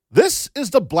This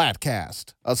is the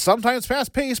Bladtcast, a sometimes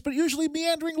fast-paced but usually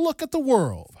meandering look at the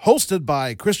world, hosted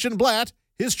by Christian Blatt,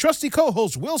 his trusty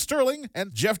co-hosts Will Sterling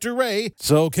and Jeff DeRay.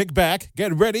 So kick back,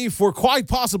 get ready for quite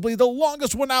possibly the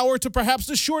longest 1 hour to perhaps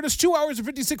the shortest 2 hours and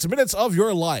 56 minutes of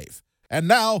your life. And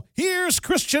now, here's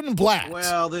Christian Blatt.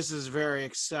 Well, this is very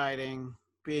exciting,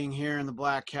 being here in the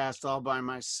Bladtcast all by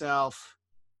myself.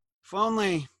 If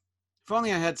only I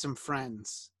had some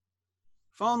friends.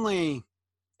 If only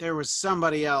there was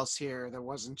somebody else here that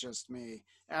wasn't just me.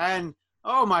 And,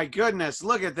 oh my goodness,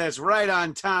 look at this, right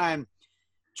on time.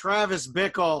 Travis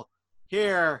Bickle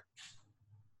here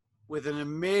with an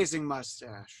amazing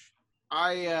mustache.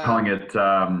 Calling it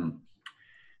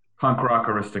punk rock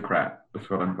aristocrat is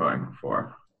what I'm going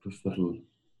for. This little,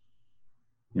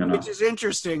 Which is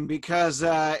interesting because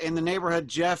in the neighborhood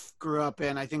Jeff grew up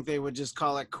in, I think they would just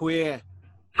call it queer.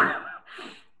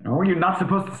 Oh, you're not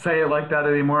supposed to say it like that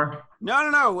anymore? No.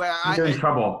 You get in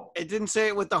trouble. It didn't say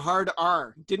it with the hard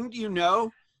R. Didn't you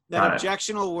know that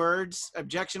objectionable words,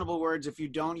 if you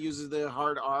don't use the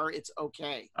hard R, it's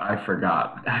okay? I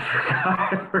forgot.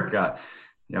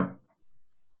 Yep.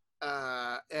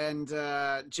 And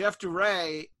Jeff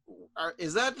DeRay,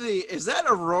 is that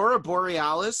Aurora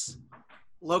Borealis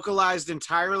localized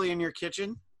entirely in your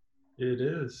kitchen? It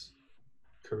is.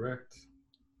 Correct.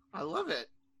 I love it.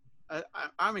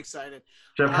 I'm excited.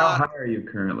 Jeff, how high are you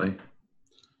currently?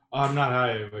 I'm not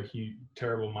high. I have a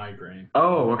terrible migraine.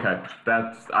 Oh, okay.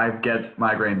 I get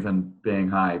migraines and being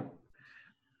high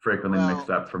frequently mixed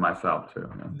up for myself too.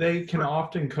 Yeah. They can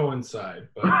often coincide,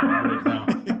 but right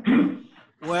now.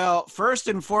 Well, first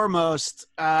and foremost,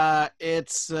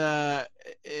 it's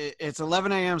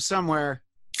 11 a.m. somewhere.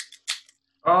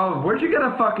 Oh, where'd you get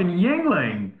a fucking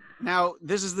Yingling? Now,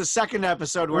 this is the second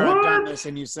episode where I've done this,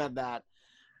 and you said that.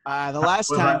 The last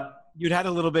time you'd had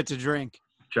a little bit to drink.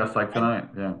 Just like tonight,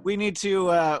 yeah. We need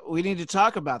to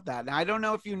talk about that. Now, I don't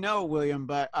know if you know, William,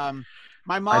 but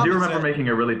my mom. I do remember making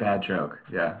a really bad joke.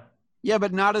 Yeah. Yeah,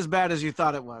 but not as bad as you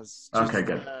thought it was. Okay,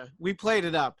 good. We played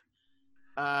it up,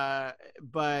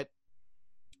 but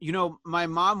my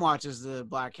mom watches the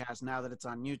Bladtcast now that it's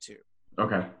on YouTube.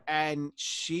 Okay. And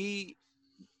she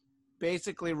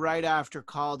basically right after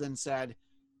called and said,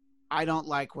 "I don't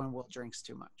like when Will drinks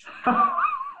too much."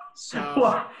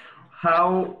 So.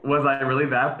 How was I really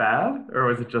that bad, or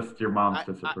was it just your mom's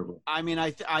disapproval? I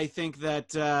think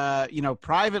that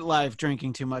private life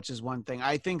drinking too much is one thing.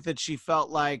 I think that she felt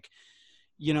like,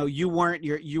 you weren't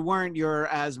your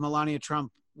as Melania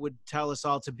Trump would tell us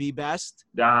all to be best.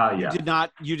 Yeah.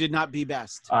 You did not be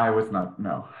best. I was not.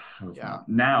 No. I was not.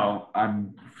 Now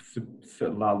I'm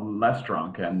less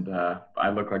drunk and I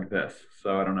look like this,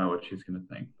 so I don't know what she's gonna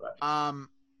think. But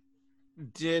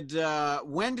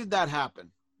when did that happen?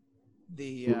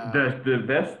 The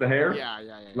hair? Yeah.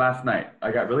 Last night.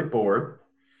 I got really bored.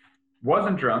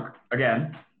 Wasn't drunk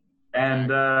again.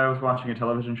 And I was watching a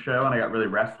television show and I got really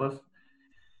restless.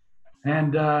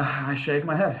 And I shaved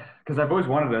my head. Because I've always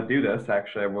wanted to do this,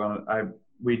 actually. When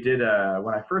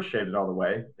I first shaved it all the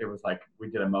way, it was like we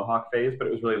did a mohawk phase, but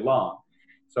it was really long.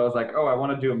 So I was like, I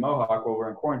want to do a mohawk while we're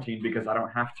in quarantine because I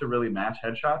don't have to really match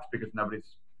headshots because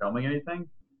nobody's filming anything.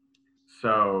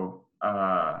 So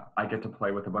I get to play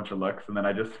with a bunch of looks, and then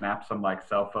I just snap some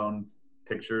cell phone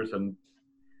pictures and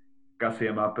gussy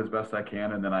them up as best I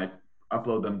can, and then I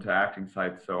upload them to acting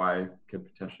sites so I could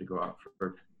potentially go out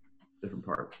for different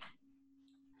parts.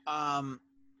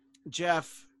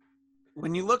 Jeff,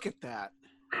 when you look at that,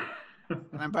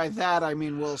 and by that I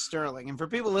mean Will Sterling, and for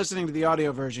people listening to the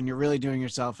audio version, you're really doing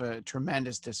yourself a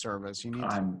tremendous disservice. You need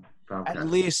to at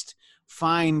least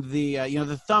find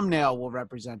the thumbnail will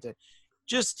represent it.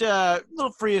 Just a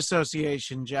little free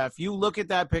association, Jeff. You look at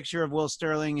that picture of Will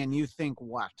Sterling and you think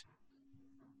what?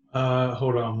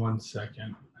 Hold on 1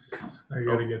 second. I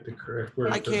got to get the correct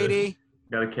word. Hi, Katie.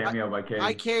 Got a cameo by Katie.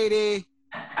 Hi, Katie.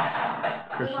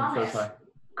 Christian says hi.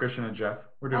 Christian and Jeff.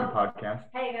 We're doing a podcast.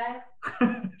 Hey, guys.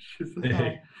 She says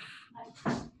hey.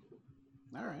 All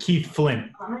right. Keith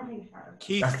Flint.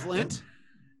 Keith Flint?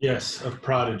 Yes, of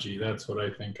Prodigy. That's what I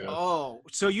think of. Oh,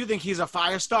 so you think he's a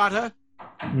fire starter?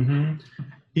 Mm-hmm.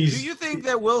 Do you think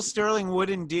that Will Sterling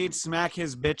would indeed smack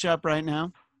his bitch up right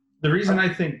now? The reason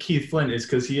I think Keith Flint is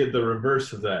because he had the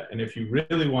reverse of that. And if you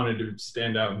really wanted to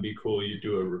stand out and be cool, you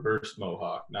do a reverse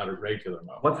mohawk, not a regular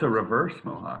mohawk. What's a reverse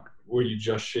mohawk? Where you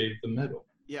just shave the middle.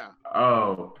 Yeah.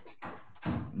 Oh.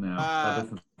 No, that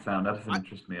doesn't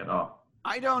interest me at all.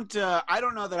 I don't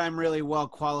know that I'm really well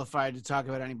qualified to talk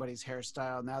about anybody's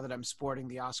hairstyle now that I'm sporting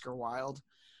the Oscar Wilde.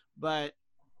 But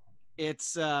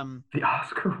it's the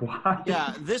Oscar Wilde.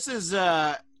 Yeah, this is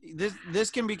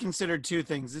this can be considered two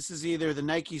things. This is either the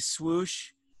Nike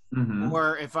swoosh Mm-hmm.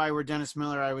 Or if I were Dennis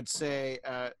Miller, I would say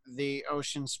the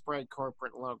Ocean Spray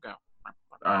corporate logo.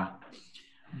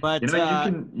 But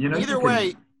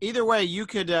either way, you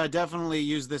could definitely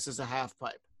use this as a half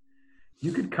pipe.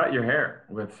 You could cut your hair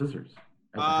with scissors.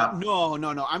 No.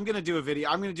 I'm gonna do a video.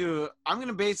 I'm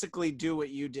gonna basically do what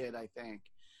you did, I think,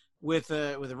 with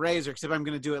a razor, except I'm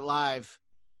gonna do it live.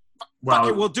 Fuck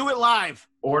it, we'll do it live.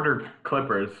 Order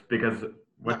clippers, because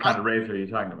what kind of razor are you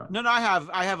talking about? No, I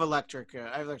have electric.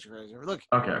 I have electric razor. Look,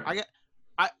 okay.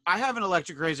 I have an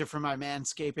electric razor for my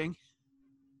manscaping.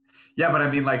 Yeah, but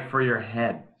I mean, like, for your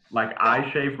head. Like,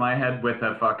 I shave my head with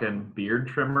a fucking beard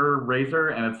trimmer razor,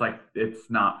 and it's like, it's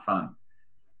not fun.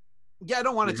 Yeah, I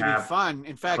don't want it to be fun.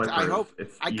 In fact, clippers, I hope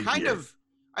easier.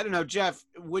 I don't know, Jeff,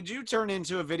 would you tune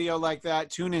into a video like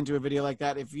that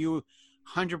if you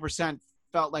 100%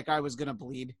 felt like I was going to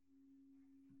bleed?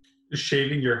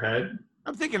 Shaving your head?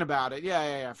 I'm thinking about it.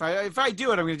 Yeah. If I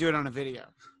do it, I'm going to do it on a video.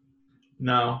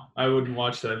 No, I wouldn't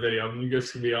watch that video. I'm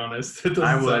just going to be honest. It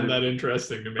doesn't sound that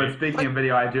interesting to me. But speaking of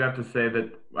video, I do have to say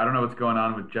that I don't know what's going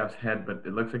on with Jeff's head, but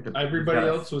it looks like everybody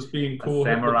else was being cool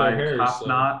with their hair. Top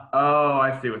knot. Oh,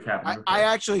 I see what's happening. I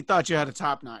actually thought you had a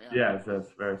top knot. Yeah,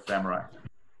 it's very samurai.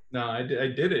 No, I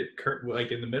did it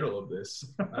like in the middle of this.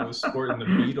 I was sporting the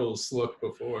Beatles look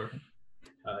before.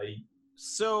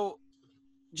 So,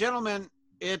 gentlemen,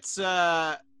 it's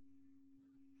Wednesday,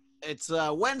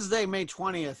 May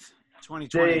 20th.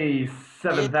 2020. Day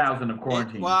 7,000 of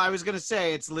quarantine. Well, I was going to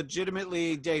say it's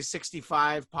legitimately day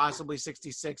 65, possibly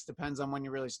 66, depends on when you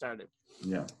really started.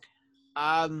 Yeah.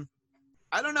 I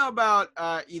don't know about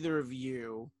either of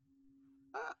you.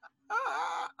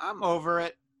 I'm over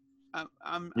it.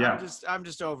 I'm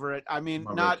just over it. I mean,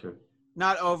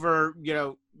 not over,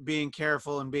 being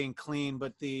careful and being clean,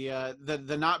 but the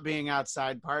not being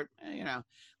outside part,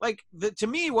 like to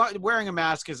me, wearing a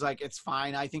mask is like, it's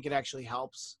fine. I think it actually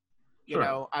helps.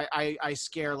 Sure. I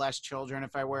scare less children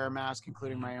if I wear a mask,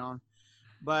 including my own.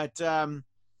 But,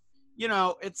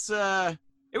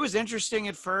 it was interesting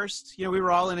at first. We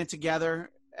were all in it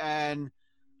together. And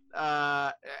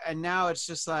now it's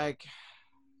just like,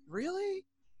 really?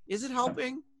 Is it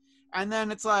helping? And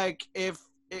then it's like, if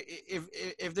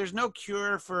there's no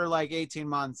cure for like 18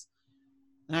 months,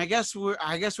 then I guess we're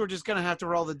just going to have to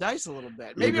roll the dice a little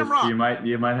bit. Maybe I'm wrong. You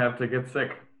might have to get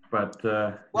sick. But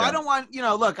I don't want,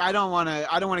 look, I don't want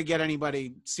to get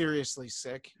anybody seriously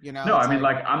sick, No, I mean,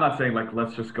 like, I'm not saying like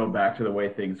let's just go back to the way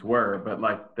things were, but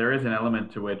like there is an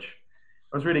element to which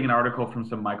I was reading an article from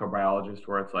some microbiologist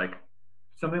where it's like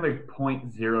something like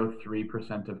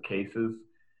 0.03% of cases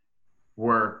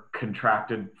were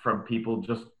contracted from people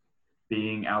just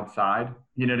being outside.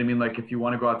 You know what I mean? Like, if you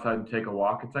want to go outside and take a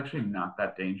walk, it's actually not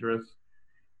that dangerous.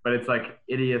 But it's like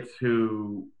idiots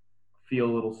who feel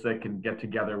a little sick and get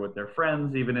together with their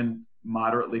friends, even in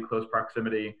moderately close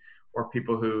proximity, or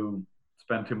people who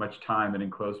spend too much time in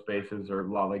enclosed spaces or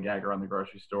lollygag around the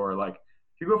grocery store. Like,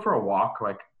 if you go for a walk,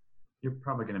 like, you're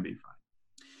probably going to be fine.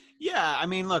 Yeah, I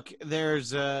mean, look,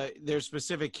 there's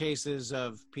specific cases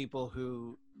of people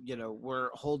who,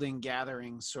 were holding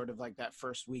gatherings sort of like that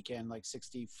first weekend, like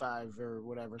 65 or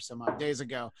whatever, some odd days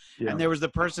ago. Yeah. And there was the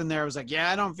person there who was like, yeah,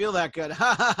 I don't feel that good.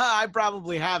 I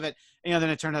probably have it. Then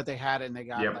it turned out they had it and they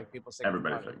got like people sick.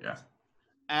 Everybody's sick, yeah.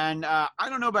 And I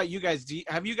don't know about you guys.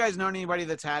 Have you guys known anybody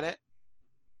that's had it?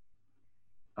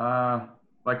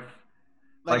 Like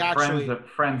actually,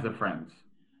 friends of friends.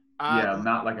 Yeah,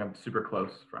 not like a super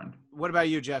close friend. What about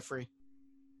you, Jeffrey?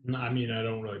 No, I mean, I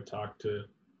don't really talk to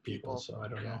people, so I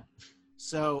don't know.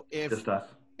 So just us.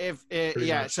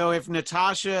 So if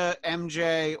Natasha,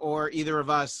 MJ, or either of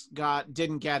us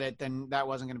didn't get it, then that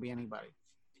wasn't going to be anybody.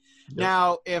 Yep.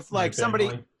 Now, if like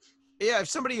if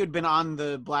somebody who'd been on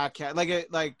the Bladtcast,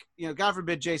 like God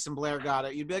forbid Jason Blair got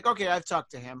it, you'd be like, okay, I've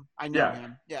talked to him, I know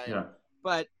him, yeah,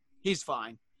 but he's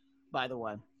fine, by the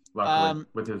way. Luckily,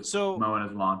 with his mowing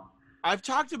his lawn. I've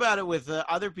talked about it with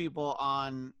other people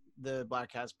on the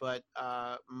Bladtcast, but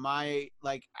my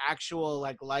actual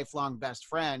lifelong best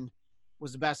friend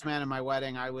was the best man in my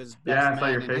wedding. I was best man I saw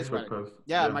your in his Facebook wedding. post.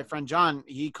 Yeah, my friend John,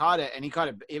 he caught it, and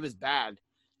it was bad.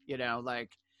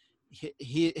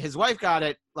 His wife got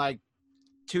it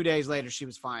 2 days later. She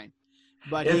was fine,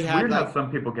 but it's he had weird how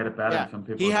some people get it bad and some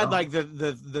people he had don't.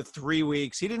 the 3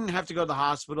 weeks. He didn't have to go to the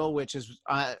hospital, which is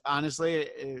honestly,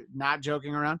 not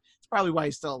joking around, it's probably why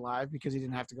he's still alive, because he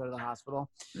didn't have to go to the hospital.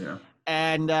 Yeah.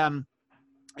 And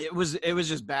it was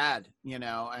just bad,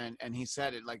 and he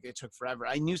said it took forever.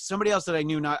 I knew somebody else that I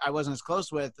knew I wasn't as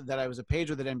close with, that I was a page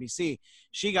with at NBC.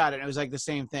 She got it, and it was the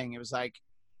same thing. It was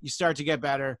you start to get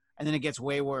better, and then it gets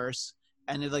way worse,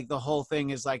 and the whole thing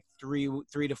is 3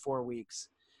 to 4 weeks.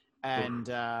 And,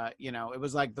 it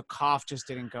was like the cough just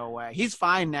didn't go away. He's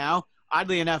fine now.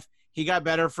 Oddly enough, he got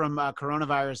better from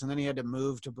coronavirus, and then he had to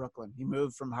move to Brooklyn. He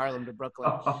moved from Harlem to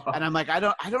Brooklyn. And I'm like, I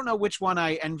don't know which one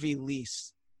I envy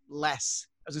less.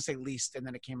 I was gonna say least, and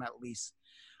then it came out least.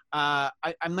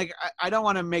 I'm like, I don't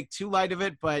want to make too light of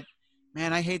it, but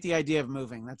man, I hate the idea of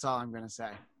moving. That's all I'm gonna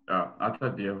say. Oh, I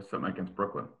thought you had something against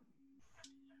Brooklyn.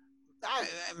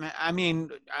 I mean,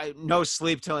 no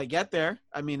sleep till I get there.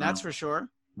 I mean, that's for sure.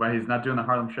 But he's not doing the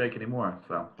Harlem Shake anymore,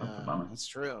 so that's a bummer. That's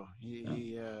true.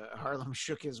 He Harlem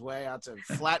shook his way out to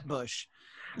Flatbush.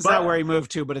 It's not where he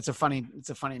moved to, but it's a funny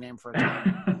name for a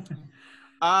town.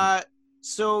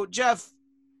 So Jeff,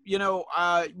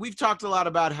 we've talked a lot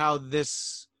about how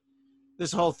this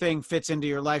whole thing fits into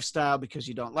your lifestyle because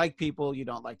you don't like people, you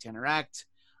don't like to interact.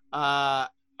 Are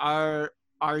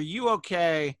you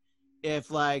okay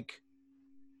if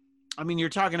you're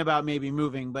talking about maybe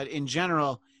moving, but in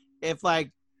general, if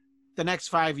the next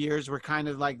 5 years were kind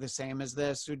of like the same as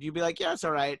this, would you be like, yeah, it's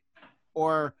all right?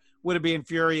 Or would it be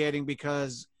infuriating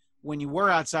because when you were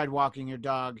outside walking your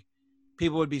dog,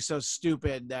 people would be so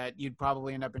stupid that you'd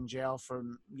probably end up in jail for,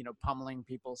 pummeling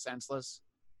people senseless?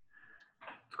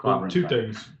 Well, two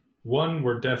things. One,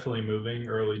 we're definitely moving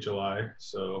early July,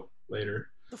 so later.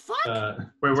 The fuck?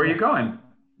 Wait, where are you going?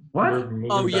 What?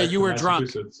 Oh, yeah, you were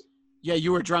drunk. Yeah,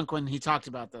 you were drunk when he talked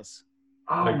about this.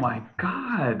 Oh, my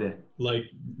God.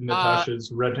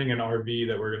 Natasha's renting an RV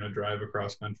that we're going to drive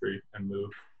across country and move.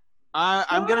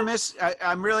 I'm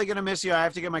really going to miss you. I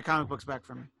have to get my comic books back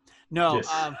from you. No. Yes.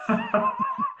 I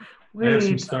have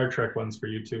some Star Trek ones for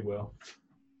you too, Will.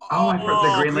 Oh,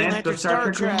 the Green Lantern, the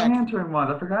Star Trek Green Lantern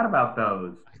ones. I forgot about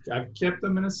those. I've kept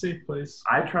them in a safe place.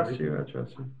 I trust you.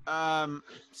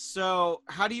 So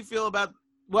how do you feel about,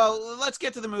 well, let's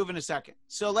get to the move in a second.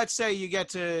 So let's say you get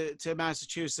to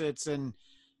Massachusetts and,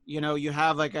 you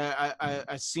have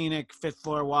a scenic fifth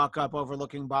floor walk up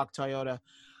overlooking Bach Toyota.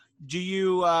 Do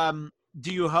you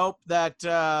hope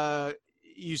that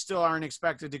you still aren't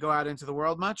expected to go out into the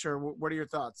world much, or what are your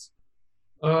thoughts?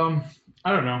 I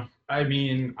don't know. I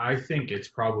mean, I think it's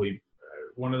probably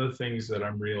one of the things that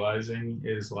I'm realizing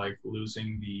is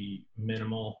losing the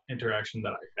minimal interaction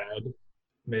that I had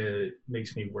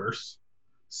makes me worse.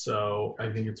 So I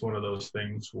think it's one of those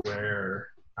things where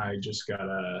I just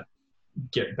gotta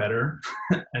get better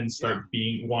and start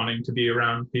wanting to be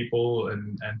around people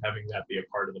and having that be a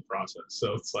part of the process.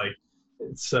 So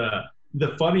it's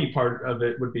the funny part of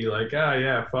it would be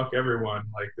yeah, fuck everyone.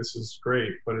 This is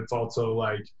great. But it's also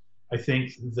I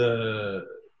think the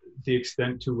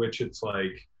extent to which it's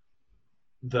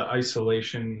the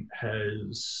isolation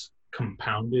has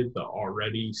compounded the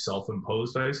already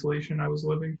self-imposed isolation I was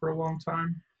living for a long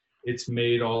time. It's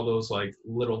made all those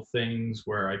little things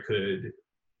where I could,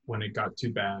 when it got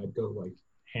too bad, go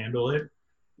handle it.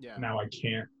 Yeah. Now I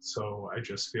can't. So I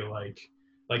just feel like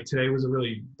today was a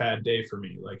really bad day for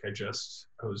me. I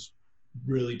was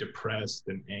really depressed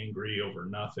and angry over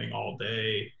nothing all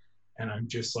day. And I'm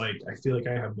just I feel like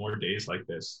I have more days like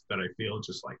this that I feel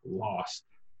just lost,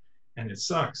 and it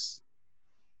sucks.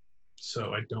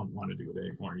 So I don't want to do it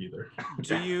anymore either.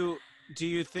 Do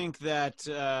you think that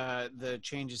the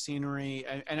change of scenery,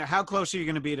 and how close are you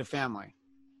going to be to family?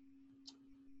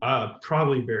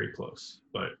 Probably very close,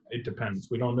 but it depends.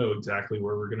 We don't know exactly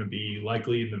where we're going to be.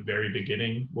 Likely in the very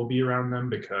beginning, we'll be around them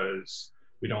because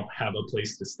we don't have a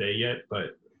place to stay yet,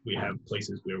 but we have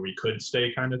places where we could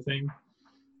stay, kind of thing.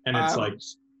 And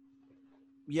it's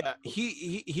yeah,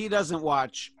 he doesn't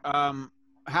watch.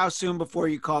 How soon before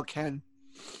you call Ken?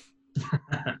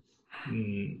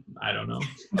 I don't know.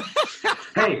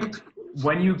 Hey,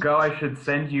 when you go, I should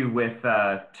send you with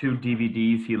 2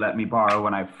 DVDs he let me borrow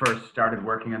when I first started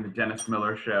working on the Dennis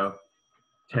Miller show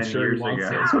 10 years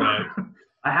ago.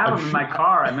 I have them in my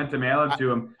car. I meant to mail it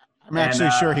to him. I'm actually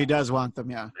sure he does want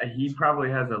them, yeah. He probably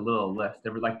has a little list.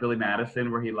 There was Billy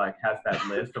Madison where he has that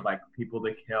list of people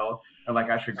to kill. And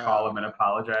I should call him and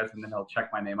apologize, and then he'll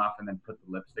check my name off and then put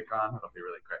the lipstick on. It'll be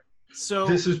really great. So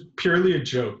this is purely a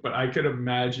joke, but I could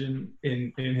imagine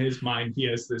in his mind he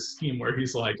has this scheme where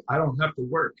he's I don't have to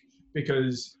work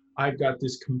because I've got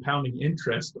this compounding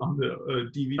interest on the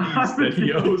DVDs that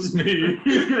he owes me.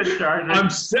 He's gonna charge me. I'm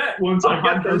set once I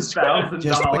get those $1,000.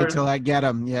 Just wait till I get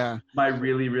them. Yeah. My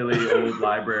really, really old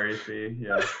library fee.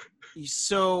 Yeah.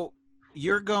 So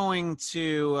you're going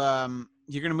to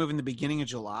move in the beginning of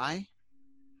July?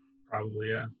 Probably,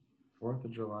 yeah. 4th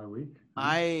of July week.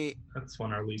 That's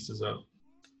when our lease is up.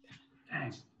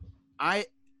 Dang. I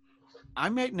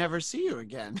might never see you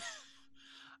again.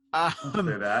 Don't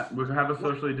say that. We'll have a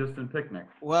socially distant picnic.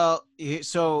 Well,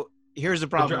 so here's the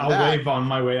problem. I'll wave on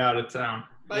my way out of town.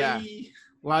 Bye. Yeah.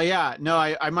 Well, yeah, no,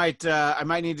 I might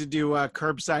need to do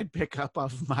curbside pickup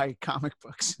of my comic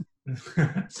books.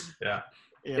 Yeah.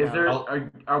 You Is know. there I'll-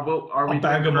 are we I'll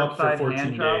bag doing 'em up for curbside 14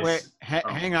 hand jobs? Wait, days.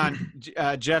 hang on,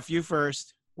 Jeff, you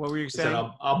first. What were you He said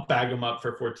saying? I'll bag them up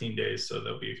for 14 days so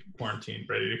they'll be quarantined,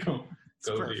 ready to go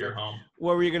to your perfect. home.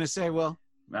 What were you gonna say, Will?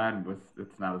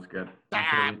 It's not as good.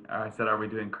 I said, are we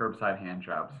doing curbside hand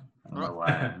jobs? I don't know why.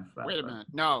 I missed that, Wait a but minute.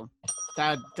 No,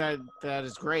 that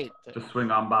is great. Just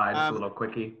swing on by, just a little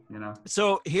quickie,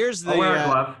 So here's I'll wear a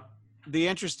glove. the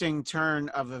interesting turn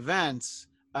of events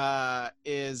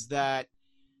is that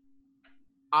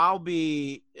I'll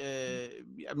be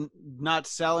I'm not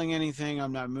selling anything.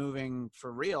 I'm not moving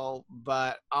for real,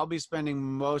 but I'll be spending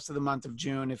most of the month of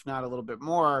June, if not a little bit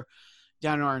more,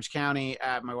 down in Orange County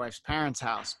at my wife's parents'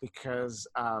 house because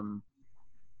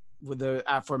with the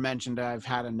aforementioned, I've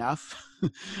had enough.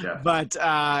 Yeah. But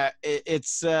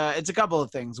it's a couple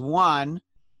of things. One,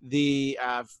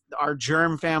 our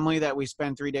germ family that we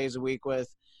spend 3 days a week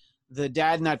with. The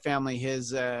dad in that family,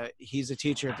 he's a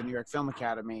teacher at the New York Film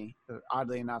Academy.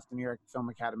 Oddly enough, the New York Film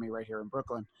Academy right here in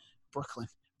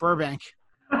Burbank.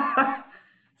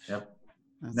 Yep.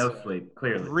 That's, No sleep,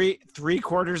 clearly. Three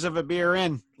quarters of a beer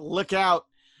in. Look out.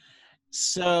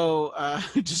 So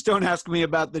just don't ask me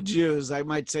about the Jews. I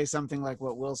might say something like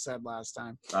what Will said last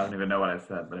time. I don't even know what I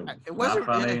said, but it wasn't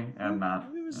not funny and not.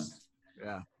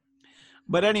 Yeah.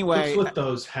 But anyway, What's with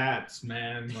those hats,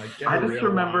 man? Like, I just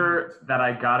remember that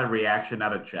I got a reaction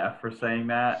out of Jeff for saying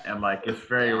that, and like it's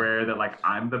very rare that like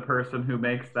I'm the person who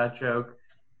makes that joke,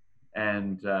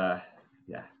 and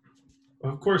yeah.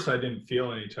 Of course, I didn't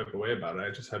feel any type of way about it. I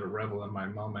just had to revel in my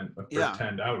moment of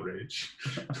pretend outrage.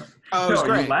 Oh, it was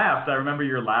great. You laughed. I remember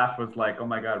your laugh was like, "Oh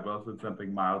my God, Will said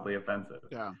something mildly offensive."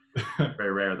 Yeah.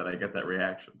 Very rare that I get that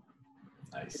reaction.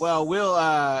 Nice. Well,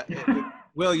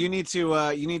 Will, you need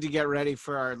to get ready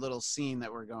for our little scene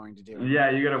that we're going to do.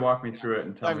 Yeah, you got to walk me through it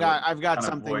and tell me. I've got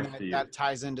something that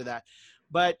ties into that.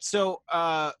 But so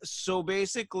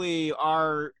basically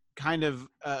our kind of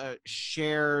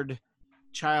shared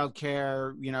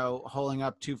childcare, holding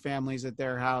up two families at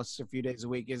their house a few days a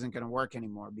week isn't going to work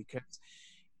anymore because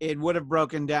it would have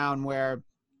broken down where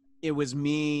it was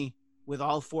me with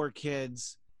all four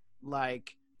kids,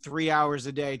 like 3 hours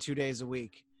a day, 2 days a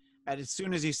week. And as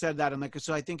soon as he said that, I'm like,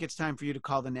 so I think it's time for you to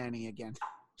call the nanny again.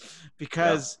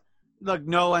 Because, look,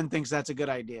 no one thinks that's a good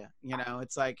idea.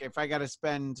 It's like if I got to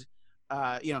spend,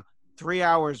 3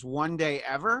 hours one day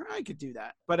ever, I could do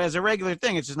that. But as a regular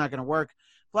thing, it's just not going to work.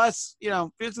 Plus,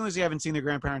 physically, you haven't seen their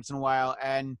grandparents in a while.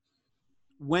 And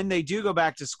when they do go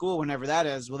back to school, whenever that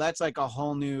is, well, that's like a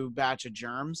whole new batch of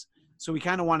germs. So we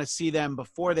kind of want to see them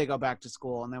before they go back to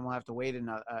school, and then we'll have to wait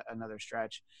another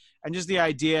stretch. And just the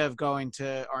idea of going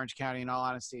to Orange County, in all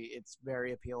honesty, it's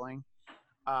very appealing.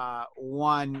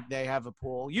 One, they have a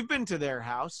pool. You've been to their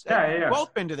house. Yeah. You've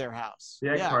both been to their house.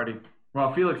 The egg party.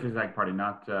 Well, Felix's egg party,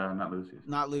 not Lucy's.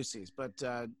 Not Lucy's, but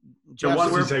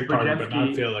Lucy's egg party, but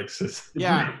not Felix's.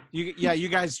 Yeah, you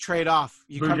guys trade off.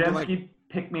 You come to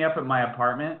picked me up at my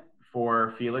apartment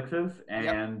for Felix's,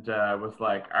 and was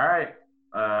like, all right.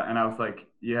 And I was like,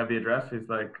 you have the address? He's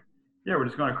like, yeah, we're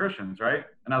just going to Christian's, right?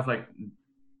 And I was like,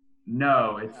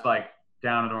 no, it's like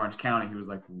down in Orange County. He was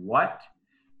like, what?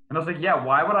 And I was like, yeah,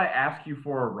 why would I ask you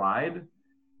for a ride?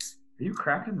 Are you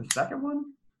cracked in the second one?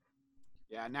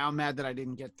 Yeah, now I'm mad that I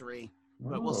didn't get 3,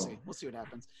 but we'll see. We'll see what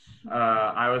happens.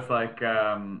 I was like,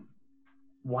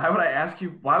 why would I ask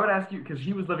you? Because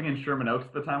he was living in Sherman Oaks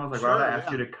at the time. I was like, why would I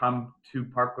ask you to come to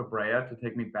Park La Brea to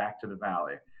take me back to the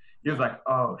valley? He was like,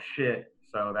 oh, shit.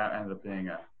 So that ended up being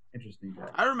an interesting day.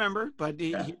 I remember, but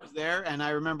he was there, and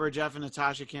I remember Jeff and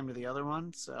Natasha came to the other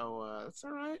one, so that's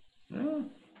all right. Yeah.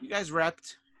 You guys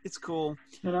repped. It's cool.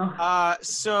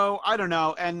 So I don't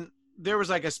know, and there was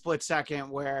like a split second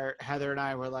where Heather and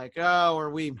I were like, oh, are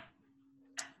we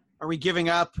giving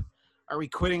up? Are we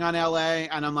quitting on LA?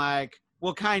 And I'm like,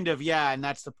 well, kind of, yeah, and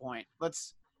that's the point.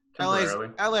 LA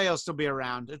will still be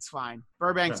around. It's fine.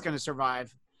 Burbank's going to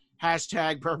survive. #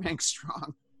 Burbank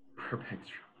strong. Burbank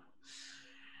strong.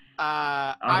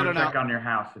 I don't know. Check on your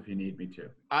house if you need me to.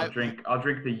 I'll drink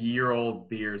the year-old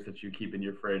beers that you keep in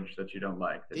your fridge that you don't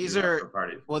like. These are for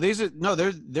parties. Well,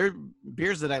 they're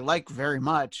beers that I like very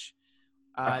much.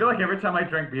 I feel like every time I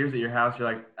drink beers at your house, you're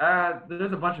like,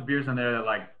 there's a bunch of beers in there that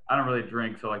like I don't really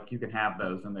drink, so like you can have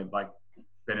those, and they've like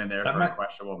been in there for a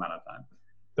questionable amount of time.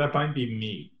 That might be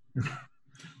me.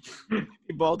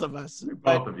 Both of us.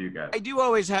 Both of you guys. I do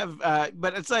always have,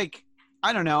 but it's like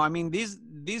I don't know. I mean, these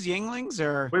Yinglings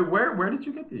are. Wait, where did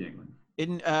you get the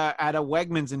Yinglings? At a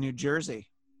Wegmans in New Jersey.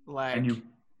 And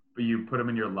you put them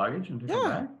in your luggage and took them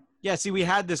back? Yeah. See, we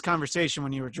had this conversation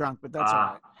when you were drunk, but that's all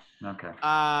right. Okay. So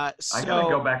I gotta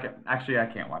go back. Actually, I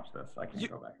can't watch this. I can't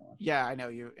go back and watch. Yeah, I know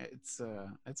you. It's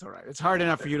all right. It's hard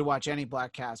enough for you to watch any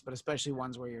Bladtcast, but especially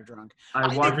ones where you're drunk.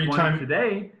 I watched every one time-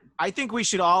 today. I think we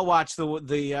should all watch the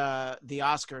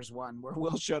Oscars one where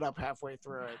Will showed up halfway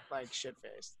through it like shit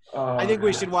faced. Oh, I think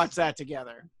we God. should watch that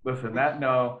together. Listen, that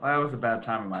was a bad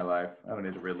time in my life. I don't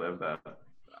need to relive that.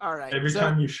 All right. Every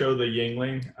time you show the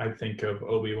Yingling, I think of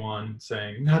Obi-Wan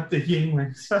saying, "Not the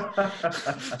Yinglings."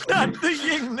 Not the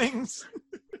Yinglings.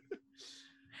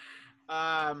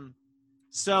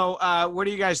 So what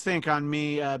do you guys think on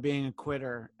me being a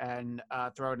quitter and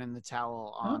throwing in the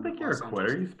towel on I don't think you're a Los quitter.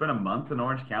 Angeles? You spent a month in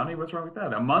Orange County. What's wrong with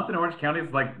that? A month in Orange County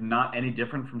is like not any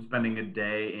different from spending a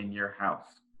day in your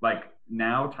house. Like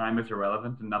now time is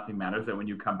irrelevant and nothing matters, that when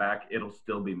you come back, it'll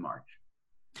still be March.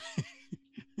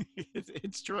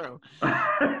 It's true.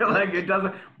 Like it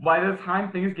doesn't, by the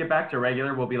time things get back to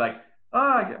regular, we'll be like,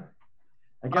 I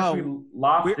guess we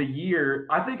lost a year.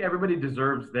 I think everybody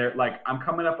deserves their, like, I'm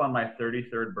coming up on my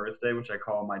 33rd birthday, which I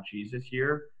call my Jesus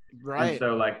year. Right. And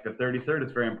so, like, the 33rd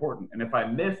is very important. And if I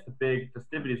miss the big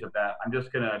festivities of that, I'm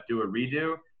just going to do a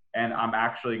redo. And I'm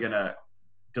actually going to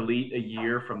delete a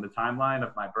year from the timeline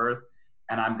of my birth.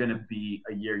 And I'm going to be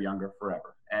a year younger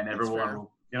forever. And everyone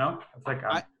will, it's like,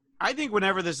 I think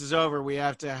whenever this is over, we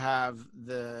have to have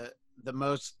the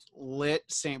most lit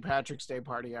St. Patrick's Day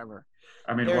party ever.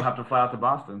 I mean, we'll have to fly out to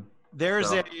Boston.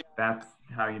 That's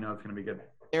how you know it's going to be good.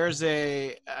 There's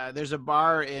a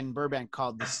bar in Burbank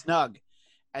called The Snug,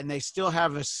 and they still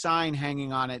have a sign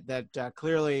hanging on it that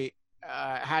clearly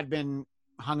had been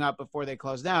hung up before they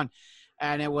closed down.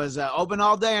 And it was open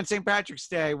all day on St. Patrick's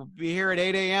Day. We'll be here at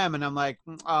 8 a.m. And I'm like,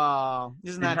 oh,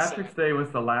 isn't that St. Patrick's Day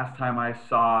was the last time I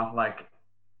saw, like,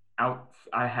 I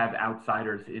had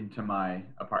outsiders into my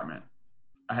apartment.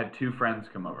 I had 2 friends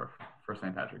come over for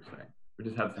St. Patrick's Day. We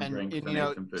just had some drinks and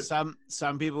ate some food.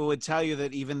 Some people would tell you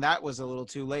that even that was a little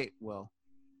too late, Will.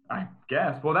 I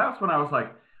guess. Well, that's when I was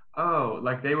like, oh,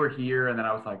 like they were here, and then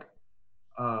I was like,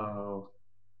 oh,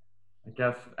 I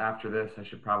guess after this I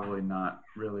should probably not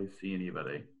really see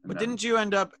anybody. But didn't you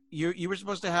end up, you were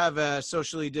supposed to have a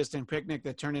socially distant picnic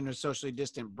that turned into a socially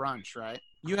distant brunch, right?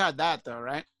 You had that though,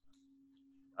 right?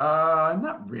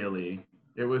 Not really.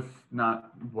 It was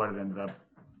not what it ended up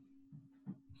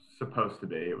supposed to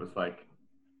be. It was like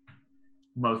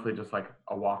mostly just like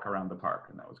a walk around the park,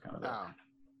 and that was kind of it. Oh,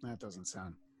 that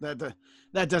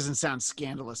doesn't sound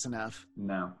scandalous enough.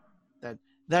 No.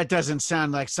 That doesn't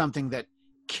sound like something that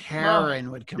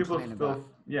Karen would complain about.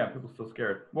 Yeah, people still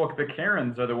scared. Well, the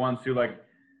Karens are the ones who like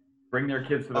bring their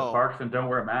kids to the parks and don't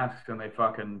wear masks, and they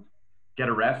fucking get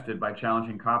arrested by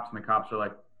challenging cops, and the cops are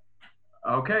like,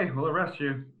 okay, we'll arrest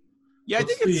you. Yeah,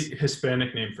 What's I think it's the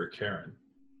Hispanic name for Karen?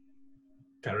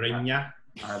 Carreña?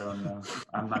 I don't know.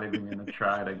 I'm not even going to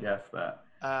try to guess that.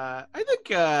 I think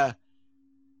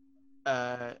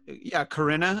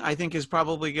Corinna, I think is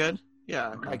probably good.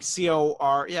 Yeah, Okay. like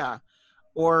C-O-R, yeah.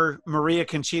 Or Maria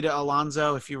Conchita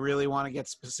Alonso, if you really want to get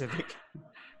specific.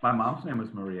 My mom's name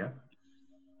was Maria.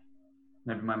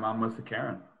 Maybe my mom was the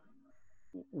Karen.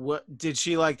 What did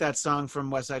she like that song from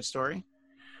West Side Story?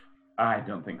 I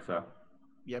don't think so.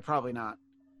 Yeah, probably not.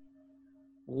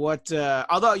 What?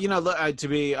 Although to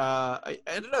be, I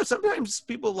don't know. Sometimes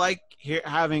people like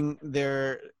having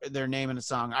their name in a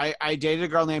song. I dated a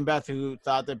girl named Beth who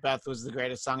thought that Beth was the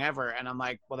greatest song ever, and I'm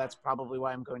like, well, that's probably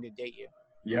why I'm going to date you.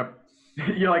 Yep.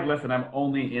 You're like, listen, I'm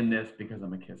only in this because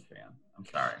I'm a Kiss fan. I'm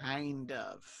sorry. Kind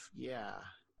of, yeah,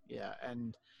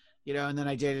 and and then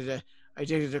I dated a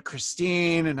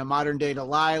Christine and a modern day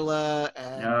Delilah,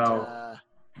 and I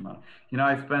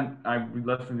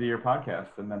listened to your podcast,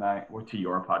 and then I went to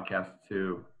your podcast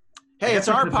too. Hey, it's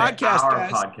our podcast,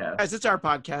 guys. Podcast. Guys, it's our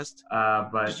podcast.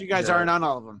 But you guys aren't on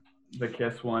all of them. The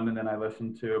Kiss one, and then I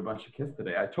listened to a bunch of Kiss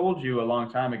today. I told you a long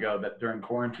time ago that during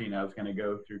quarantine I was going to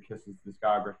go through Kiss's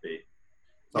discography.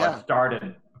 So I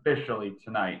started officially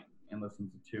tonight and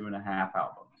listened to 2.5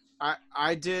 albums.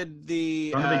 I did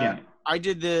the from the beginning. I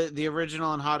did the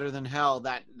original and Hotter Than Hell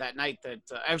that night. That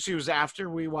actually was after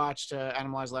we watched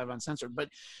Animalized Live Uncensored. But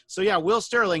so yeah, Will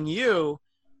Sterling, you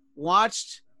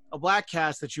watched a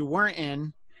Bladtcast that you weren't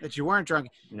in, that you weren't drunk,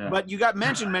 but you got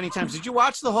mentioned many times. Did you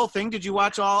watch the whole thing? Did you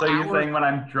watch all? So you're saying when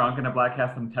I'm drunk in a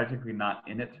Bladtcast, I'm technically not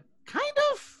in it? Kind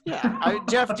of, yeah.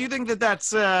 Jeff, do you think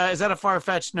that's is that a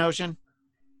far-fetched notion?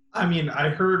 I mean, I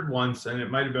heard once, and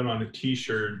it might have been on a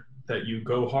T-shirt, that you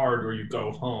go hard or you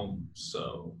go home.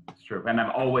 So it's true, and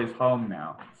I'm always home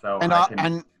now. So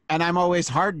and I'm always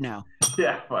hard now.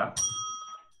 Yeah, well.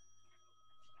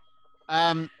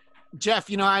 Jeff,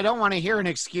 I don't want to hear an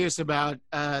excuse about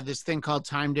this thing called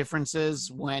time differences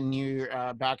when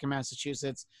you're back in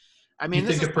Massachusetts. I mean, You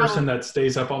this think is a person probably, that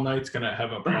stays up all night is going to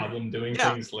have a problem doing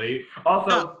Yeah. things late?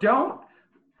 Also,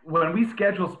 when we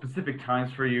schedule specific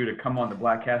times for you to come on the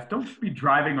Bladtcast, don't just be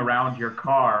driving around your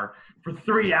car for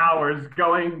 3 hours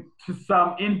going to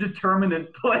some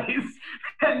indeterminate place,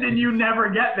 and then you never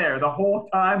get there the whole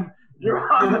time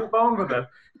you're on the phone with us.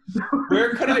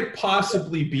 Where could I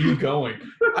possibly be going?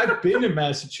 I've been in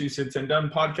Massachusetts and done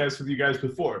podcasts with you guys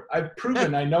before. I've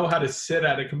proven I know how to sit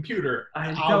at a computer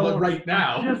right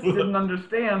now. I just didn't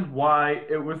understand why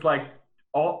it was like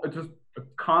just a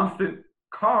constant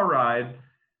car ride.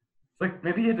 It's like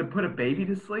maybe you had to put a baby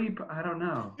to sleep. I don't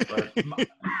know. But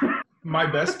My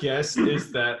best guess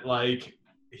is that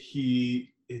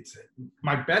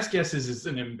my best guess is it's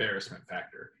an embarrassment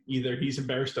factor. Either he's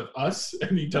embarrassed of us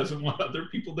and he doesn't want other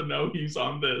people to know he's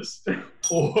on this,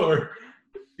 or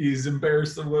he's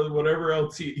embarrassed of whatever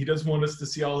else he doesn't want us to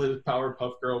see all his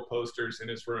Powerpuff Girl posters in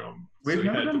his room. We've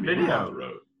never done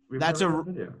video. That's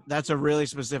a really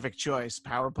specific choice,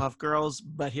 Powerpuff Girls.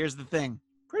 But here's the thing.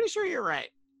 Pretty sure you're right.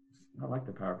 I like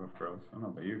the Powerpuff Girls. I don't know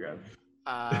about you guys.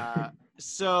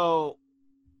 So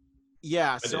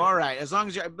all right. As long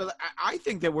as but I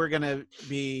think that we're gonna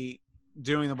be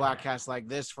doing the Bladtcast like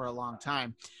this for a long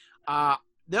time.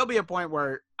 There'll be a point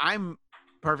where I'm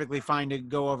perfectly fine to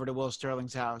go over to Will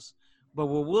Sterling's house, but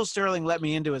will Will Sterling let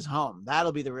me into his home?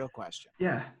 That'll be the real question.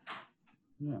 Yeah.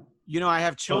 You know, I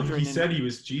have children. Well, he said he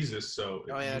was Jesus, so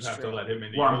you have to let him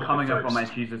in. Well, I'm coming up on my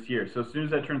Jesus year, so as soon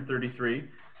as I turn 33,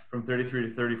 from 33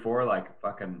 to 34, like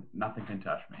fucking nothing can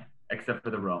touch me except for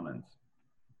the Romans.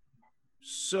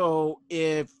 So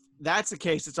if that's the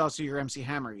case, it's also your MC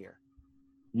Hammer year.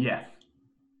 Yes.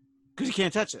 Because you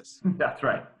can't touch us. That's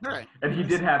right. All right. And he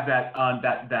did have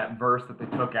that verse that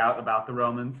they took out about the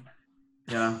Romans.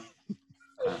 You know?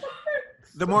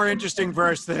 The more interesting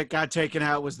verse that got taken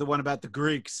out was the one about the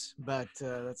Greeks, but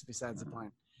that's besides the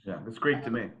point. Yeah, it's Greek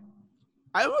to me.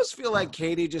 I almost feel like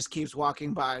Katie just keeps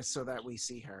walking by so that we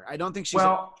see her. I don't think she's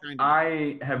trying to.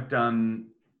 I have done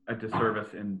a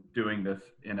disservice in doing this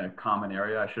in a common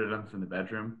area. I should have done this in the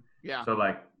bedroom. Yeah. So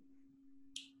like,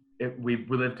 we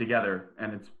live together,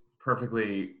 and it's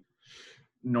perfectly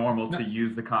normal to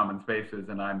use the common spaces,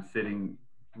 and I'm sitting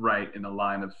right in the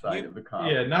line of sight of the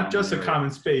common. Yeah, not just a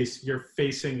common space. You're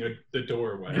facing the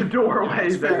doorway. The doorway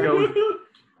that goes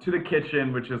to the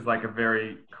kitchen, which is like a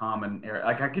very common area.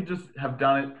 Like I could just have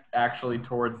done it actually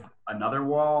towards another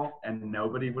wall, and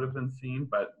nobody would have been seen,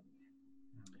 but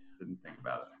didn't think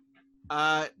about it.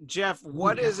 Jeff,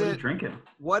 what is it? Drinking?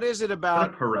 What is it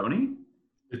about Peroni?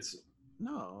 It's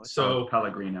so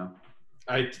Pellegrino.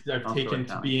 I've taken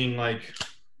to being like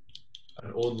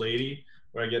an old lady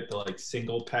where I get the like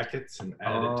single packets and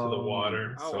add it to the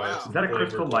water. Oh, so wow. I have some Is that a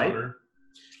Crystal Light?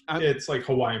 It's like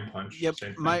Hawaiian Punch. Yep.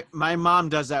 My mom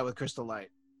does that with Crystal Light,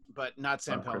 but not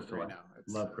San Pellegrino.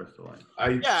 Love Crystal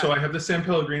Light. So I have the San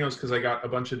Pellegrinos because I got a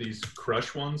bunch of these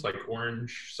crush ones, like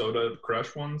orange soda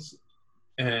crush ones.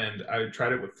 And I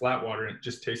tried it with flat water, and it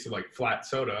just tasted like flat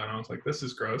soda. And I was like, this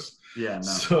is gross. Yeah, no.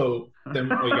 So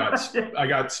then I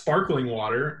got sparkling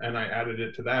water, and I added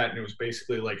it to that. And it was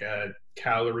basically like a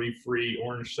calorie-free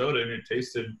orange soda, and it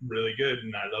tasted really good.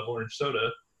 And I love orange soda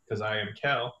because I am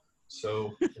Cal.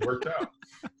 So it worked out.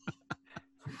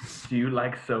 Do you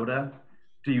like soda?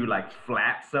 Do you like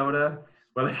flat soda?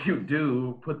 Well, if you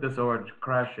do, put this orange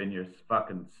crush in your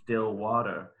fucking still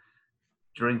water.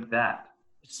 Drink that.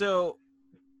 So,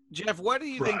 Jeff, what do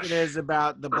you think it is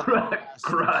about the Bladtcast?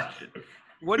 Crush.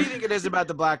 What do you think it is about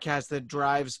the Bladtcast that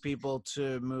drives people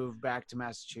to move back to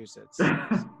Massachusetts?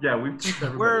 Yeah,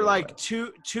 we're like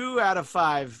two out of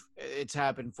 5 it's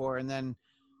happened for, and then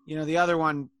the other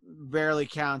one barely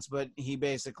counts, but he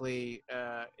basically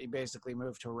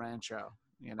moved to Rancho.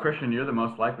 Christian, you're the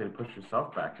most likely to push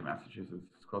yourself back to Massachusetts.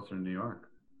 It's closer to New York.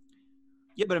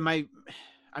 Yeah, but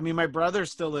my brother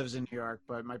still lives in New York,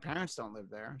 but my parents don't live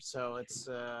there. So it's,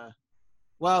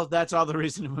 well, that's all the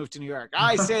reason to move to New York.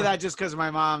 I say that just because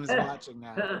my mom is watching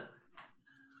now.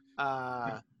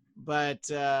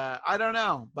 But I don't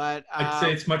know. But I'd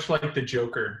say it's much like the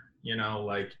Joker,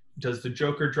 like, does the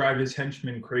Joker drive his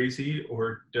henchmen crazy,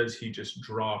 or does he just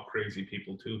draw crazy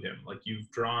people to him? Like,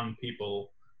 you've drawn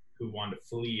people who want to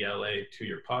flee LA to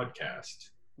your podcast.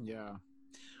 Yeah.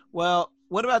 Well,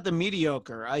 what about the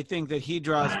mediocre? I think that he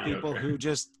draws people who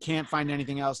just can't find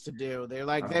anything else to do. They're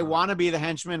like, they want to be the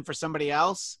henchman for somebody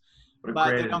else,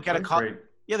 but they don't get a call.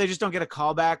 Yeah, they just don't get a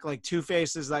call back. Like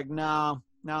Two-Face is like, no,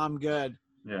 I'm good.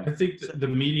 Yeah. I think the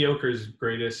mediocre's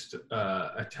greatest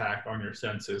attack on your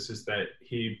senses is that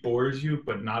he bores you,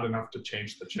 but not enough to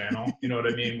change the channel. You know what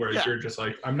I mean? Whereas you're just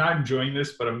like, I'm not enjoying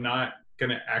this, but I'm not going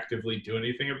to actively do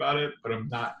anything about it, but I'm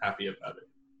not happy about it.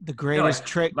 The greatest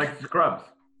trick, like Scrubs.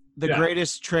 the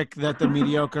greatest trick that the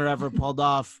mediocre ever pulled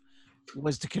off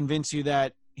was to convince you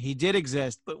that he did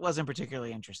exist, but wasn't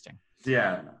particularly interesting.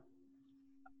 Yeah.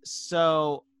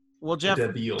 So, well, Jeff, The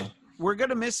deal. we're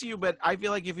gonna miss you, but I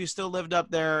feel like if you still lived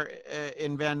up there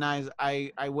in Van Nuys,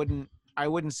 I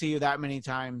wouldn't see you that many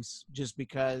times just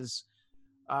because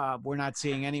we're not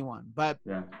seeing anyone. But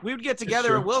we would get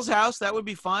together at Will's house. That would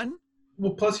be fun.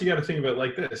 Well, plus you got to think of it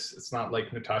like this. It's not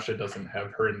like Natasha doesn't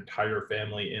have her entire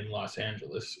family in Los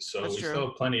Angeles, so we still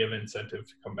have plenty of incentive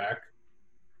to come back.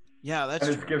 Yeah, that's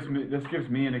true. This gives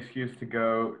me an excuse to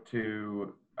go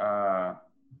to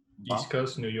East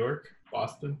Coast, New York,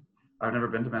 Boston. I've never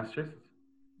been to Massachusetts.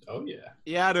 Oh yeah.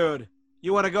 Yeah, dude.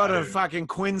 You want to go to fucking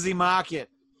Quincy Market?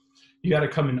 You got to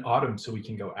come in autumn so we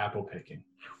can go apple picking.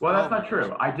 Well, that's not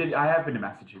true. I have been to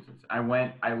Massachusetts. I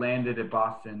landed at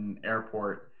Boston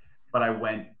Airport, but I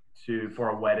went for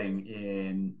a wedding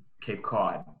in Cape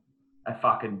Cod at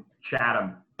fucking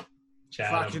Chatham.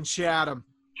 Fucking Chatham.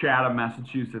 Chatham,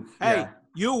 Massachusetts. Hey,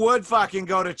 you would fucking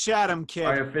go to Chatham, kid.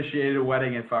 I officiated a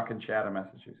wedding in fucking Chatham,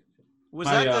 Massachusetts. Was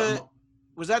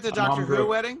that the Doctor Who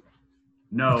wedding?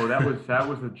 No, that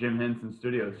was the Jim Henson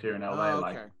Studios here in LA,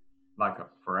 okay. like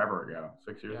forever ago,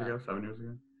 6 years ago, 7 years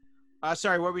ago.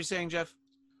 Sorry, what were you saying, Jeff?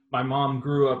 My mom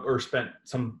grew up or spent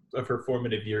some of her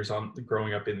formative years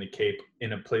growing up in the Cape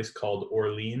in a place called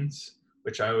Orleans,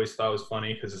 which I always thought was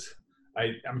funny because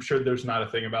I'm sure there's not a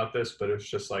thing about this, but it's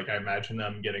just like I imagine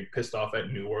them getting pissed off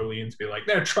at New Orleans, be like,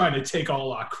 they're trying to take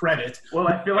all our credit. Well,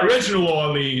 I feel like original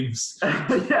Orleans.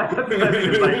 Yeah, that's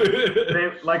the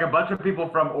thing. Like a bunch of people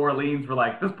from Orleans were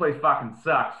like, this place fucking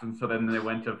sucks, and so then they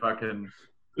went to fucking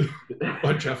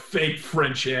bunch of fake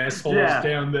French assholes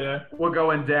down there. We're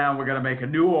going down. We're gonna make a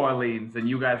New Orleans, and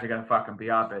you guys are gonna fucking be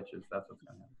our bitches. That's what's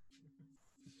gonna happen.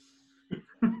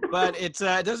 But it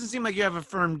doesn't seem like you have a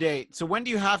firm date. So when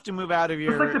do you have to move out of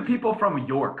your? It's like the people from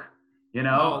York, you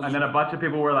know. And then a bunch of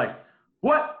people were like,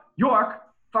 "What? York?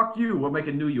 Fuck you. We're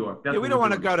making New York." That's we don't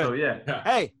want to go to. So,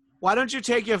 Hey, why don't you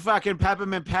take your fucking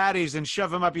peppermint patties and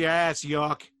shove them up your ass,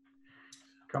 York?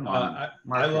 Come on.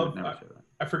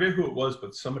 I forget who it was,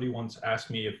 but somebody once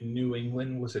asked me if New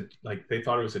England was they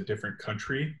thought it was a different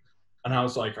country, and I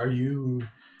was like, "Are you?"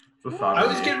 I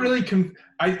always get really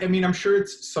I mean, I'm sure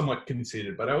it's somewhat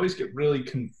conceited, but I always get really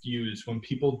confused when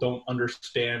people don't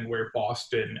understand where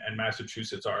Boston and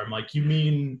Massachusetts are. I'm like, you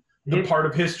mean the part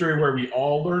of history where we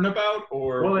all learn about,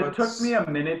 or? Well, it took me a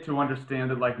minute to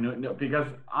understand it, because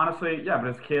honestly, but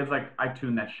as kids, I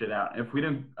tuned that shit out. If we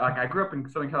didn't, I grew up in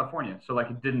Southern California, so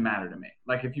it didn't matter to me.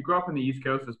 Like, if you grew up in the East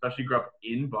Coast, especially grew up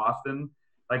in Boston,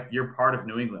 you're part of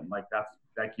New England.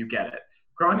 That's you get it.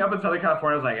 Growing up in Southern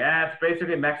California, I was like, it's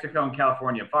basically Mexico and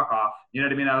California. Fuck off. You know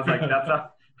what I mean? I was like,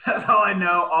 that's all I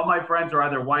know. All my friends are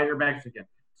either white or Mexican.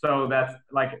 So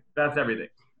that's everything.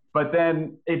 But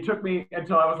then it took me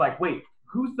until I was like, wait,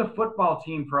 who's the football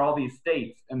team for all these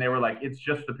states? And they were like, it's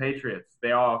just the Patriots.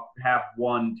 They all have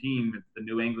one team. It's the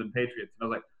New England Patriots. And I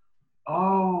was like,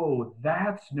 oh,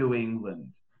 that's New England.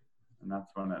 And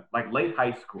that's when late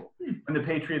high school, when the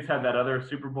Patriots had that other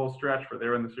Super Bowl stretch where they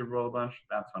were in the Super Bowl a bunch.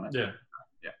 That's when I started.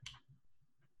 Yeah.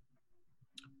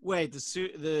 Wait,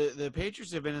 the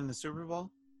Patriots have been in the Super Bowl?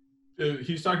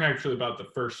 He's talking actually about the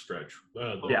first stretch,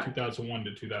 2001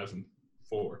 to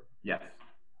 2004. Yes.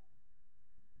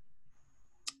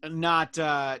 Not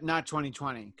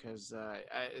 2020, because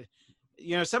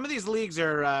some of these leagues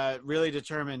are really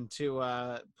determined to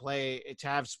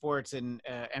have sports in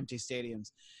empty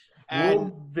stadiums.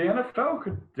 And the NFL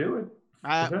could do it.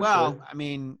 Well, I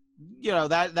mean,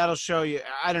 that'll show you.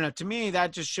 I don't know. To me,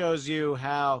 that just shows you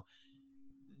how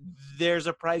there's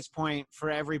a price point for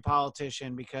every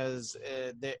politician, because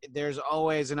there's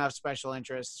always enough special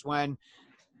interests. When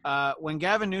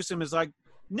Gavin Newsom is like,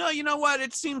 no, you know what?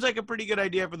 It seems like a pretty good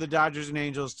idea for the Dodgers and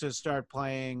Angels to start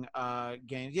playing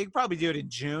games. You could probably do it in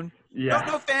June. Yeah.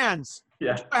 No fans.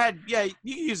 Yeah. Go ahead. Yeah,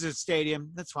 you can use the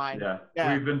stadium. That's fine.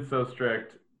 Yeah. We've been so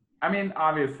strict. I mean,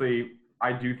 obviously,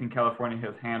 I do think California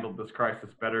has handled this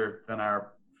crisis better than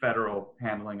our federal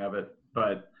handling of it,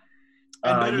 but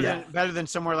better than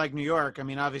somewhere like New York. I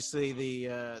mean, obviously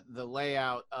the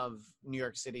layout of New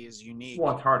York City is unique.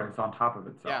 Well, it's harder. It's on top of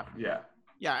itself.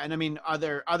 Yeah, and I mean,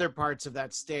 other parts of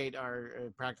that state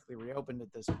are practically reopened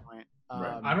at this point.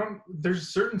 Right. There's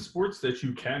certain sports that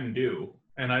you can do,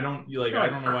 and I don't know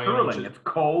why. Curling. It's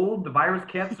cold. The virus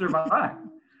can't survive.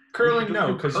 Curling,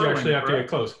 no, because you actually have to get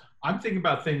close. I'm thinking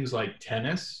about things like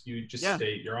tennis. You just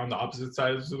you're on the opposite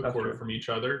sides of the court from each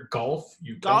other. Golf.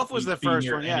 Golf was the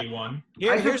first one. Anyone.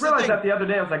 I just realized that the other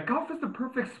day. I was like, golf is the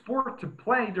perfect sport to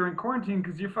play during quarantine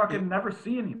because you fucking never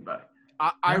see anybody.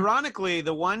 Ironically,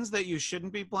 the ones that you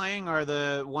shouldn't be playing are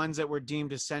the ones that were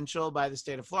deemed essential by the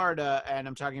state of Florida, and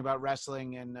I'm talking about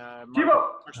wrestling and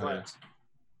martial arts.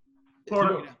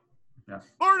 Florida. Yes.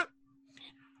 Florida.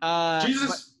 Florida.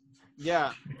 Jesus.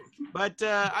 But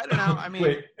I don't know. I mean,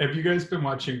 wait, have you guys been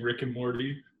watching Rick and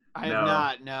Morty? I have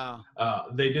not. No.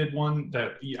 They did one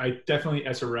that I definitely,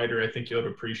 as a writer, I think you'll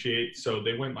appreciate. So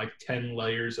they went like 10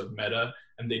 layers of meta,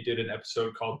 and they did an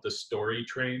episode called The Story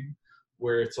Train,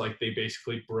 where it's like they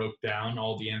basically broke down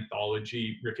all the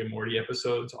anthology Rick and Morty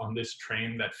episodes on this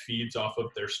train that feeds off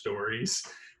of their stories.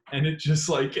 And it just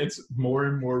like gets more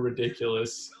and more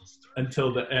ridiculous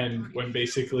until the end, when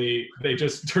basically they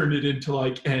just turn it into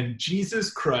like, and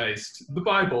Jesus Christ, the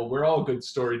Bible, where all good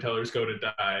storytellers go to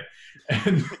die.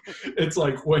 And it's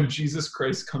like when Jesus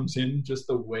Christ comes in, just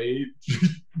the way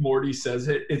Morty says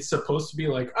it, it's supposed to be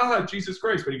like, Jesus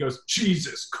Christ, but he goes,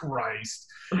 Jesus Christ.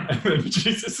 And then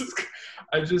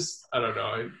I don't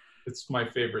know. It's my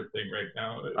favorite thing right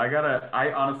now.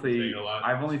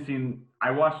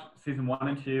 I watched season 1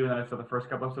 and 2, and then I saw the first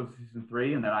couple episodes of season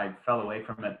 3, and then I fell away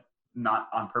from it, not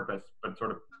on purpose, but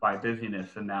sort of by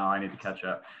busyness, and now I need to catch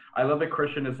up. I love that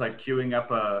Christian is like queuing up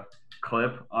a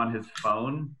clip on his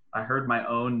phone. I heard my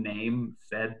own name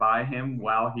said by him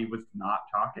while he was not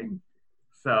talking.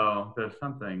 So there's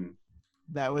something.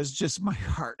 That was just my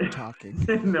heart talking.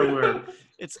 No word.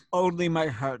 It's only my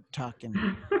heart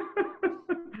talking.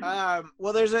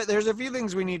 Well, there's a few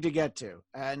things we need to get to,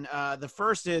 and the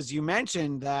first is, you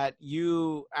mentioned that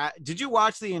you did you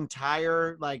watch the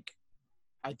entire, like,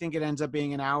 I think it ends up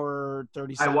being an hour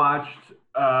 30. I watched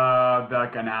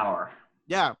like an hour.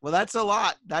 Yeah, well, that's a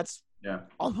lot. That's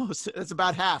that's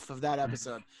about half of that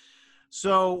episode.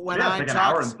 So when it's like an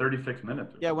hour and 36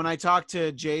 minutes. Yeah, when I talked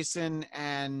to Jason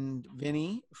and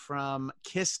Vinny from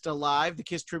Kissed Alive, the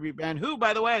Kiss tribute band, who,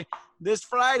 by the way, this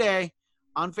Friday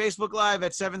on Facebook Live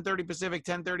at 7:30 Pacific,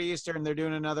 10:30 Eastern, they're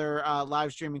doing another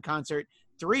live streaming concert.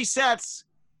 3 sets,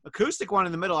 acoustic one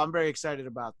in the middle. I'm very excited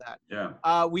about that.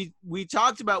 Yeah. We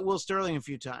talked about Will Sterling a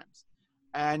few times,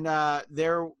 and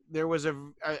there was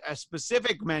a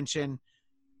specific mention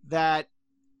that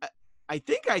I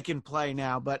think I can play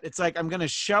now, but it's like I'm going to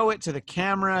show it to the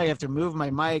camera. I have to move my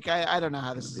mic. I don't know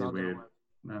how this is all going to work.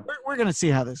 No. We're going to see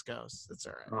how this goes. That's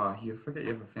all right. Oh, you forget you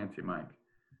have a fancy mic.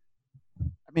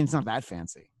 I mean, it's not that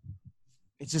fancy.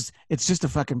 It's just a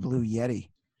fucking Blue Yeti.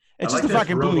 It's just a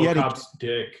fucking Blue Yeti.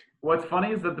 Dick. What's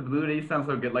funny is that the Blue Yeti sounds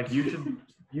so good. Like you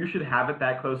should have it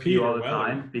that close to you all the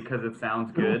time because it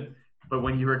sounds good. But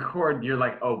when you record, you're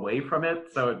like away from it,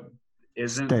 so it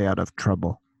isn't. Stay out of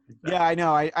trouble. Exactly. Yeah, I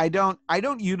know. I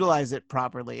don't utilize it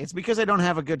properly. It's because I don't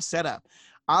have a good setup.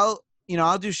 I'll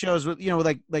do shows with,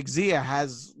 like Zia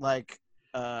has like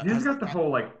Zia's got the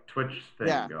whole like Twitch thing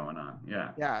going on.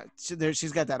 Yeah.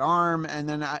 She's got that arm, and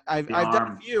then I've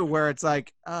done a few where it's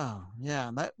like, oh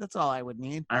yeah, that's all I would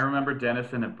need. I remember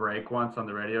Dennis in a break once on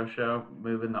the radio show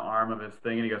moving the arm of his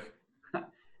thing, and he goes,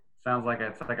 sounds like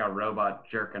it's like a robot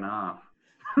jerking off.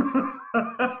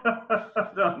 I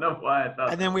don't know why I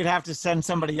thought. And then we'd have to send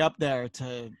somebody up there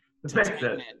to fix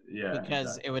it. Yeah,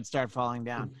 because it would start falling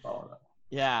down.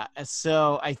 Yeah.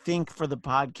 So I think for the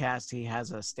podcast, he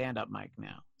has a stand-up mic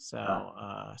now.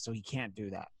 So he can't do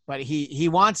that, but he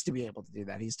wants to be able to do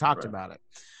that. He's talked about it.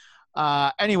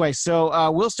 Anyway,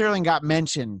 so Will Sterling got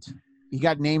mentioned. He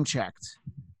got name checked,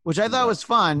 which I thought was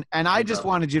fun, and I just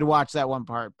wanted you to watch that one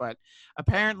part. But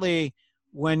apparently,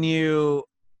 when you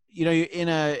in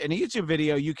a YouTube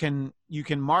video, you can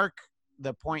mark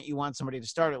the point you want somebody to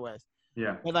start it with.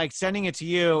 Yeah. But like sending it to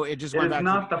you, it just went back. It's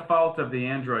not the fault of the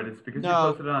Android. It's because you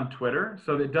posted it on Twitter,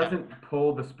 so it doesn't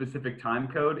pull the specific time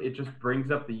code. It just brings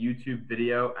up the YouTube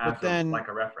video as like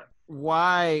a reference.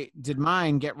 Why did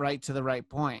mine get right to the right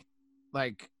point?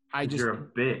 Like you're a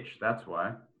bitch. That's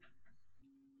why.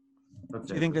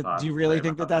 Do you think that? Do you really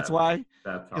think that that's why?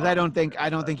 That's because I don't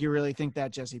think you really think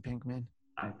that, Jesse Pinkman.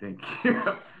 I think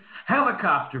you're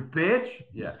helicopter, bitch.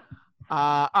 Yeah.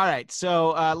 All right.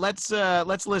 So let's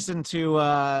listen to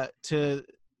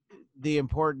the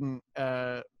important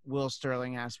Will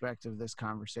Sterling aspect of this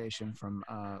conversation from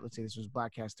let's see, this was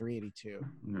Bladtcast 382.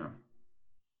 Yeah.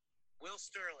 Will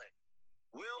Sterling.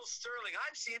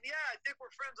 I've seen. Yeah, I think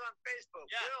we're friends on Facebook.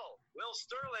 Yeah. Will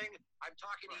Sterling. I'm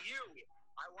talking to you.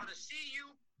 I want to see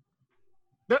you.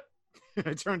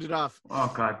 I turned it off.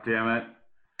 Oh, God damn it.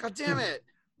 God damn it.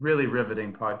 Really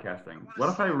riveting podcasting. What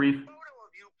if I photo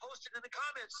of you posted in the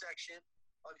comments section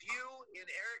of you in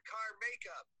Eric Carr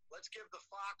makeup? Let's give the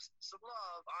Fox some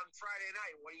love on Friday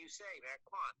night. What do you say, man?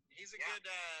 Come on. He's a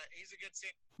good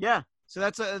singer. Yeah. So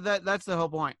that's the whole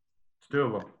point.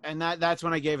 Doable. And that's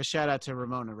when I gave a shout out to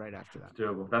Ramona right after that.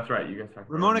 Doable. That's right. You guys talked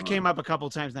about Ramona came up a couple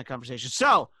times in that conversation.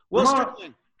 So, Will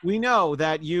Sterling, we know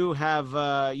that you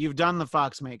have you've done the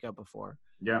Fox makeup before.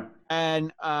 Yeah.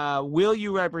 And will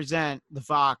you represent the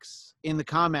Fox in the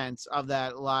comments of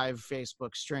that live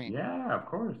Facebook stream? Yeah, of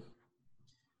course.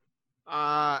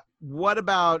 What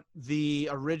about the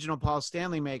original Paul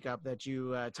Stanley makeup that you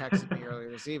texted me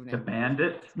earlier this evening? The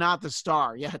Bandit? It's not the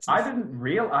star. Yeah, it's I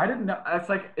didn't know. It's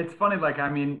like, it's funny. Like, I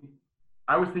mean,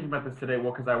 I was thinking about this today.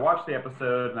 Well, because I watched the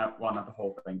episode, not the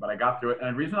whole thing, but I got through it.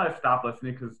 And the reason I stopped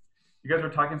listening, because you guys were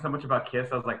talking so much about Kiss,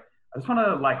 I was like, I just want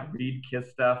to like read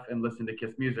Kiss stuff and listen to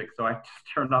Kiss music. So I just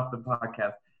turned off the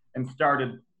podcast and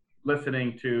started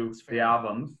listening to the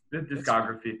albums, the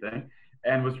discography thing,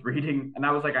 and was reading. And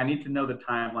I was like, I need to know the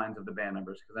timelines of the band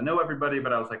members because I know everybody,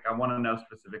 but I was like, I want to know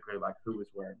specifically like who was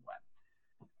where and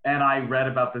when. And I read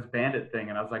about this Bandit thing,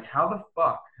 and I was like, how the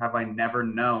fuck have I never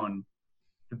known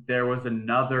that there was an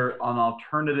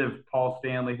alternative Paul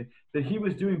Stanley, that he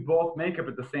was doing both makeup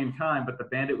at the same time, but the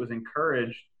Bandit was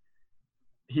encouraged.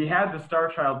 He had the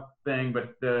Star Child thing,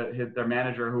 but their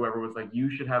manager, whoever, was like, you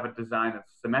should have a design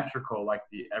that's symmetrical like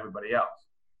everybody else.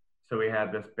 So he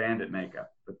had this Bandit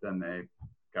makeup, but then they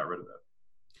got rid of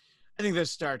it. I think the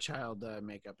Star Child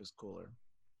makeup is cooler.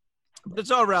 But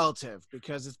it's all relative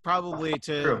because it's probably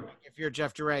True. If you're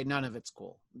Jeff DeRay, none of it's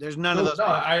cool. There's none of those.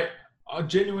 No, a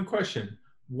genuine question.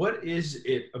 What is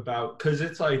it about? Because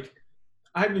it's like,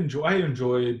 I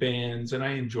enjoy bands and I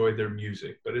enjoy their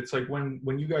music, but it's like when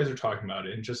you guys are talking about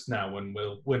it, and just now when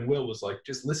Will was like,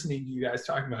 just listening to you guys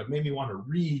talking about it made me want to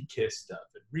read Kiss stuff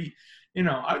and read,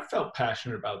 I felt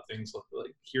passionate about things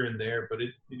like here and there, but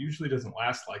it usually doesn't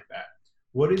last like that.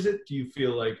 What is it do you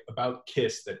feel like about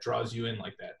Kiss that draws you in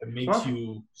like that makes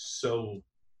you so?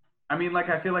 I mean, like,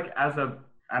 I feel like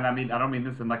and I mean, I don't mean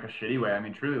this in like a shitty way. I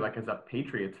mean, truly, like, as a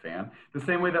Patriots fan, the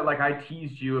same way that like I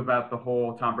teased you about the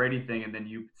whole Tom Brady thing, and then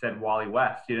you said Wally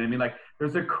West. You know what I mean? Like,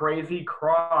 there's a crazy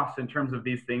cross in terms of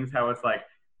these things. How it's like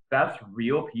that's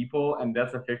real people and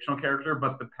that's a fictional character,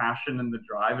 but the passion and the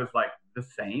drive is like the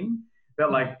same.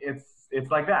 That like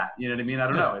it's like that. You know what I mean? I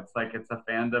don't know. It's like it's a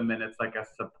fandom and it's like a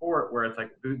support where it's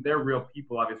like they're real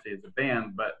people, obviously, as a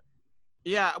band, but.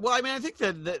 Yeah, well, I mean, I think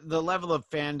that the level of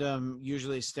fandom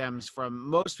usually stems from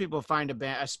most people find a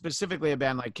band, specifically a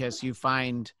band like Kiss, you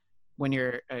find when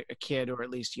you're a kid or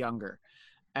at least younger.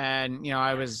 And,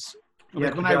 I was,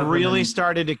 like, when I really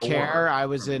started to care, I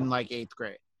was in, like, 8th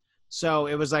grade. So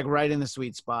it was, like, right in the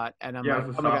sweet spot. And I'm like, I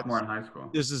was a sophomore in high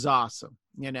school. This is awesome,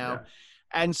 Yeah.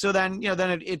 And so then,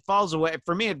 then it falls away.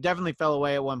 For me, it definitely fell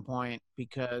away at one point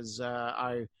because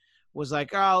I was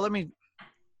like,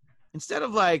 instead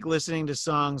of like listening to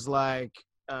songs like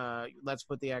Let's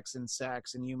Put the X in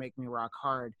Sex and You Make Me Rock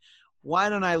Hard, why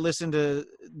don't I listen to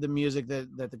the music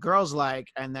that the girls like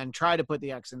and then try to put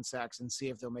the X in Sex and see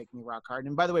if they'll make me rock hard?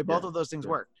 And by the way, both of those things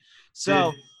work.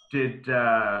 So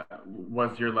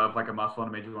was your love like a muscle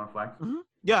and it made you want to flex? Mm-hmm.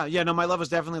 Yeah, no, my love was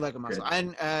definitely like a muscle.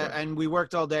 Good. And we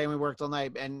worked all day and we worked all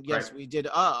night. And yes, we did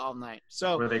all night.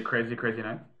 So were they crazy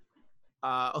nights?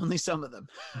 Only some of them.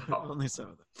 Only some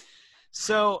of them.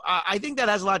 So I think that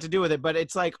has a lot to do with it, but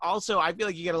it's like also I feel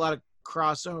like you get a lot of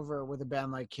crossover with a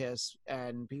band like Kiss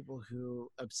and people who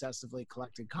obsessively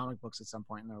collected comic books at some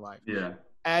point in their life. Yeah.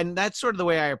 And that's sort of the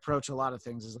way I approach a lot of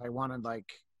things is I want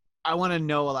to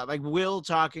know a lot. Like Will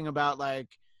talking about like,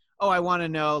 I want to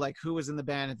know like who was in the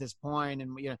band at this point.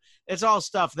 And, it's all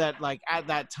stuff that like at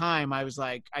that time I was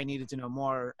like, I needed to know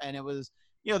more. And it was,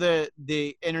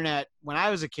 the internet, when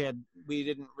I was a kid, we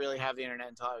didn't really have the internet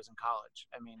until I was in college.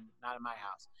 I mean, not in my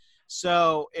house.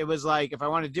 So it was like, if I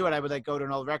wanted to do it, I would like go to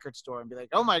an old record store and be like,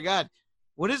 oh my God,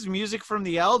 what is music from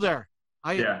the Elder?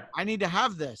 I need to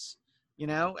have this,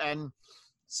 And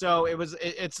so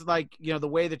it's like, the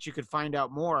way that you could find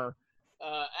out more.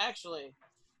 Actually,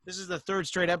 this is the 3rd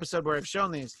straight episode where I've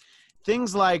shown these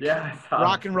things like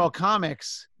rock and roll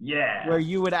comics. Yeah. Where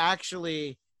you would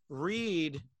actually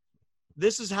read.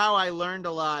 This is how I learned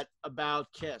a lot about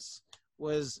Kiss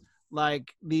was like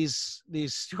these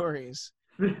stories.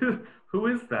 Who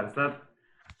is that? Is that?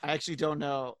 I actually don't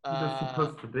know. Who's it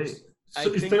supposed to be?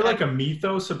 So is there like a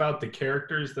mythos about the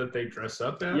characters that they dress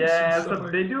up as? Yeah,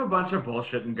 they do a bunch of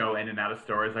bullshit and go in and out of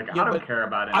stories. Like, I don't care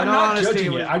about it. I'm not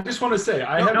judging it. I just want to say,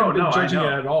 I haven't been judging it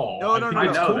at all. No, I think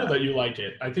it's cool that you like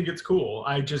it. I think it's cool.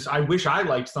 I wish I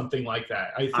liked something like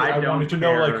that. I wanted to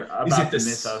know, like, is it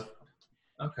this?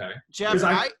 Okay. Jeff, 'Cause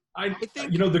I I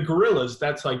think the Gorillas,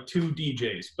 that's like 2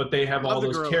 DJs, but they have Love all the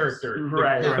those Gorillaz. characters.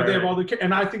 Right, But they have right. all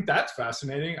and I think that's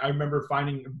fascinating. I remember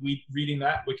reading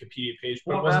that Wikipedia page,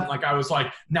 but Well, it wasn't that's- like I was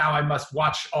like, now I must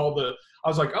watch all the. I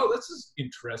was like, oh, this is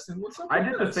interesting. What's up? I with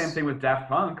did the this? same thing with Daft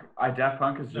Punk. Daft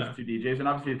Punk is just Yeah. 2 DJs, and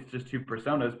obviously it's just 2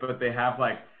 personas, but they have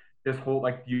like this whole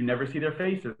like you never see their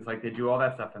faces. Like they do all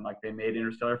that stuff, and like they made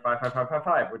Interstellar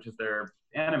 55555, which is their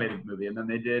animated movie, and then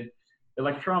they did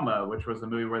Electroma, which was a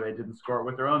movie where they didn't score it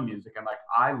with their own music. And like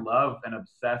I love and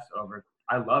obsess over.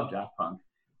 I love Daft Punk.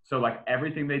 So like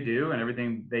everything they do and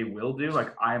everything they will do, like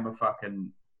I am a fucking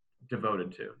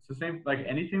devoted to. It's the same like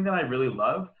anything that I really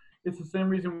love. It's the same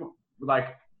reason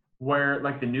like where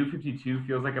like the New 52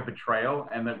 feels like a betrayal,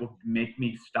 and that will make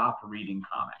me stop reading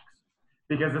comics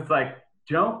because it's like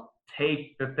don't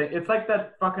take the thing. It's like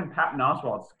that fucking Patton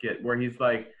Oswalt skit where he's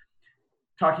like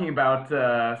talking about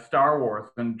Star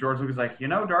Wars, and George Lucas is like,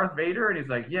 Darth Vader, and he's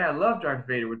like, yeah, I love Darth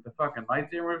Vader with the fucking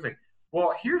lightsaber. He's like,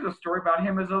 well, here's a story about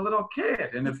him as a little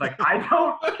kid, and it's like, I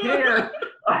don't care.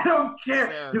 I don't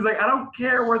care. He's like, I don't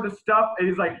care where the stuff. And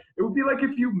he's like, it would be like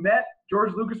if you met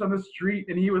George Lucas on the street,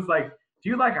 and he was like, do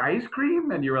you like ice cream?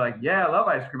 And you were like, yeah, I love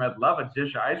ice cream. I'd love a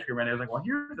dish of ice cream. And he was like, well,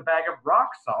 here's a bag of rock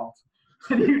salt.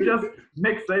 And you just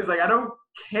mix it. He's like, I don't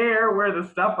care where the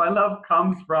stuff I love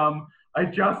comes from. I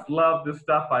just love the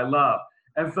stuff I love.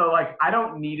 And so, like, I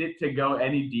don't need it to go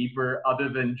any deeper other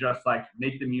than just, like,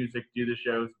 make the music, do the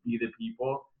shows, be the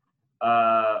people.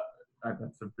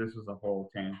 This was a whole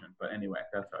tangent. But anyway,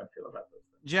 that's how I feel about those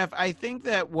things. Jeff, I think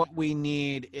that what we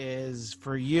need is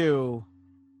for you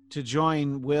to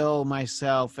join Will,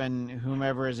 myself, and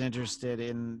whomever is interested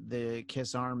in the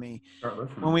KISS Army. Start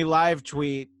listening. When we live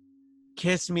tweet,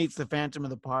 KISS meets the Phantom of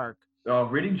the Park. Oh,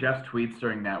 reading Jeff's tweets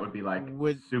during that would be like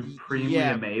supremely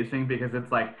amazing because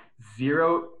it's like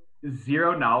zero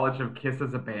knowledge of KISS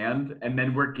as a band, and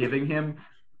then we're giving him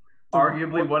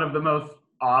arguably one of the most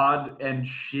odd and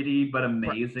shitty but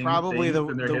amazing things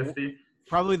in their history.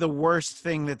 Probably the worst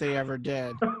thing that they ever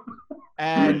did.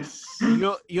 And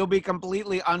you'll be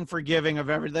completely unforgiving of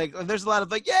everything. There's a lot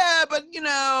of like, yeah, but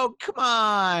come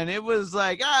on. It was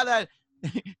like, that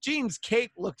Gene's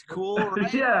cape looked cool,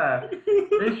 right? Yeah.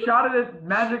 They shot it at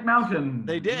Magic Mountain.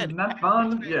 They did. Isn't that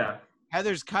fun? Yeah.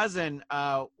 Heather's cousin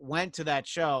went to that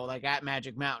show, like at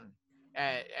Magic Mountain.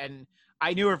 And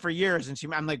I knew her for years, and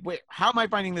I'm like, wait, how am I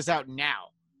finding this out now?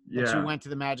 Yeah. That she went to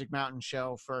the Magic Mountain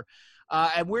show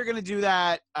and we're going to do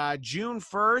that June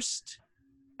 1st,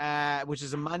 which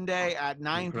is a Monday at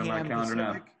 9 p.m. Pacific.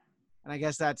 Now. And I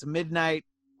guess that's midnight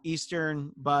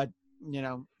Eastern, but,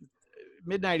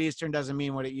 midnight Eastern doesn't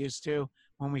mean what it used to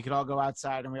when we could all go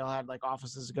outside and we all had like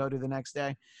offices to go to the next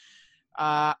day.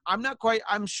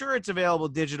 I'm sure it's available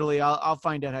digitally. I'll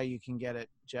find out how you can get it,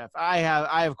 Jeff.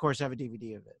 I of course have a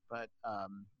DVD of it, but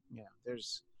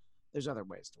there's other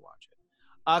ways to watch it.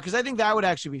 Cause I think that would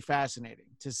actually be fascinating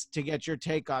to get your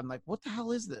take on like, what the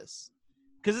hell is this?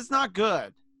 Cause it's not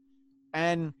good.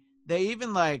 And they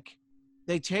even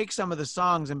they take some of the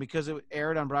songs, and because it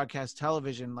aired on broadcast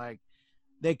television, like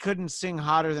they couldn't sing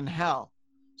Hotter Than Hell.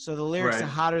 So the lyrics to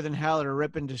Hotter Than Hell are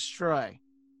Rip and Destroy.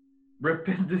 Rip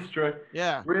and Destroy.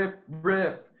 Yeah. Rip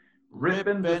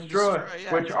and Destroy.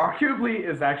 Yeah, which arguably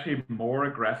is actually more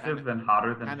aggressive than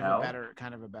Hotter Than Hell.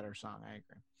 Kind of a better song. I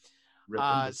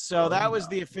agree. So that was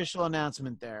the official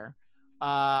announcement there.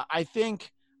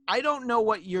 I don't know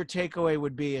what your takeaway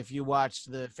would be if you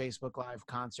watched the Facebook Live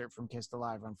concert from Kiss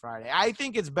Alive on Friday. I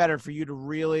think it's better for you to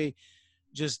really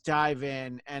just dive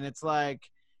in, and it's like,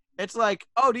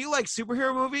 oh, do you like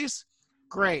superhero movies?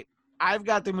 Great. I've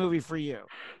got the movie for you.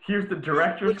 Here's the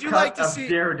director's cut of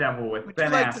Daredevil with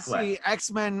Ben Affleck. Would you like to see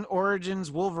X-Men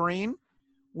Origins Wolverine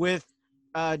with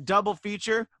a double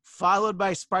feature followed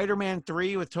by Spider-Man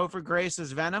 3 with Topher Grace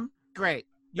as Venom? Great.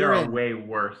 There are way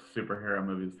worse superhero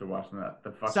movies to watch than that.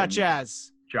 Such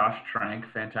as Josh Trank,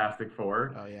 Fantastic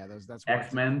Four. Oh yeah, that's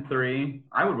X-Men 3.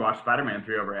 I would watch Spider-Man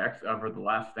 3 over The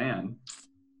Last Stand.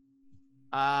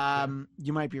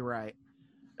 You might be right.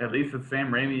 At least it's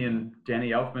Sam Raimi and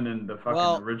Danny Elfman in the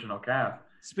fucking original cast.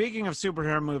 Speaking of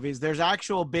superhero movies, there's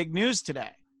actual big news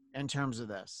today in terms of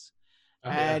this.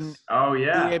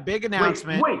 A big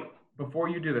announcement. Wait, before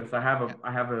you do this, I have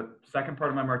a second part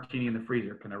of my martini in the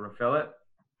freezer. Can I refill it?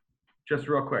 Just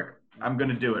real quick. I'm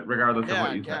gonna do it regardless of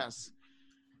what you say.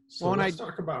 So let's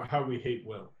talk about how we hate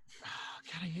Will.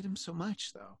 God, I hate him so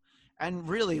much though. And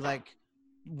really, like,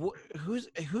 who's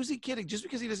he kidding? Just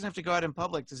because he doesn't have to go out in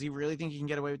public, does he really think he can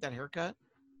get away with that haircut?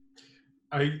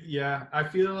 I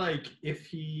feel like if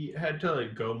he had to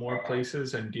like go more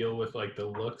places and deal with like the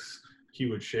looks he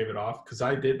would shave it off, because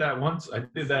I did that once. I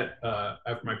did that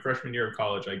after my freshman year of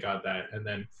college. I got that, and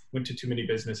then went to too many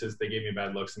businesses. They gave me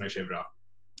bad looks, and I shaved it off.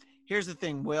 Here's the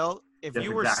thing, Will. If Yes,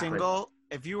 you were exactly.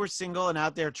 single and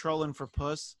out there trolling for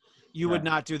puss, you would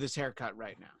not do this haircut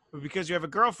right now. But because you have a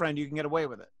girlfriend, you can get away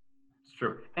with it. It's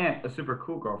true. And a super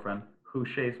cool girlfriend who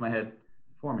shaves my head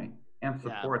for me and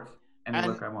supports any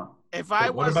look I want. If I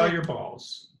What about your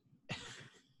balls?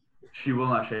 She will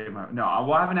not shave my. No,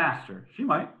 well, I haven't asked her. She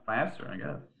might. If I asked her, I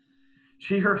guess.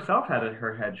 She herself had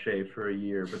her head shaved for a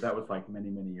year, but that was like many,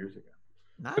 many years ago.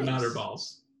 Nice. But not her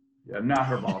balls. Yeah, not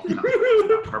her balls. No.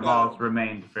 Her balls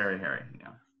remained very hairy.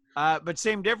 Yeah. But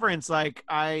same difference. Like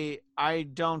I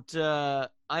don't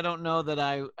know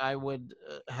that I would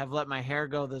have let my hair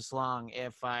go this long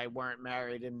if I weren't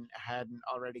married and hadn't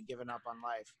already given up on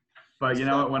life. But you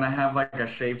know what? When I have like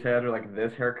a shaved head or like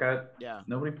this haircut,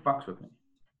 nobody fucks with me.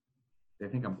 They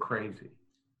think I'm crazy.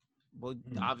 Well,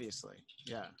 obviously,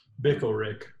 yeah. Bickle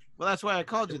Rick. Well, that's why I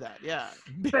called you that. Yeah.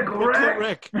 Bickle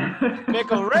Rick.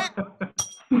 Bickle Rick.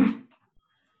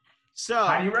 So,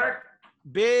 Tiny Rick.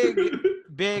 Big That's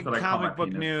what I call my comic book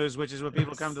penis. news, which is what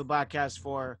people come to the Bladtcast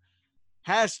for.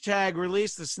 #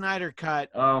 release the Snyder Cut.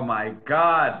 Oh my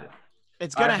God.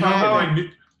 It's gonna You know how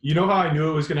happen. you know how I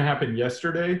knew it was going to happen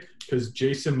yesterday? Because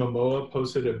Jason Momoa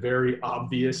posted a very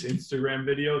obvious Instagram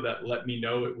video that let me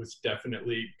know it was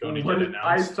definitely going to get announced.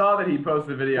 I saw that he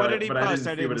posted a video. What did he but post?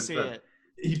 I didn't see it.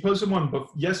 He posted one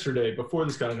yesterday before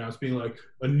this got announced, being like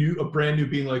a brand new,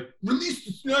 being like, release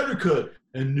the Snyder Cut,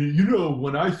 and you know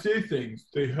when I say things,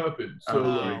 they happen. So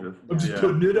I'm just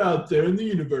putting it out there in the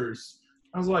universe.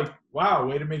 I was like, wow,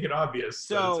 way to make it obvious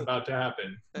that it's about to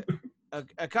happen.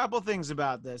 A couple things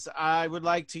about this. I would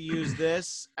like to use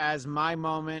this as my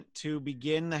moment to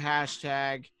begin the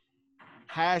hashtag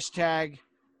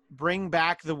bring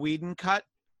back the Whedon cut,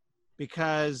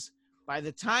 because by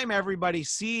the time everybody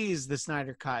sees the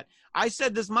Snyder Cut, I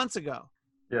said this months ago.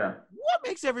 Yeah. What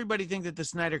makes everybody think that the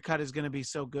Snyder Cut is going to be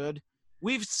so good?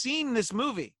 We've seen this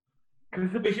movie.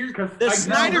 The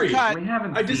Snyder Cut. We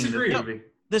haven't I seen disagree.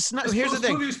 this movie. Here's the thing.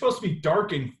 This movie is supposed to be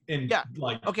dark and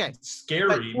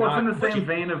scary. Well, it's in the not same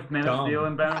vein of Man dumb. of Steel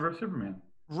and Batman vs Superman.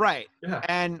 Right. Yeah.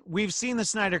 And we've seen the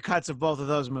Snyder cuts of both of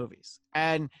those movies.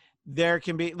 And there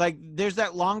can be there's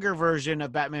that longer version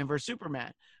of Batman vs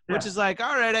Superman, which is like,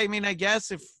 all right, I mean, I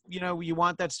guess if you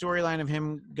want that storyline of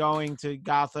him going to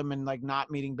Gotham and like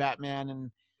not meeting Batman, and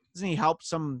doesn't he help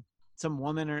some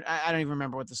woman, or I don't even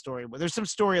remember what the story was. There's some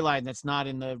storyline that's not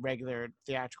in the regular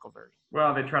theatrical version.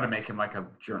 Well, they try to make him like a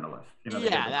journalist. They did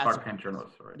the Clark Kent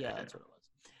journalist story. Yeah, that's what it was.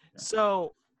 Yeah.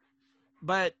 So,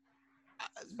 but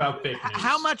about fake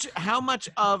news. How much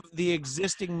of the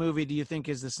existing movie do you think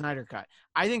is the Snyder Cut?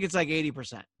 I think it's like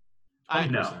 80%.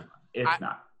 No, it's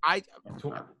not. I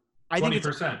think it's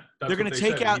 20%. They're going to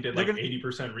take out. They're going to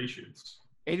 80% reshoots.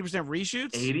 80%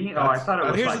 reshoots. 80? Oh, I thought it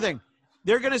was. Well, here's the thing.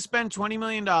 They're going to spend $20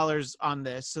 million on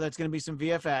this, so that's going to be some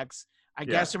VFX. I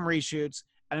guess some reshoots,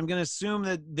 and I'm going to assume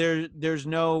that there's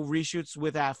no reshoots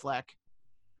with Affleck,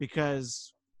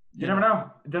 because you never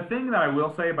know. The thing that I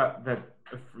will say about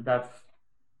that's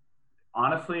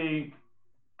honestly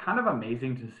kind of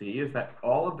amazing to see is that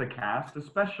all of the cast,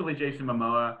 especially Jason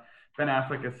Momoa, Ben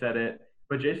Affleck has said it,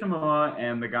 but Jason Momoa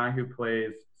and the guy who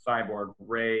plays Cyborg,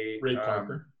 Ray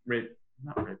Parker. Ray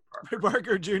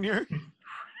Parker Jr.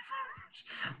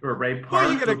 or Ray Park. What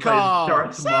are you gonna call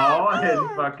Darth Maul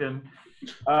and fucking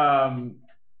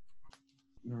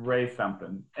Ray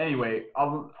something. Anyway,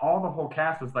 all the whole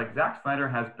cast is like, Zack Snyder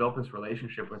has built this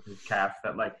relationship with his cast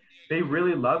that like they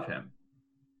really love him,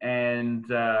 and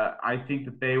I think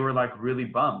that they were like really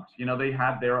bummed. They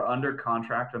were under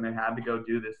contract and they had to go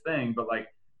do this thing, but like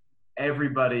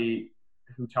everybody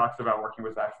who talks about working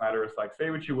with Zack Snyder is like, say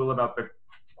what you will about the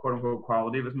quote unquote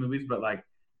quality of his movies, but like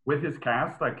with his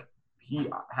cast, like he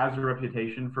has a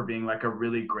reputation for being like a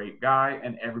really great guy,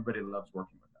 and everybody loves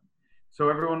working with him. So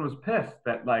everyone was pissed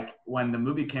that like when the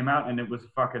movie came out and it was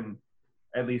fucking,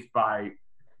 at least by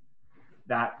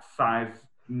that size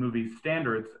movie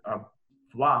standards, a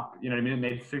flop. You know what I mean? It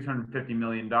made $650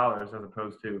 million as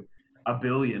opposed to $1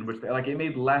 billion, which it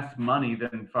made less money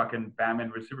than fucking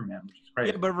Batman vs Superman, which is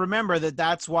crazy. Yeah, but remember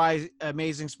that's why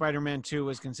Amazing Spider-Man 2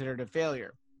 was considered a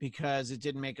failure, because it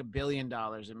didn't make $1 billion.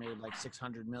 It made like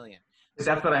 $600 million.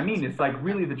 That's what I mean. It's like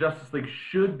really the Justice League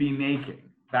should be making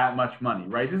that much money,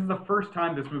 right? This is the first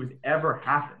time this movie's ever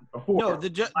happened before. No, the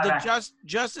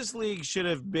Justice League should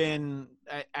have been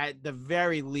at the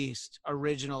very least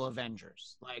original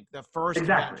Avengers, like the first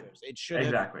Avengers. It should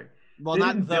have. Well, they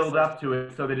not didn't build up to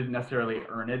it, so they didn't necessarily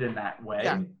earn it in that way.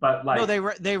 Yeah. But like, no,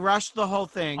 they rushed the whole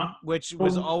thing, which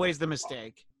was always the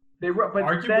mistake. but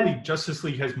arguably then, Justice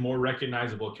League has more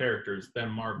recognizable characters than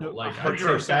Marvel. No, Like for I'd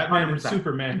sure. say Batman and 100%.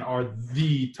 Superman are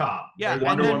the top. Yeah, They're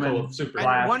Wonder the Woman, pinnacle of superheroes.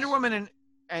 Flash. Wonder Woman and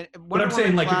Wonder I'm Woman,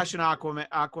 saying, like, Flash, and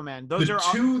Aquaman. Those The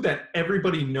are two that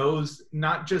everybody knows,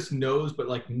 not just knows, but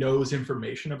like knows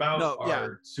information about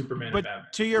are Superman But and Batman.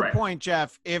 to your Right. point,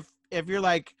 Jeff, if you're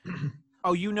like,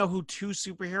 oh, you know who two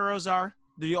superheroes are?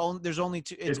 There's only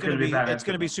two. It's gonna be Batman, it's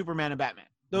gonna be Superman and Batman.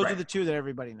 Those are Right. the two that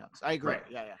everybody knows. I agree. Right.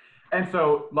 Yeah. And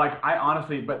so, like, I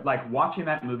honestly, but like watching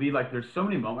that movie, like, there's so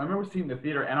many moments. I remember seeing it in the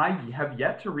theater, and I have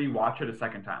yet to rewatch it a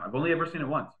second time. I've only ever seen it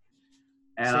once.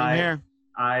 And Same here.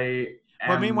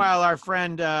 But meanwhile, our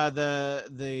friend, the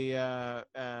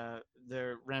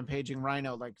rampaging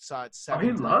rhino, like saw it seven. he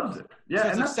times. loves it. Yeah, so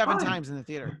it's and like that's 7 fine. times in the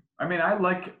theater. I mean, I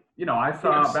like, I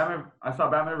saw Yes.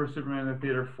 Batman vs Superman in the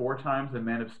theater 4 times, and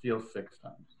Man of Steel 6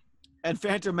 times, And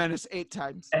Phantom Menace 8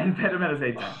 times. and Phantom Menace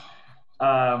 8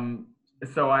 times.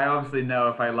 So I obviously know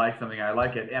if I like something, I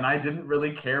like it. And I didn't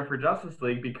really care for Justice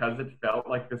League because it felt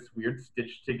like this weird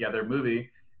stitched together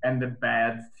movie, and the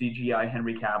bad CGI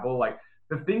Henry Cavill, like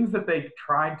the things that they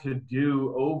tried to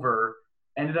do over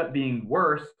ended up being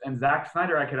worse. And Zack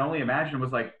Snyder, I could only imagine,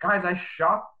 was like, guys, I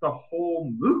shot the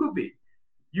whole movie.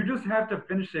 You just have to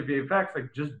finish the VFX,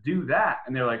 like just do that.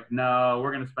 And they're like, no,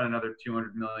 we're going to spend another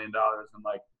 $200 million and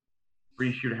like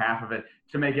reshoot half of it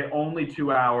to make it only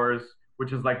 2 hours,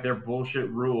 which is like their bullshit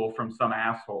rule from some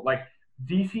asshole. Like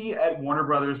DC at Warner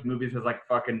Brothers movies has like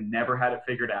fucking never had it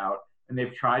figured out. And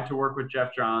they've tried to work with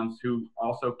Jeff Johns, who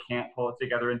also can't pull it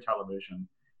together in television.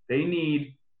 They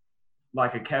need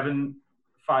like a Kevin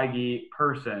Feige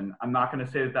person. I'm not going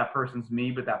to say that person's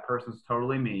me, but that person's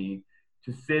totally me,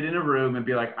 to sit in a room and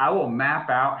be like, I will map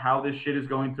out how this shit is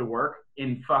going to work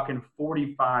in fucking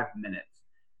 45 minutes.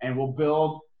 And we'll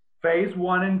build phase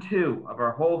 1 and 2 of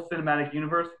our whole cinematic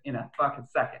universe in a fucking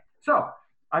second. So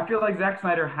I feel like Zack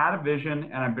Snyder had a vision,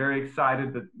 and I'm very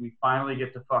excited that we finally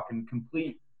get to fucking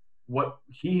complete what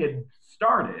he had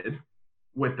started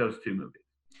with those 2 movies.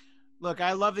 Look,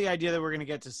 I love the idea that we're going to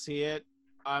get to see it.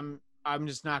 I'm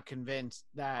just not convinced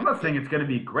that. I'm not saying it's going to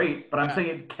be great, but I'm saying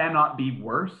it cannot be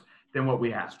worse than what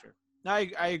we have. That's true. No,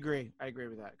 I agree. I agree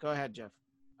with that. Go ahead, Jeff.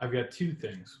 I've got 2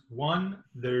 things. One,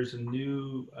 there's a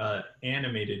new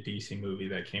animated DC movie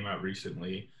that came out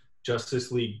recently,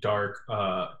 Justice League Dark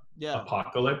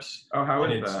Apocalypse. Oh, how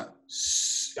is that?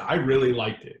 I really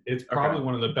liked it. It's probably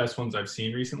one of the best ones I've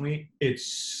seen recently. It's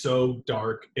so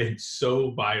dark. It's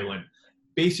so violent.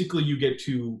 Basically, you get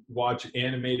to watch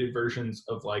animated versions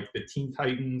of like the Teen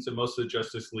Titans and most of the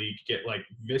Justice League get like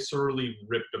viscerally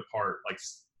ripped apart, like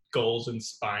skulls and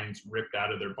spines ripped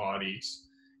out of their bodies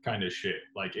kind of shit.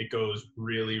 Like it goes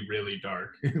really, really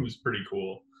dark. It was pretty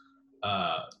cool.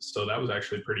 So that was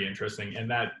actually pretty interesting.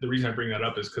 And that the reason I bring that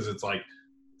up is because it's like,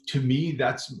 to me,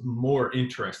 that's more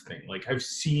interesting. Like I've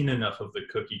seen enough of the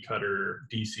cookie cutter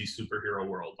DC superhero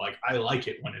world. Like I like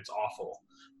it when it's awful.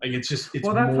 Like it's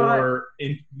more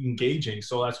engaging.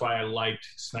 So that's why I liked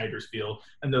Snyder's feel.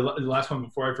 And the last one,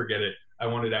 before I forget it, I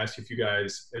wanted to ask if you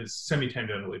guys, it's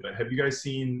semi-tangentially, but have you guys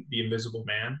seen The Invisible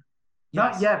Man?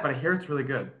 Not yet, but I hear it's really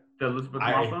good. The Elizabeth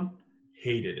Moss one?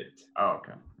 Hated it. Oh,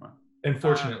 okay. Well.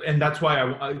 Unfortunately. And that's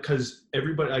why because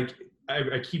everybody,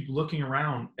 I keep looking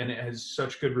around and it has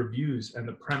such good reviews and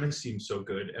the premise seems so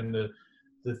good. And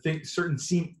certain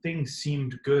things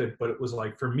seemed good, but it was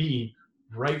like, for me,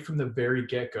 right from the very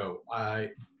get-go, I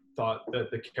thought that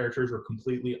the characters were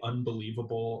completely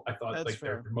unbelievable. I thought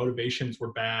their motivations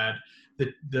were bad.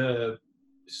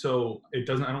 So it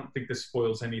doesn't. I don't think this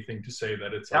spoils anything to say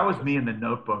that it's. That was me in The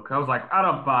Notebook. I was like, I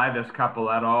don't buy this couple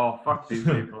at all. Fuck these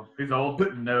people. These old.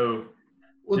 But no.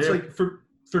 Well, it's like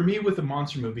for me with a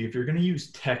monster movie, if you're going to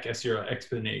use tech as your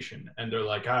explanation, and they're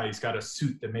like, he's got a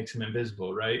suit that makes him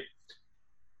invisible, right?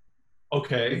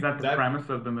 Okay. Is that the premise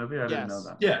of the movie? I didn't know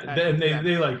that. Yeah, and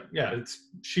they like,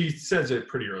 she says it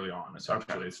pretty early on,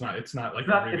 essentially. Okay. It's not like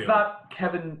it's not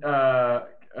Kevin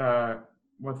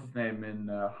what's his name in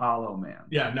Hollow Man.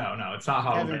 Yeah, no, it's not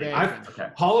Hollow Man.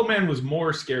 Hollow Man was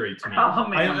more scary to me. Hollow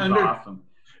Man was awesome.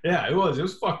 Yeah, it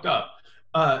was fucked up.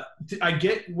 I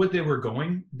get what they were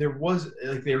going. There was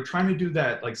like they were trying to do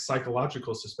that like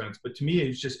psychological suspense, but to me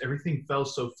it's just everything fell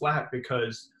so flat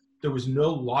because there was no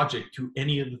logic to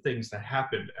any of the things that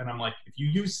happened. And I'm like, if you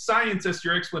use science as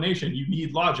your explanation, you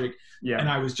need logic. Yeah. And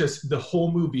I was just the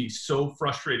whole movie so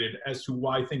frustrated as to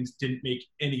why things didn't make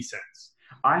any sense.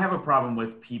 I have a problem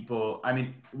with people. I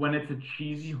mean, when it's a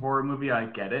cheesy horror movie, I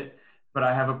get it, but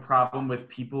I have a problem with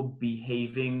people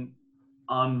behaving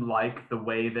unlike the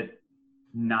way that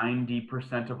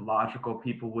 90% of logical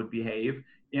people would behave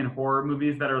in horror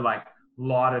movies that are like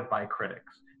lauded by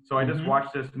critics. So I just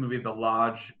watched this movie, The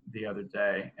Lodge, the other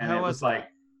day, and it was like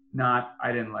I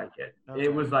didn't like it. Okay.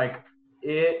 It was like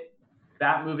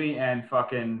that movie and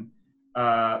fucking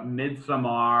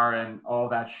Midsommar and all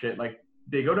that shit. Like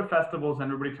they go to festivals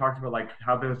and everybody talks about like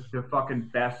how the fucking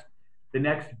best, the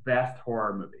next best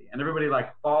horror movie, and everybody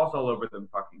like falls all over them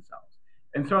fucking selves.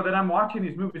 And so then I'm watching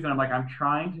these movies and I'm like, I'm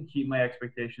trying to keep my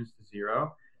expectations to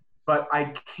zero, but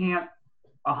I can't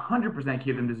 100%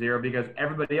 keep them to zero because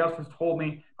everybody else has told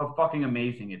me how fucking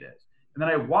amazing it is. And then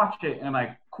I watch it and I'm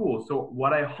like, cool. So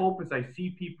what I hope is I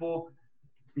see people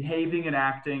behaving and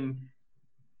acting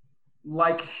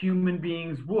like human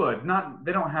beings would.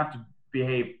 They don't have to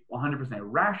behave 100%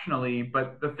 rationally,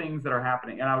 but the things that are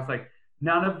happening. And I was like,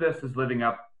 none of this is living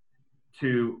up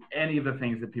to any of the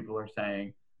things that people are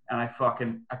saying. And I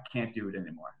can't do it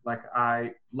anymore. Like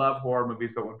I love horror movies,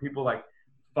 but when people like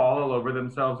fall all over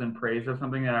themselves in praise of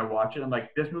something and I watch it, I'm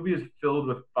like, this movie is filled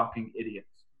with fucking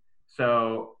idiots.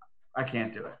 So I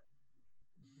can't do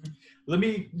it. Let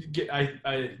me get,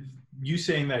 you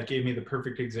saying that gave me the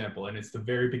perfect example, and it's the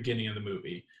very beginning of the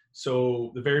movie.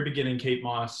 So the very beginning, Kate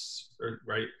Moss,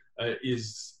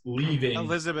 is leaving.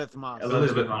 Elizabeth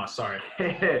Moss, sorry.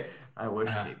 I wish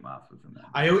Kate Moss was in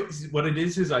that. What it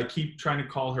is I keep trying to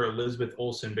call her Elizabeth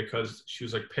Olsen because she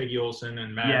was like Peggy Olsen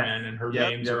and Mad Men, and her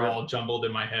names are all jumbled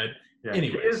in my head. Yeah,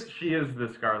 anyways, she is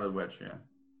the Scarlet Witch.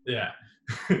 Yeah.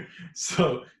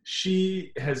 So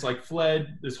she has like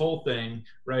fled this whole thing,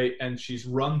 right? And she's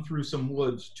run through some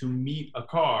woods to meet a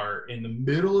car in the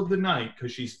middle of the night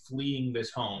because she's fleeing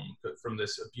this home from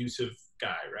this abusive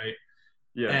guy, right?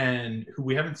 Yeah. And who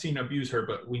we haven't seen abuse her,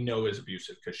 but we know is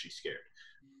abusive because she's scared.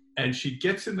 And she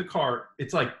gets in the car.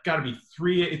 It's like got to be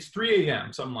 3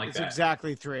 a.m., something like that. It's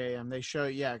exactly 3 a.m. They show,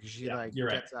 because she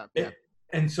gets up. Yeah.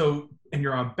 And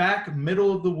you're on back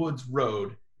middle of the woods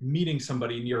road, meeting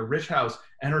somebody near a rich house,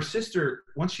 and her sister,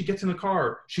 once she gets in the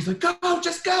car, she's like, go,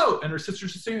 just go. And her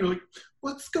sister's just sitting there like,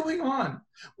 what's going on?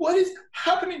 What is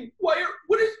happening? What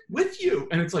is with you?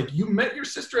 And it's like, you met your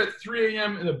sister at 3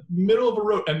 a.m. in the middle of a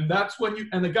road, and that's when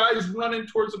and the guy's running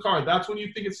towards the car. That's when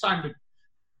you think it's time to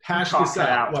hash this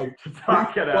out. Like,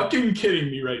 are you fucking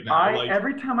kidding me right now?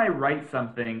 Every time I write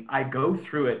something, I go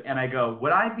through it and I go,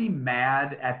 would I be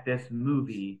mad at this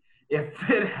movie if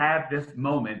it had this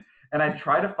moment? And I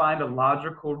try to find a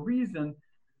logical reason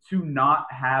to not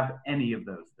have any of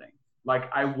those things. Like,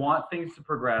 I want things to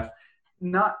progress.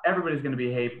 Not everybody's going to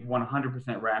behave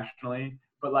 100% rationally,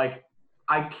 but like,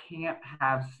 I can't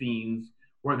have scenes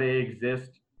where they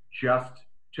exist just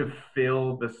to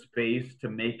fill the space to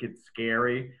make it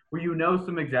scary. Where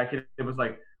some executive was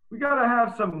like, we got to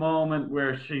have some moment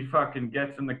where she fucking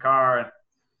gets in the car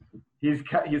and he's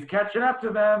catching up to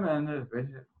them and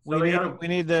we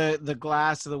need the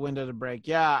glass of the window to break.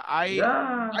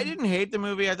 I didn't hate the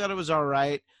movie. I thought it was all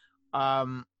right.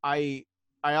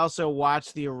 I also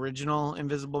watched the original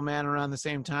Invisible Man around the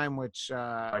same time, which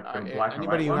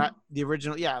anybody who had the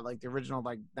original, like the original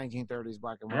 1930s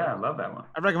black and white. Yeah, I love that one.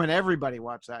 I recommend everybody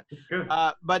watch that. It's good.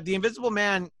 But the Invisible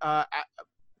Man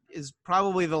is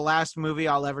probably the last movie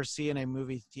I'll ever see in a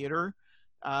movie theater.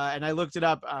 And I looked it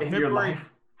up.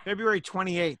 February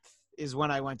 28th is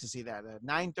when I went to see that.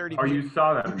 9:30. Oh, you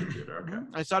saw that in the theater? Okay.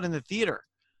 I saw it in the theater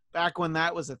back when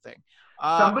that was a thing.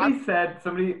 My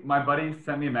buddy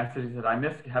sent me a message. He said, I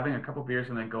miss having a couple beers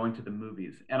and then going to the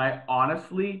movies. And I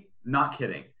honestly, not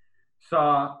kidding,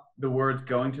 saw the words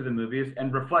going to the movies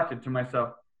and reflected to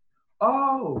myself,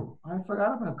 oh, I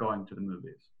forgot about going to the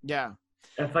movies. Yeah.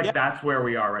 It's like, that's where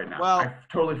we are right now. Well, I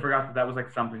totally forgot that was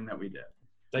like something that we did.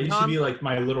 That used to be like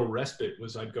my little respite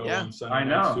was I'd go on Sunday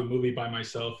nights to a movie by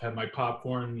myself, have my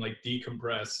popcorn,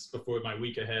 decompress before my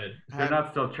week ahead. They're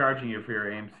not still charging you for your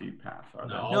AMC pass, are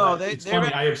they? No, it's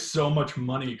funny. I have so much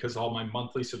money because all my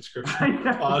monthly subscription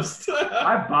costs.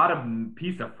 I bought a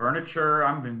piece of furniture.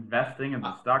 I'm investing in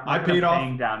the stock market. I'm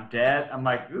paying down debt. I'm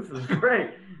like, this is great.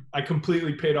 I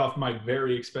completely paid off my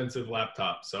very expensive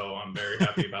laptop, so I'm very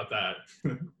happy about that.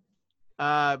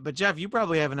 But Jeff, you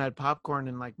probably haven't had popcorn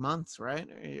in months, right?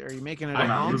 Are you making it at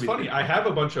home? It's funny. I have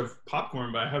a bunch of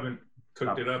popcorn, but I haven't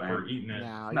cooked it up or eaten it.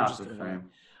 No, not the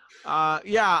same. I'll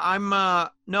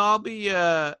be.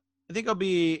 I think I'll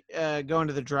be going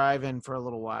to the drive-in for a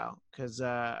little while because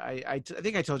I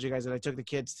think I told you guys that I took the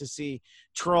kids to see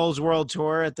Trolls World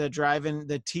Tour at the drive-in,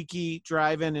 the Tiki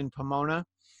Drive-in in Pomona.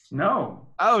 No.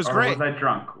 Oh, it was great. Was I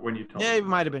drunk when you told me? Yeah, you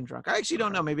might have been drunk. I actually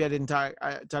don't know. Maybe I didn't talk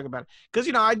about it.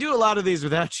 Because, I do a lot of these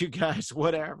without you guys,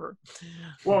 whatever.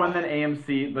 Well, and then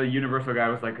AMC, the Universal guy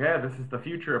was like, yeah, this is the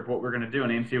future of what we're going to do.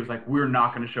 And AMC was like, we're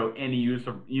not going to show any use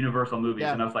of Universal movies.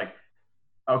 Yeah. And I was like,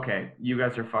 okay, you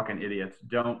guys are fucking idiots.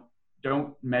 Don't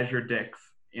measure dicks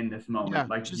in this moment. Yeah,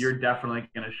 Like you're definitely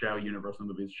going to show Universal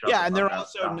movies. And they're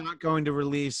also not going to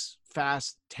release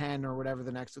Fast 10 or whatever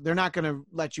the next. They're not going to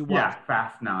let you watch. Yeah,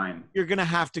 Fast 9. You're going to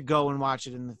have to go and watch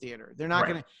it in the theater. They're not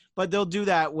going to, but they'll do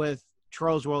that with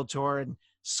Trolls World Tour and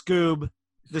Scoob.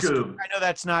 Scoob. I know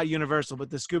that's not Universal, but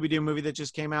the Scooby-Doo movie that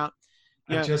just came out.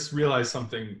 I just realized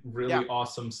something really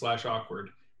awesome / awkward.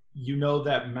 You know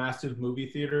that massive movie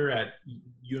theater at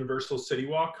Universal City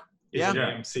Walk is an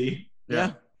AMC?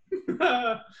 Yeah.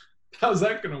 How's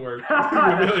that going to work?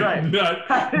 That's right.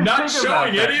 Not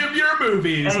showing any of your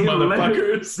movies,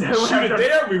 motherfuckers. Shoot it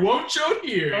there, we won't show it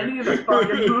here. Any of the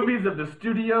fucking movies of the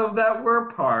studio that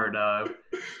we're part of.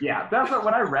 Yeah, that's what,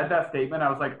 when I read that statement, I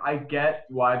was like, I get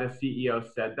why the CEO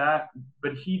said that,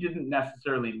 but he didn't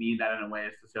necessarily mean that in a way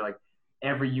as to say, like,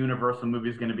 every Universal movie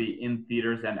is going to be in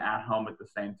theaters and at home at the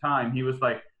same time. He was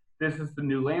like, this is the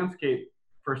new landscape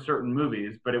for certain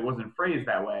movies, but it wasn't phrased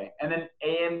that way. And then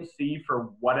AMC, for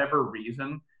whatever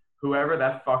reason, whoever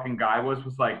that fucking guy was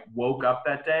like, woke up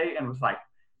that day and was like,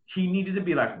 he needed to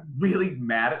be like really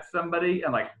mad at somebody.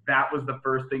 And like, that was the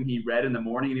first thing he read in the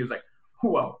morning. And he was like,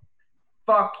 whoa,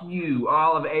 fuck you.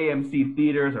 All of AMC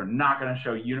theaters are not going to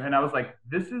show you. And I was like,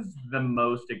 this is the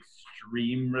most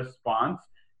extreme response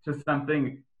to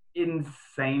something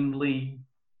insanely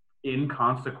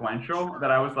inconsequential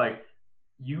that I was like,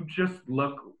 you just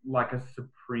look like a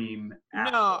supreme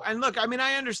asshole. No, and look, I mean,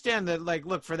 I understand that, like,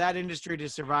 look, for that industry to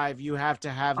survive, you have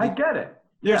to have... I get it.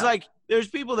 There's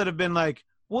people that have been like,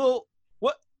 well,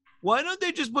 why don't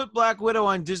they just put Black Widow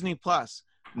on Disney Plus?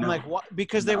 I'm like, what?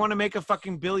 Because they want to make a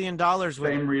fucking $1 billion with it.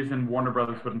 Same reason Warner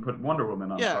Brothers wouldn't put Wonder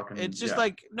Woman on fucking... It's just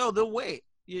like, no, they'll wait.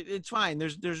 It's fine.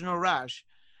 There's no rush.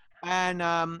 And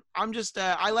I'm just,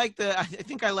 I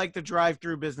think I like the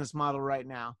drive-through business model right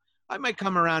now. I might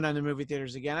come around on the movie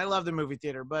theaters again. I love the movie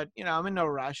theater, but, you know, I'm in no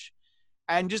rush.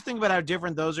 And just think about how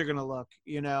different those are going to look,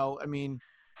 you know. I mean,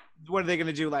 what are they going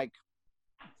to do, like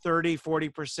 30,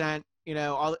 40%, you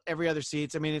know, every other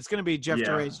seats? I mean, it's going to be Jeff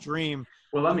DeRay's dream.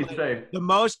 Well, let me say. The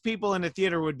most people in the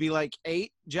theater would be like 8.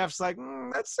 Jeff's like,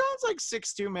 that sounds like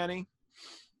 6 too many.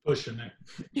 Pushing it.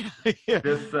 Yeah.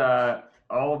 This,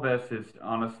 all of this is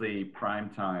honestly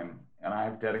prime time, and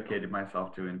I've dedicated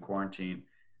myself to in quarantine.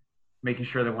 Making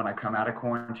sure that when I come out of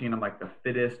quarantine, I'm like the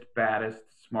fittest, baddest,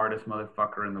 smartest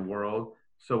motherfucker in the world.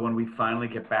 So when we finally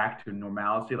get back to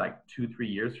normalcy, like 2-3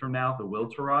 years from now, the Will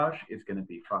Tourage is going to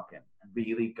be fucking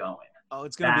really going. Oh,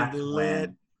 it's going to be lit.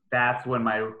 That's when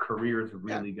my career is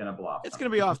really going to blossom. It's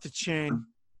going to be off the chain.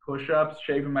 Push-ups,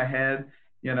 shaving my head,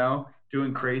 you know,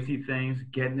 doing crazy things,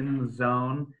 getting in the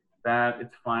zone. That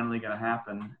it's finally going to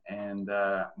happen. And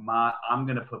I'm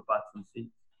going to put butts in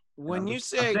seats. When you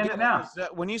say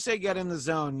get in the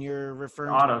zone, you're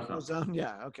referring to auto zone.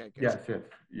 Yeah. Okay. Good. Yes.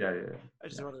 Yeah. I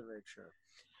just wanted to make sure.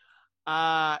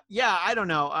 I don't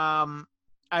know.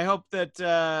 I hope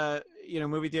that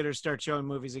movie theaters start showing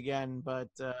movies again. But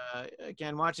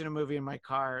again, watching a movie in my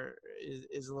car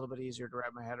is a little bit easier to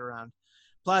wrap my head around.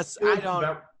 Plus, I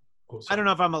don't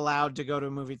know if I'm allowed to go to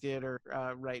a movie theater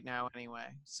right now anyway.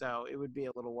 So it would be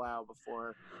a little while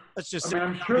before. I'm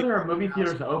sure there are movie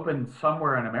theaters open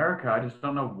somewhere in America. I just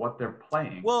don't know what they're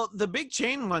playing. Well, the big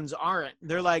chain ones aren't.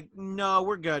 They're like, no,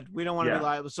 we're good. We don't want to be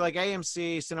liable. So like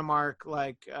AMC, Cinemark,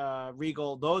 like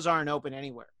Regal, those aren't open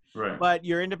anywhere. Right. But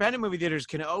your independent movie theaters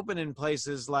can open in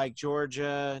places like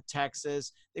Georgia,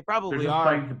 Texas. They probably are.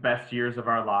 Like the best years of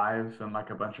our lives and like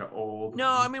a bunch of old. No,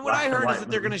 I mean what I heard is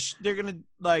that they're gonna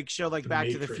like show like Back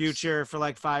to the Future for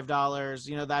like $5,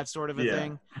 you know, that sort of a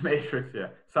thing. Matrix,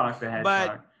 Sonic the Hedgehog.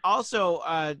 But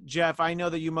also, Jeff, I know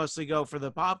that you mostly go for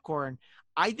the popcorn.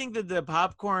 I think that the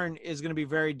popcorn is gonna be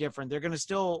very different. They're gonna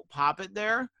still pop it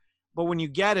there, but when you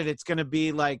get it, it's gonna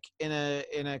be like in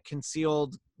a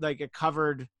concealed, like a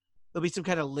covered. There'll be some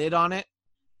kind of lid on it,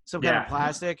 some kind of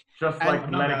plastic. Just like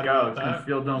Let It Go.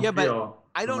 Conceal, don't feel. But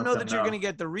I don't know that you're going to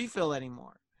get the refill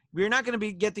anymore. You're not going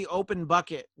to get the open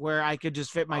bucket where I could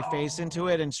just fit my face into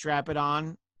it and strap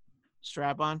on.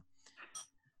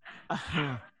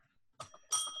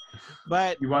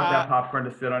 But you want that popcorn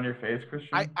to sit on your face,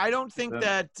 Christian? I don't think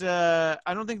that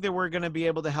we're going to be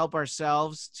able to help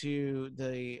ourselves to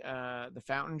the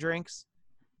fountain drinks.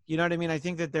 You know what I mean? I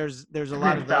think that there's a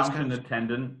lot of those kind of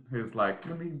attendant who's like,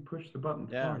 let me push the button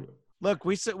for you. Look,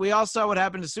 we all saw what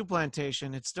happened to Soup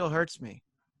Plantation. It still hurts me.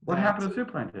 What happened to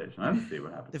Soup Plantation? I didn't see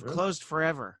what happened. They've closed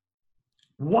forever.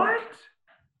 What?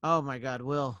 Oh my God,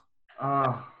 Will.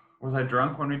 Was I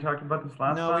drunk when we talked about this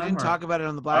last time? No, we didn't talk about it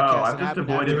on the Bladtcast. I've just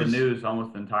avoided the news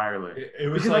almost entirely. It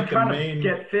was because like I'm trying to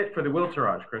get fit for the Will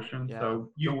Tourage, Christian. Yeah.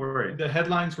 So don't worry. The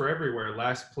headlines were everywhere.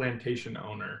 Last plantation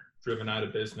owner driven out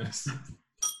of business.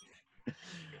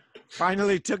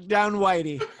 Finally took down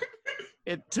Whitey.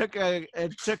 It took a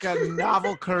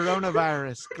novel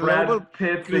coronavirus, global Brad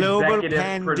Pitt's global executive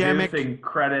pandemic producing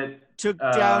credit. took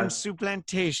down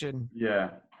supplantation.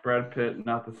 Yeah, Brad Pitt,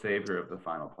 not the savior of the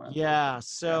final plan. Yeah.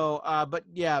 So,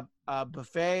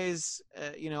 buffets,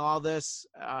 all this.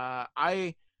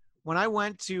 When I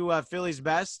went to Philly's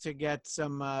Best to get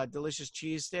some delicious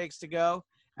cheesesteaks to go,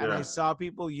 and I saw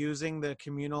people using the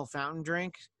communal fountain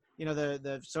drink,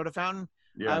 the soda fountain,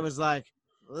 I was like,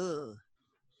 ugh.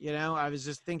 I was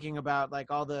just thinking about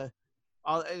like all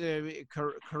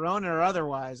Corona or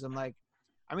otherwise. I'm like,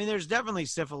 I mean, there's definitely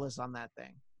syphilis on that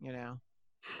thing,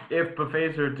 If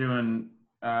buffets are doing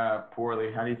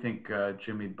poorly, how do you think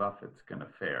Jimmy Buffett's going to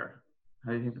fare?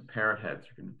 How do you think the parrot heads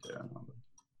are going to do?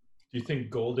 Do you think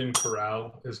Golden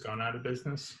Corral has gone out of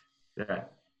business? Yeah.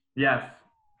 Yes.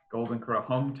 Golden Corral,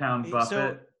 hometown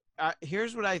Buffett. So,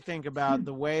 here's what I think about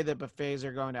the way that buffets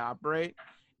are going to operate.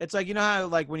 It's like, how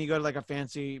like when you go to like a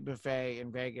fancy buffet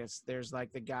in Vegas, there's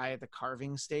like the guy at the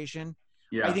carving station.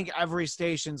 Yeah. I think every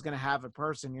station's going to have a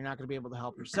person. You're not going to be able to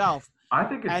help yourself. I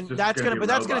think it's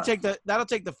that'll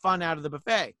take the fun out of the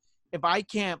buffet. If I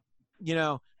can't,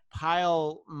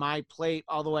 pile my plate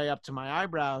all the way up to my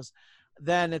eyebrows,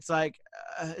 then it's like,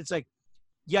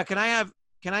 yeah, can I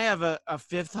have a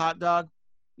fifth hot dog?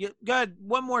 Yeah, good.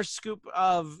 One more scoop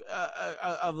of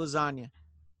lasagna.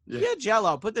 Yeah,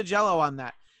 Jell-O. Put the Jell-O on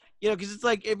that. Because it's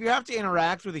like if you have to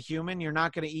interact with a human, you're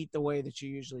not going to eat the way that you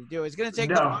usually do. It's going to take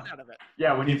the fun out of it.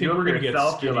 Yeah, when you think we're going to get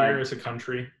skinnier as a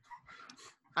country?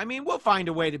 I mean, we'll find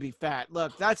a way to be fat.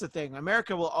 Look, that's the thing.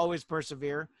 America will always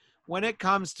persevere. When it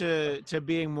comes to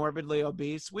being morbidly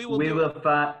obese, we will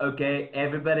find. Okay,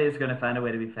 everybody is going to find a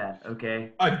way to be fat.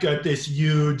 Okay. I've got this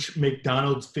huge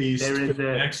McDonald's feast for the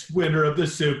next winner of the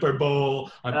Super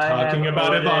Bowl. I'm talking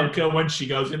about Ivanka when she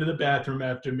goes into the bathroom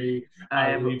after me.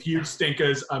 I leave huge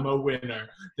stinkers. I'm a winner.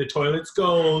 The toilet's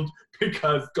gold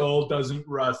because gold doesn't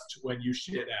rust when you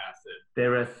shit acid.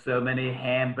 There are so many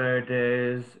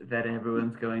hamburgers that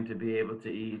everyone's going to be able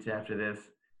to eat after this.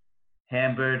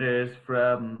 Hamburgers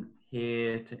from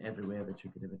here to everywhere that you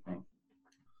could ever think.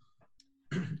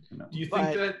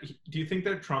 Do you think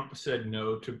that Trump said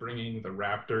no to bringing the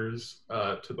Raptors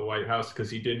to the White House because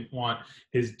he didn't want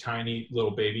his tiny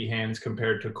little baby hands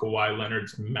compared to Kawhi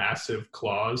Leonard's massive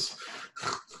claws?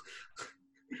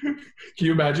 Can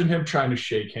you imagine him trying to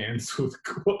shake hands with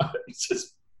Kawhi? It's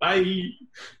just bye.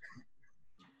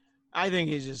 I think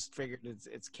he just figured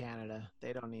it's Canada.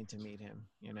 They don't need to meet him,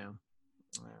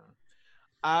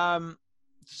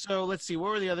 So let's see.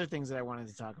 What were the other things that I wanted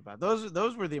to talk about?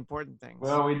 Those were the important things.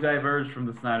 Well, we diverged from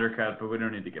the Snyder Cut, but we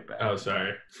don't need to get back. Oh,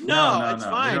 sorry. No, it's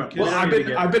fine. Well,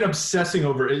 I've been obsessing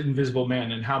over Invisible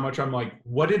Man and how much I'm like,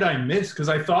 what did I miss? Because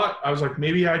I was like,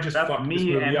 maybe I just fucked this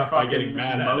movie up by getting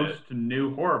mad at it. Most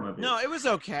new horror movies. No, it was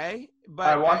okay. But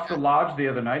I watched The Lodge the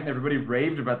other night, and everybody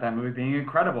raved about that movie being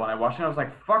incredible. And I watched it, and I was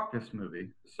like, fuck this movie.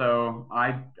 So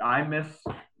I miss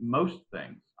most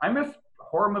things. I miss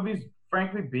horror movies,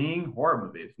 frankly, being horror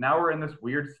movies. Now we're in this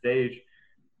weird stage.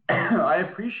 I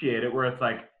appreciate it where it's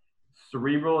like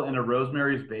cerebral in a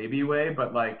Rosemary's Baby way,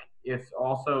 but like it's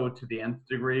also to the nth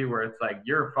degree where it's like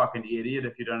you're a fucking idiot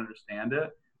if you don't understand it.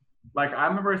 Like I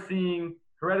remember seeing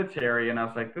Hereditary and I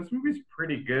was like, this movie's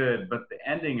pretty good, but the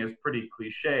ending is pretty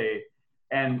cliche.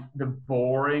 And the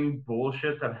boring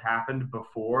bullshit that happened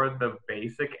before the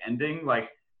basic ending, like,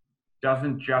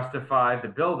 doesn't justify the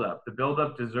buildup. The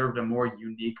buildup deserved a more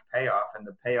unique payoff, and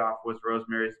the payoff was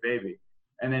Rosemary's Baby.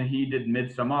 And then he did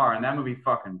Midsommar, and that movie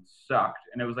fucking sucked.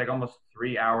 And it was like almost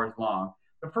 3 hours long.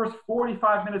 The first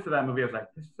 45 minutes of that movie, I was like,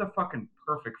 this is a fucking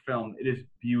perfect film. It is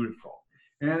beautiful.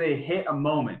 And then they hit a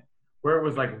moment where it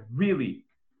was like, really,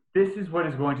 this is what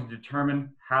is going to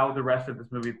determine how the rest of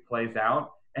this movie plays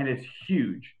out. And it's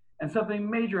huge. And something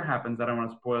major happens. I don't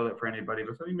want to spoil it for anybody,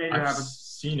 but something major happens. I've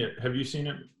seen it. Have you seen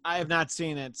it? I have not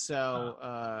seen it,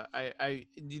 so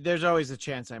there's always a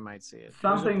chance I might see it.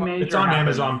 Something major. It's on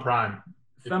Amazon Prime.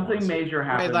 Something major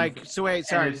happens. So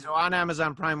on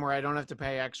Amazon Prime where I don't have to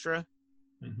pay extra?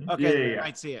 Mm-hmm. Okay, yeah. I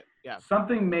might see it. Yeah.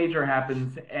 Something major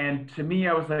happens, and to me,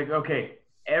 I was like, okay,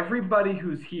 everybody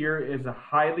who's here is a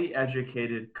highly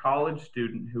educated college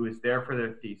student who is there for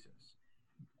their thesis.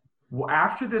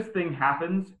 After this thing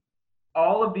happens,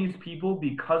 all of these people,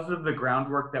 because of the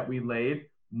groundwork that we laid,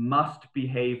 must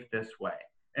behave this way.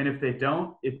 And if they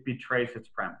don't, it betrays its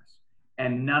premise.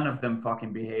 And none of them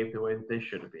fucking behaved the way that they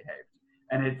should have behaved.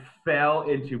 And it fell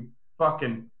into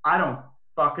fucking, I don't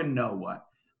fucking know what.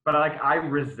 But I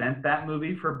resent that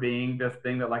movie for being this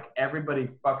thing that like everybody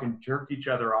fucking jerked each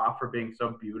other off for being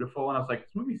so beautiful. And I was like,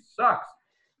 this movie sucks.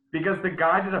 Because the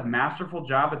guy did a masterful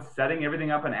job at setting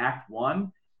everything up in Act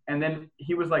 1. And then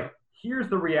he was like, here's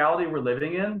the reality we're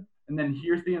living in. And then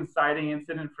here's the inciting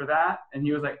incident for that. And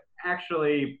he was like,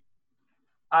 actually,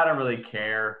 I don't really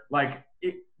care. Like,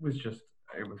 it was.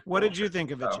 What did you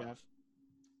think of it, Jeff?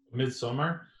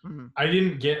 Midsommar? Mm-hmm. I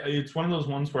didn't get. It's one of those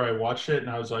ones where I watched it and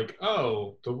I was like,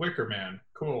 "Oh, The Wicker Man,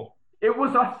 cool." It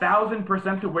was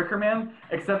 1,000% The Wicker Man,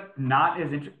 except not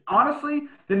as interesting. Honestly,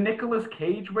 the Nicolas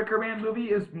Cage Wicker Man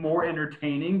movie is more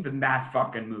entertaining than that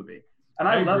fucking movie. And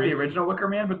I love the original Wicker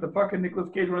Man, but the fucking Nicolas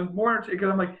Cage one is more entertaining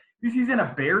because I'm like, he's in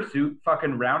a bear suit,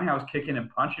 fucking roundhouse kicking and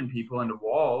punching people into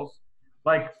walls.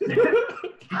 Like,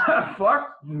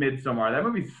 fuck Midsommar. That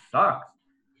movie sucks.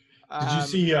 Did you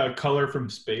see Color from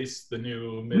Space, the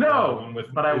new one with?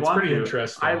 But I it's want pretty to.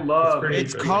 interesting. I love.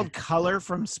 It's called Color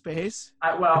from Space.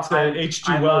 It's an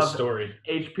H.G. Wells story.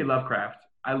 H.P. Lovecraft.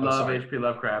 I love H.P.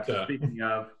 Lovecraft. Speaking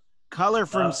of, Color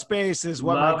from Space is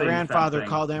what my grandfather something.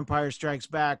 called Empire Strikes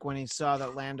Back when he saw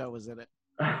that Lando was in it.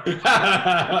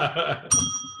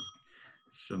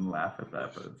 Shouldn't laugh at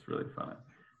that, but it's really funny.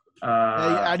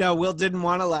 I know Will didn't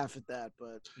want to laugh at that,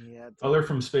 but he had to. Color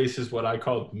from Space is what I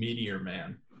called Meteor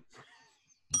Man.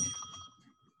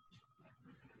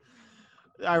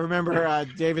 I remember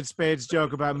David Spade's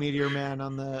joke about Meteor Man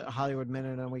on the Hollywood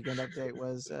Minute on Weekend Update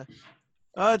was,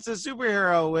 it's a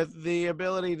superhero with the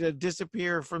ability to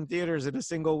disappear from theaters in a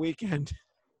single weekend.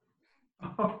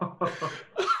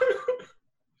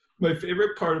 My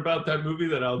favorite part about that movie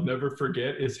that I'll never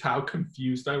forget is how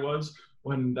confused I was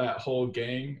when that whole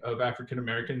gang of African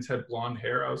Americans had blonde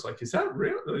hair. I was like, is that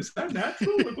real? Is that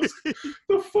natural? Like, what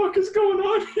the fuck is going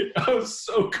on here? I was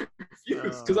so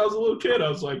confused because I was a little kid. I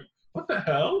was like, what the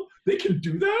hell? They can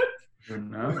do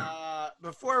that?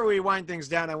 Before we wind things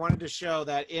down, I wanted to show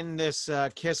that in this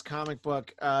Kiss comic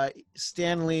book,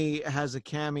 Stan Lee has a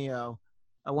cameo.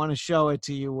 I want to show it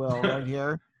to you, Will, right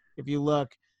here. If you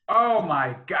look. Oh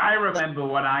my God, I remember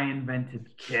when I invented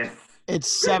Kiss.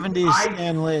 It's 70s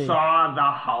Stan Lee. I saw the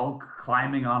Hulk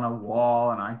climbing on a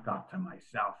wall, and I thought to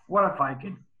myself, what if I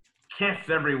could kiss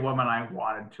every woman I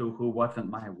wanted to who wasn't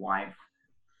my wife?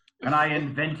 And I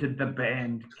invented the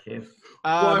band Kiss.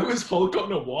 Why was Hulk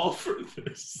on a wall for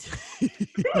this?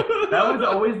 That was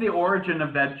always the origin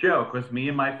of that joke, was me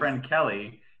and my friend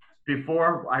Kelly,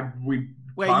 before we...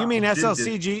 Wait, you mean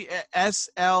SLC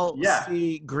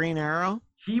Green Arrow?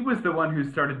 He was the one who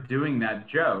started doing that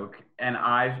joke, and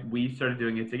we started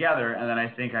doing it together, and then I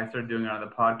think I started doing it on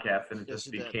the podcast, and it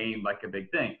just became like a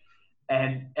big thing.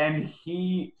 And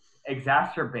he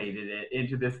exacerbated it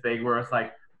into this thing where it's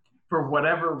like, for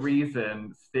whatever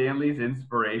reason, Stanley's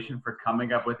inspiration for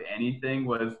coming up with anything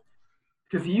was,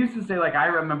 because he used to say, like, I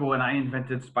remember when I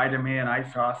invented Spider-Man, I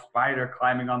saw a spider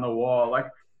climbing on the wall. Like,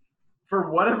 for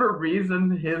whatever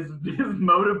reason, his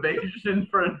motivation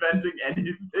for inventing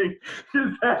anything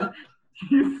is that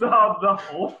he saw the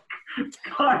Hulk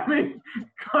climbing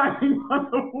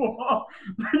on the wall.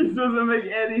 This doesn't make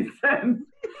any sense.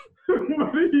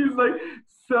 But he's like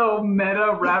so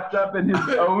meta wrapped up in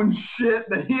his own shit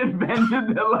that he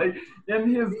invented that, like,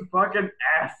 in his fucking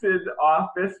acid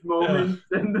office moments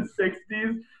in the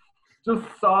 60s, just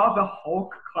saw the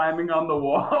Hulk climbing on the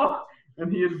wall,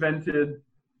 and he invented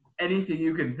anything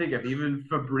you can think of, even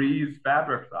Febreze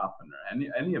fabric softener,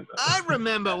 any of those. I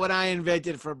remember when I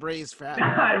invented Febreze fabric.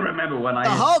 I remember when the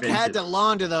Hulk had to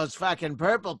launder those fucking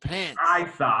purple pants. I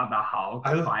saw the Hulk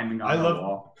climbing on the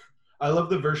wall. I love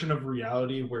the version of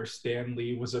reality where Stan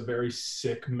Lee was a very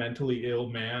sick, mentally ill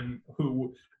man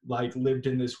who like lived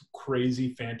in this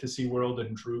crazy fantasy world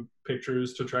and drew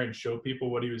pictures to try and show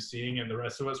people what he was seeing, and the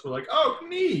rest of us were like, "Oh,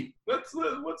 neat! What's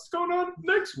going on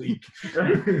next week?"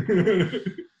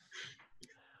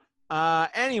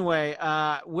 Anyway,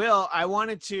 Will, I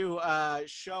wanted to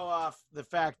show off the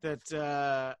fact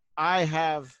that I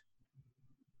have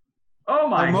a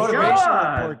motivation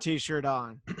report T-shirt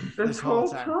on this whole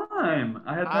time.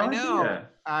 I had no idea.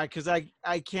 Because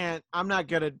I'm not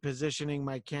good at positioning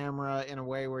my camera in a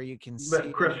way where you can see.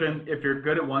 But Christian, if you're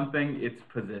good at one thing, it's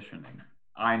positioning.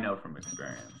 I know from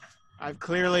experience. I've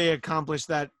clearly accomplished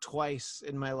that twice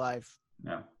in my life.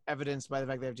 Yeah. Evidenced by the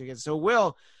fact that I have 2 kids. So,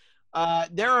 Will,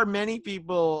 there are many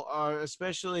people,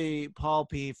 especially Paul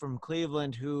P. from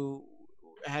Cleveland, who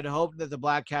had hoped that the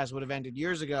Bladtcast would have ended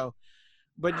years ago.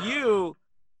 But you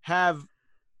have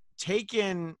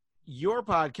taken your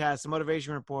podcast, The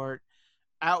Motivation Report,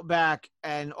 out back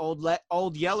and old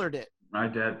yellered it. I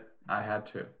did. I had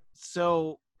to.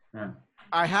 So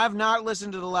I have not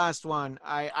listened to the last one.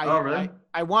 Really?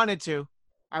 I wanted to.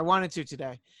 I wanted to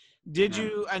today. Did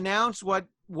you announce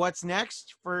what's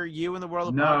next for you in the world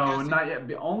of podcasting? No, not yet.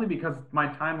 Only because my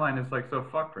timeline is like so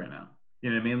fucked right now. You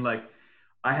know what I mean? Like,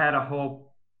 I had a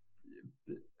whole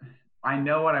I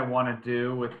know what I want to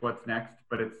do with what's next,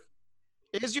 but it's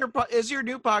Is your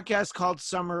new podcast called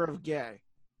Summer of Gay?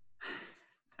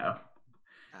 no. Oh.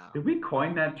 Did we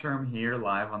coin that term here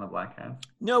live on the Bladtcast?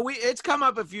 No, it's come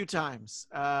up a few times.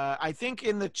 I think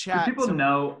in the chat. Do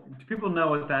people know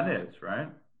what that is, right?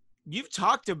 You've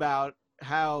talked about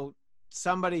how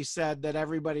somebody said that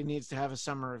everybody needs to have a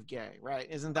Summer of Gay, right?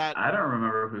 Isn't that? I don't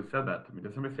remember who said that to me.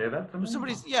 Did somebody say that to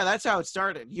me? Yeah, that's how it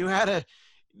started.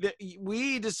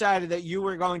 We decided that you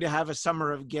were going to have a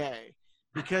Summer of Gay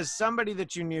because somebody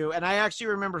that you knew, and I actually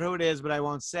remember who it is, but I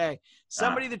won't say.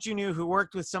 Somebody that you knew who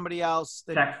worked with somebody else.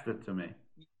 Texted to me.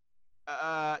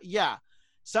 Yeah.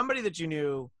 Somebody that you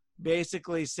knew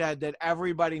basically said that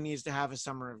everybody needs to have a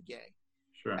Summer of Gay.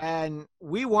 Sure. And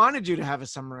we wanted you to have a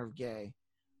Summer of Gay,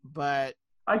 but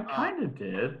I kind of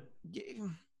did.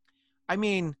 I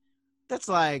mean, that's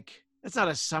not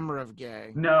a Summer of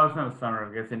Gay. No, it's not a Summer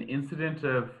of Gay. It's an incident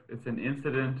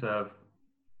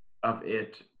of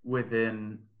it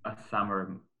within a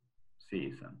summer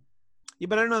season. Yeah,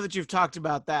 but I don't know that you've talked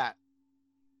about that.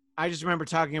 I just remember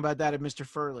talking about that at Mr.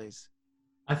 Furley's.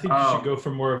 I think you should go for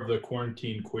more of the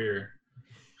quarantine queer.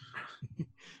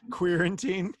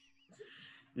 Quarantine?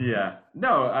 Yeah.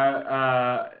 No,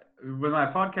 with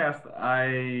my podcast,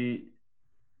 I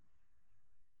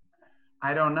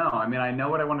don't know. I mean, I know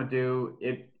what I want to do.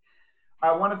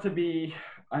 I want it to be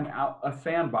a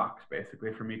sandbox,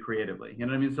 basically, for me creatively. You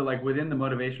know what I mean? So, like, within the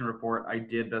Motivation Report, I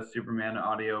did the Superman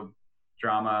audio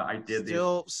drama. I did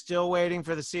still waiting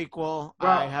for the sequel.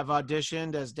 Well, I have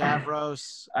auditioned as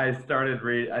Davros. I started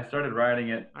writing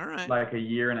it like a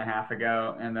year and a half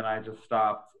ago, and then I just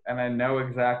stopped. And I know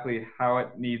exactly how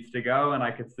it needs to go, and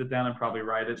I could sit down and probably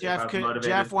write it.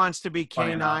 Jeff wants to be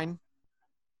K9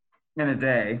 in a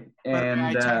day. And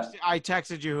I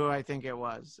texted you who I think it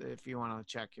was. If you want to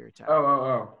check your text.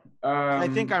 I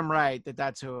think I'm right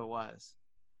that's who it was.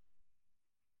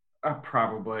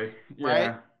 Probably. Yeah.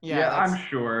 Right? Yeah, I'm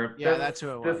sure. Yeah, that's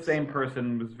who it was. The same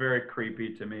person was very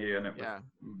creepy to me, and it was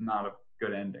not a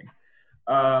good ending.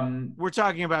 We're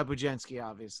talking about Bujenski,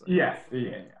 obviously. Yes.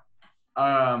 Yeah.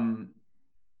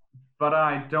 But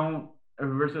I don't.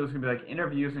 First, it was gonna be like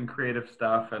interviews and creative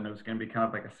stuff, and it was gonna be kind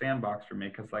of like a sandbox for me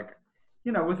because, like,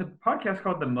 you know, with a podcast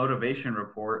called The Motivation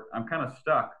Report, I'm kind of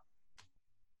stuck.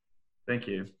 Thank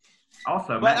you.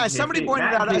 Also, but somebody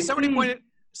pointed out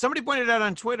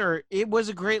on Twitter, it was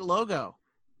a great logo.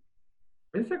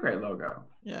 It's a great logo.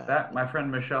 Yeah. That my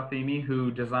friend Michelle Themey,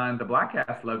 who designed the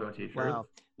Bladtcast logo T-shirt. Wow.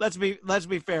 Let's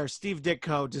be fair. Steve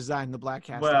Ditko designed the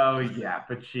Bladtcast. Well, yeah,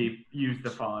 but she used the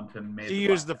font and made.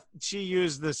 She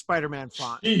used the Spider-Man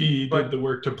font. She did the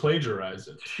work to plagiarize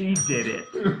it. She did it.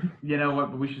 You know what?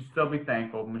 But we should still be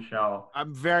thankful, Michelle.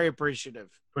 I'm very appreciative.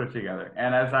 Put it together,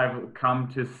 and as I've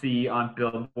come to see on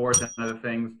billboards and other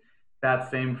things, that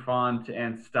same font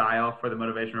and style for the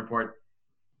Motivation Report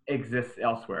exists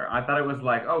elsewhere. I thought it was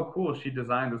like, oh, cool, she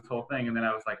designed this whole thing, and then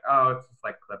I was like, oh, it's just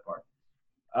like clip art.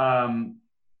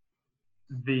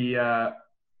 The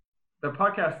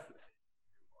podcast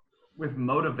with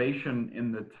motivation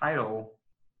in the title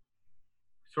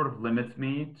sort of limits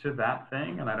me to that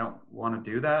thing, and I don't want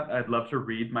to do that. I'd love to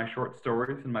read my short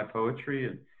stories and my poetry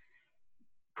and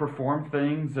perform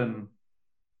things and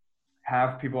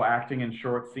have people acting in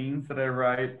short scenes that I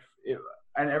write.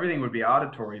 And everything would be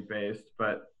auditory based,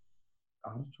 but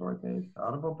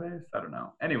audible based? I don't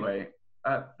know. Anyway,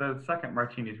 the second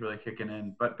martini is really kicking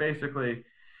in, but basically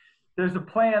there's a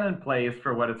plan in place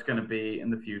for what it's going to be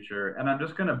in the future, and I'm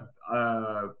just going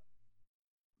to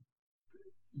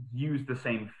use the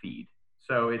same feed.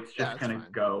 So it's just going to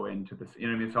go into this, you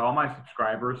know what I mean? So all my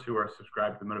subscribers who are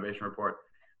subscribed to the Motivation Report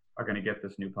are going to get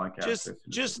this new podcast.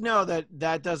 Just know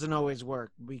that doesn't always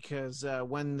work, because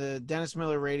when the Dennis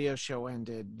Miller radio show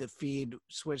ended, the feed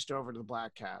switched over to the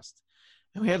Bladtcast.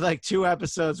 And we had like 2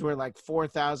 episodes where like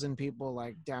 4,000 people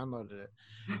like downloaded it.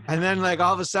 And then like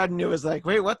all of a sudden it was like,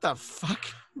 wait, what the fuck?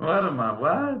 What?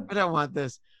 I don't want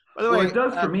this. By the way, it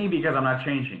does for me because I'm not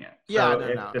changing it. Yeah,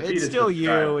 no. It's still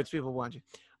you. It's people want you.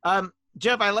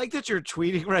 Jeff, I like that you're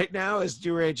tweeting right now as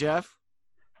DuRay Jeff.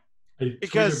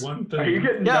 Because one thing. Are you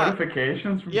getting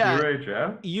notifications from DuRay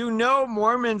Jeff? You know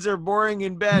Mormons are boring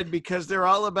in bed because they're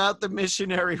all about the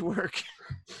missionary work.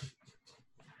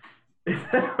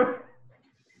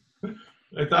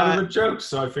 I thought of a joke,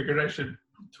 so I figured I should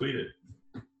tweet it.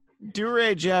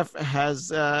 DuRay Jeff has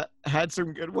had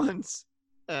some good ones.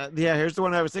 Here's the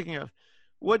one I was thinking of.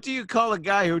 What do you call a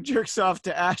guy who jerks off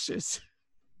to ashes?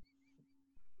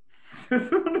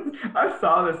 I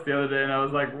saw this the other day and I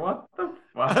was like, what the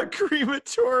fuck? A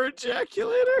cremator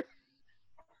ejaculator?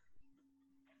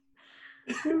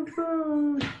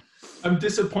 I'm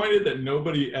disappointed that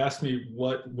nobody asked me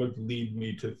what would lead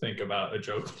me to think about a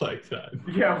joke like that.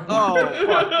 Yeah. Oh, What the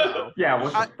fuck? no. Yeah.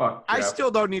 What the fuck? I Jeff?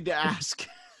 still don't need to ask.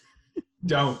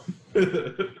 Don't.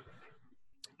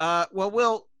 Well,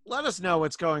 Will, let us know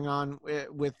what's going on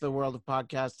with the world of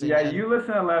podcasting. Yeah, you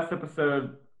listened to last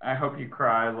episode. I hope you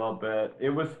cry a little bit. It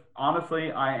was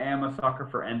honestly, I am a sucker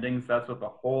for endings. That's what the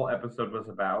whole episode was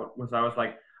about. I was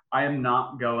like, I am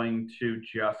not going to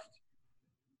just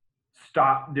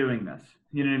stop doing this.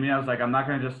 You know what I mean? I was like, I'm not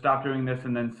going to just stop doing this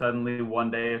and then suddenly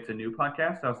one day it's a new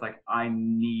podcast. I was like, I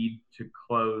need to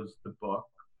close the book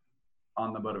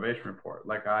on the motivation report.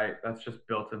 Like that's just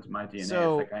built into my DNA.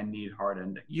 So, it's like I need hard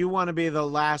endings. You want to be the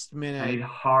last minute. I need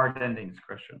hard endings,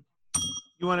 Christian.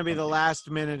 You want to be the last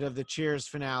minute of the Cheers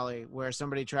finale where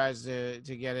somebody tries to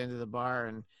get into the bar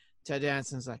and Ted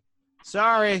Danson's like,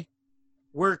 sorry,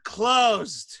 we're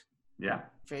closed. Yeah.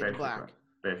 Fade to black.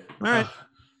 Basically. All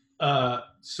right.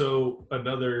 So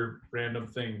another random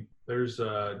thing. There's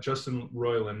Justin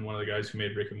Roiland, one of the guys who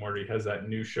made Rick and Morty, has that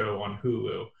new show on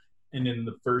Hulu. And in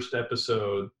the first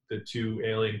episode, the two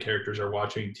alien characters are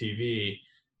watching TV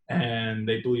and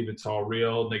they believe it's all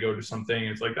real. They go to something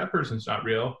and it's like, that person's not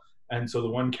real. And so the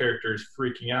one character is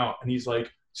freaking out and he's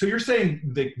like, so you're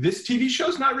saying that this TV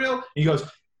show's not real? And he goes,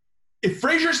 if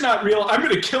Frasier's not real, I'm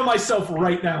going to kill myself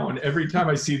right now. And every time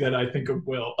I see that, I think of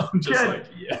Will. I'm just like,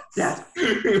 yes. Yes.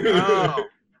 Oh.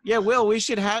 Yeah, Will, you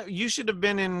should have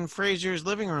been in Frasier's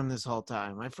living room this whole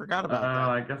time. I forgot about that.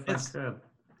 I guess I could.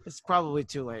 It's probably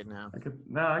too late now. I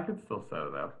could still set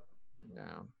it up.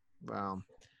 No.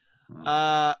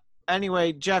 Well.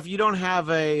 Anyway, Jeff, you don't have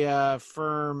a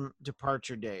firm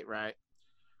departure date, right?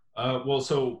 Well,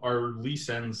 so our lease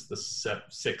ends the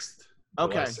 6th.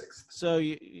 Okay. 6th.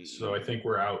 So I think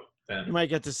we're out then. You might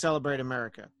get to celebrate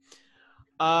America.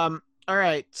 All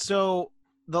right. So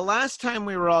the last time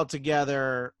we were all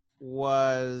together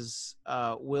was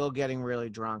Will getting really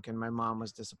drunk, and my mom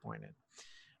was disappointed.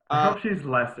 I hope she's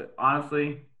less.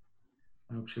 Honestly,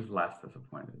 I hope she's less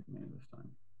disappointed in me this time.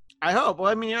 I hope.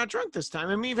 Well, I mean, you're not drunk this time.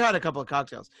 I mean, you've had a couple of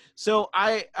cocktails. So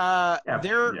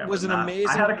there was an amazing.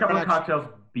 I had a couple of cocktails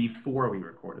before we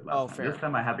recorded last time. Fair. This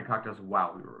time I had the cocktails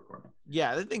while we were recording.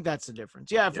 Yeah, I think that's the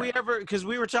difference. Yeah, we ever, because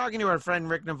we were talking to our friend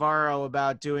Rick Navarro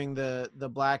about doing the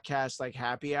Bladtcast like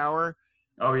happy hour.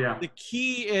 Oh yeah. The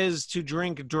key is to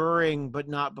drink during, but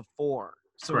not before.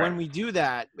 So Correct. When we do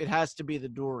that, it has to be the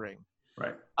during.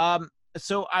 Right.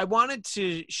 So I wanted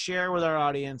to share with our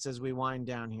audience as we wind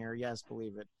down here. Yes,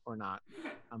 believe it or not.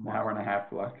 An hour and a half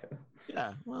Bladtcast.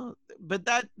 Yeah, well, but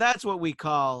that's what we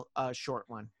call a short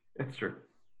one. It's true.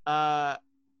 I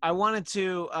wanted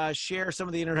to share some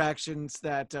of the interactions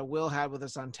that Will had with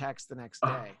us on text the next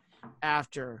day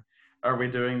after. Are we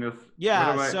doing this?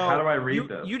 Yeah. How do I read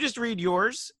this? You just read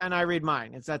yours and I read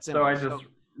mine. It's that simple. So I just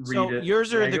read it.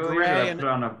 Yours are the gray and put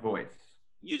on a voice.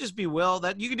 You just be Will.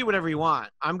 That you can do whatever you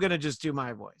want. I'm gonna just do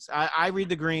my voice. I read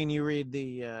the green. You read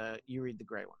the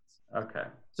gray ones. Okay.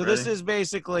 So Ready? This is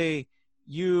basically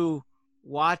you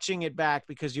watching it back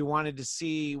because you wanted to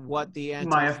see what the end.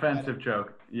 My offensive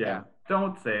joke. Yeah.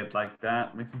 Don't say it like that.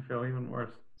 It makes me feel even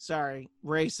worse. Sorry,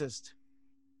 racist.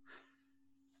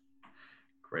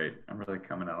 Great. I'm really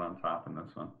coming out on top in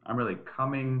this one. I'm really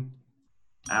coming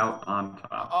out on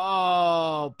top.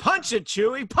 Oh, punch it,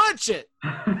 Chewy. Punch it.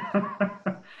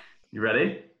 You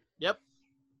ready? Yep.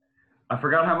 I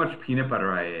forgot how much peanut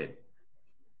butter I ate.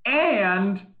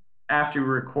 And after we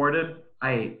recorded,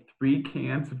 I ate 3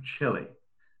 cans of chili.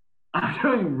 I'm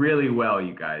doing really well,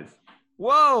 you guys.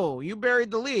 Whoa, you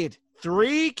buried the lead.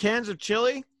 3 cans of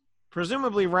chili?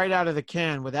 Presumably right out of the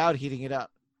can without heating it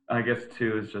up. I guess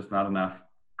 2 is just not enough.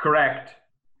 Correct.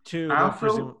 2.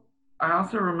 I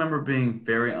also remember being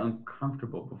very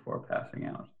uncomfortable before passing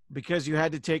out. Because you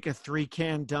had to take a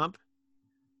 3-can dump?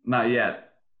 Not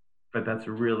yet, but that's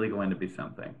really going to be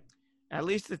something. At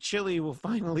least the chili will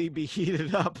finally be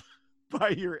heated up by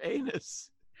your anus.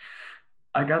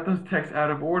 I got those texts out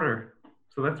of order,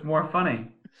 so that's more funny.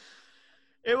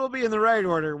 It will be in the right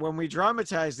order when we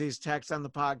dramatize these texts on the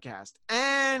podcast.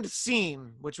 And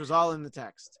scene, which was all in the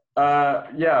text.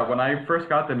 Yeah, when I first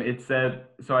got them, it said,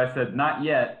 so I said, not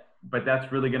yet, but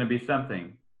that's really going to be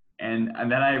something. And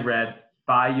then I read,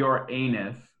 by your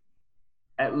anus,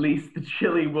 at least the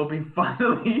chili will be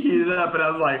finally heated up. And I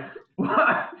was like,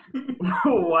 what?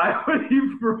 Why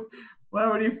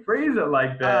would he phrase it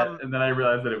like that? And then I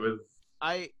realized that it was.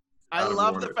 I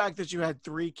love the fact that you had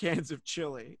 3 cans of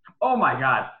chili. Oh my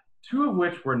God. 2 of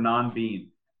which were non-bean.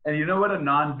 And you know what a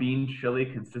non-bean chili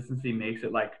consistency makes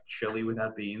it like chili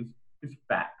without beans? It's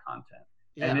fat content.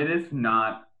 Yeah. And it is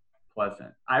not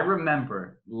pleasant. I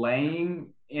remember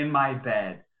laying in my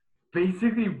bed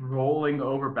basically rolling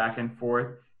over back and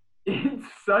forth in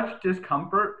such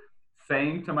discomfort,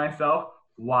 saying to myself,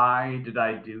 why did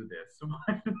I do this?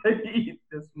 Why did I eat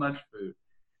this much food?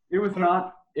 It was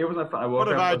not fun. I woke What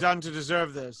have up I with- done to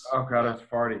deserve this? Oh God, I was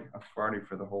farty. I was farty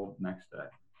for the whole next day.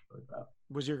 Really bad.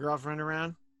 Was your girlfriend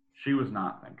around? She was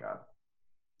not, thank God.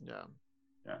 Yeah.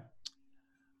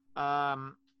 Yeah.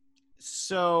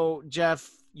 So Jeff,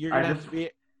 you're gonna have to be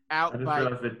I out just by.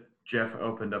 realized that Jeff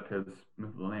opened up his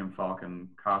Millennium Falcon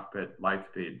cockpit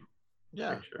lightspeed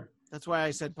Yeah, picture. that's why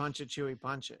I said punch it, Chewie,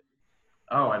 punch it.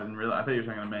 Oh, I didn't realize. I thought you were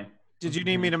talking to me. Did you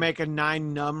need me to make a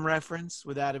 9 Numb reference?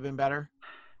 Would that have been better?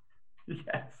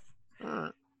 Yes. Uh,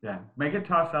 Yeah. Make a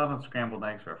tossed salad and scrambled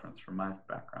eggs reference from my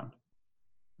background.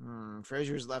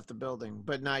 Fraser's left the building,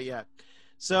 but not yet.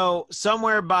 So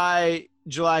somewhere by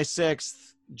July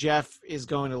 6th, Jeff is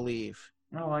going to leave.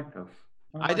 I don't like this.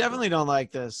 I definitely don't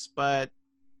like this, but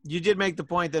you did make the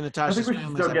point that I Natasha's think we should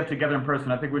family's still get together in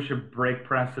person. I think we should break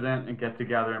precedent and get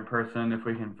together in person if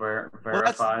we can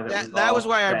verify that was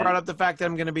why I brought up the fact that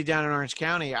I'm going to be down in Orange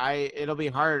County. It'll be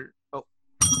hard.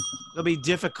 It'll be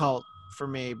difficult for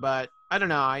me, but I don't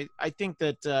know. I think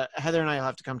that Heather and I will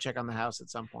have to come check on the house at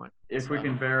some point. If we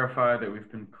can verify that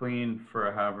we've been clean for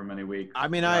however many weeks. I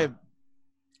mean,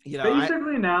 yeah.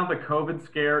 Basically now the COVID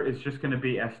scare is just going to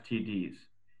be STDs.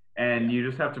 And you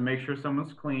just have to make sure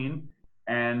someone's clean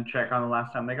and check on the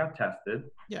last time they got tested.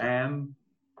 Yeah. And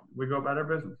we go about our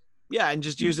business. Yeah, and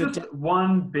just use it.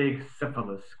 One big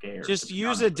syphilis scare. Just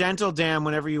use a dental dam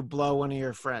whenever you blow one of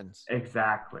your friends.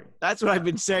 Exactly. That's what I've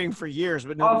been saying for years,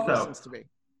 but nobody listens to me.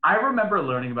 I remember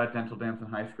learning about dental dams in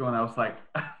high school, and I was like,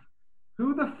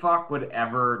 who the fuck would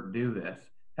ever do this?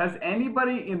 Has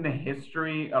anybody in the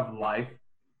history of life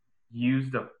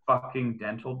used a fucking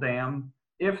dental dam?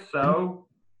 If so...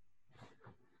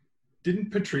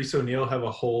 Didn't Patrice O'Neill have a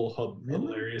whole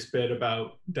hilarious bit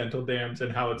about dental dams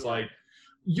and how it's like,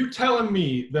 you telling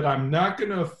me that I'm not going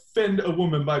to offend a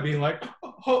woman by being like,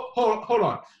 hold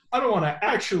on. I don't want to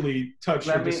actually touch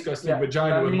your disgusting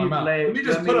vagina with my mouth. Let me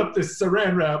just put up this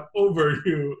saran wrap over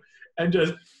you and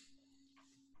just...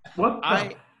 What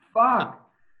the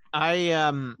fuck?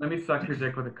 Let me suck your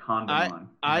dick with a condom on.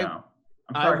 I'm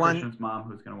sorry, Christian's mom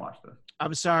who's going to watch this.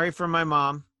 I'm sorry for my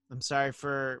mom. I'm sorry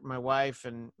for my wife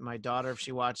and my daughter if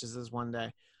she watches this one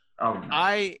day. Oh,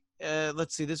 no.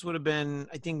 Let's see. This would have been,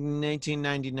 I think,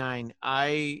 1999.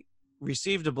 I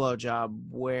received a blowjob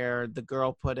where the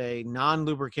girl put a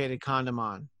non-lubricated condom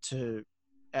on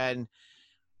and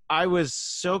I was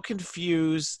so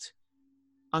confused,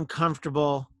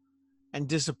 uncomfortable, and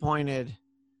disappointed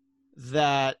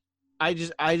that I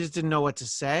just didn't know what to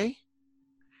say.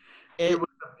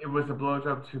 It was a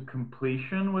blowjob to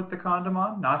completion with the condom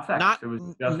on, not sex. It was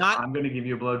just, I'm going to give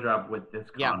you a blowjob with this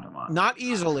condom on. Not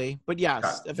easily, but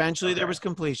yes, eventually there was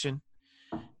completion.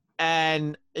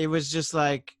 And it was just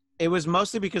like, it was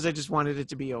mostly because I just wanted it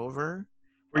to be over.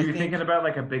 Were you thinking about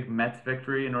like a big Mets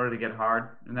victory in order to get hard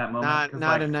in that moment?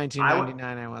 Not in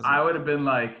 1999, I wasn't. I would have been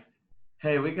like,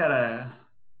 hey, we gotta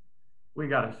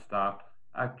stop.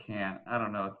 I can't. I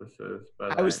don't know what this is,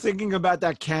 but I was thinking about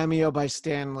that cameo by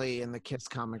Stan Lee in the Kiss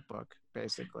comic book.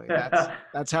 Basically,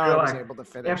 that's how I was able to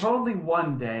finish. If only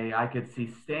one day I could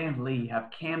see Stan Lee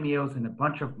have cameos in a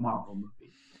bunch of Marvel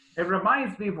movies. It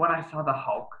reminds me of when I saw the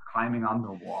Hulk climbing on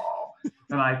the wall,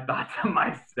 and I thought to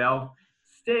myself,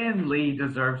 Stan Lee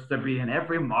deserves to be in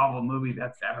every Marvel movie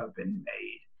that's ever been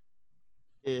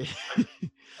made.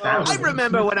 I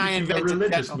remember when I invented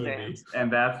dental dams.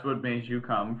 And that's what made you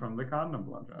come from the condom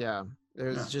blowjob. Yeah, I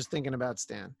was just thinking about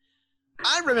Stan.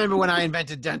 I remember when I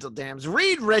invented dental dams.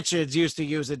 Reed Richards used to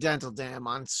use a dental dam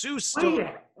on Sue Storm.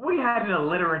 We had an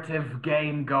alliterative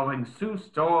game going. Sue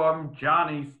Storm,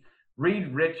 Johnny, Reed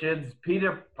Richards,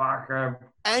 Peter Parker.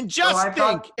 And just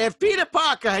think, if Peter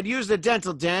Parker had used a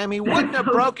dental dam, he wouldn't have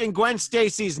broken Gwen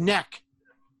Stacy's neck.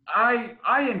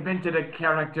 I invented a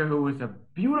character who was a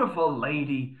beautiful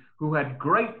lady who had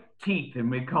great teeth, and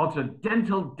we called her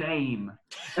Dental Dame.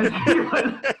 And she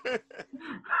was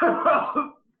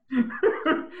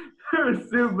her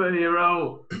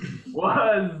superhero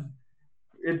was,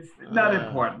 it's not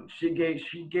important. She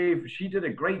did a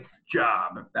great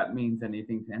job, if that means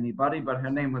anything to anybody, but her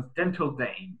name was Dental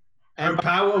Dame. Her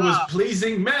power was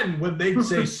pleasing men. When they'd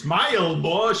say, smile,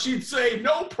 boy, she'd say,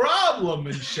 no problem,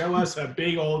 and show us her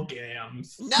big old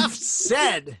gams. Enough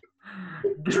said.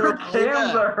 Her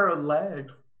gams are her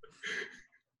legs.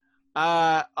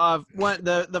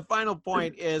 The final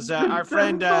point is our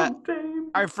friend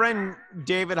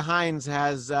David Hines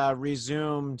has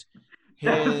resumed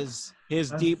his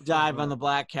That's deep dive so on the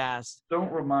Bladtcast.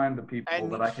 Don't remind the people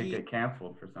And that I could get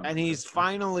canceled for something. And he's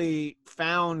finally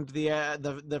found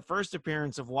the first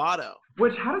appearance of Watto.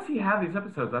 Which, how does he have these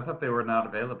episodes? I thought they were not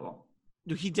available.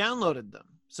 He downloaded them,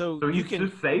 so So you he can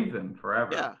just saves them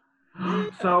forever. Yeah.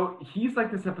 So he's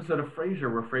like this episode of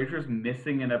Frasier where Frasier's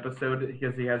missing an episode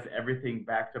because he has everything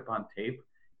backed up on tape.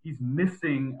 He's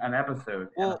missing an episode,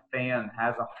 and a fan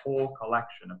has a whole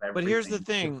collection of everything. But here's the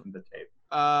thing. From the tape.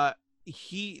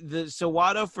 So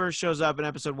Watto first shows up in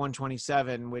episode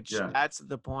 127, which Yeah. that's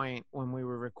the point when we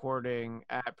were recording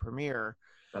at Premiere.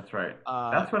 That's right.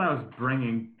 That's when I was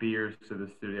bringing beers to the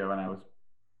studio, and I was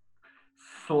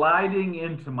sliding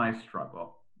into my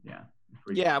struggle.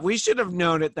 Yeah. We should have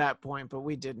known at that point, but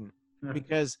we didn't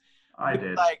because I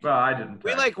did. Well, I didn't.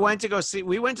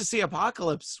 We went to see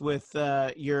Apocalypse with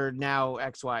your now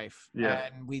ex-wife. Yeah.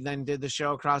 And we then did the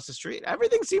show across the street.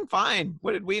 Everything seemed fine.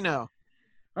 What did we know?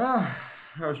 I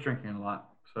was drinking a lot,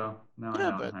 so now I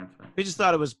know in hindsight. We just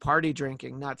thought it was party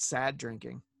drinking, not sad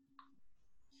drinking.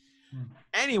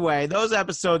 Anyway, those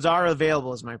episodes are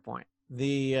available is my point.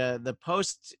 The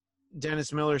post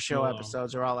Dennis Miller show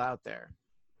episodes are all out there.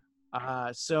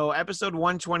 So episode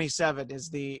 127 is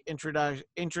the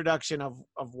introduction of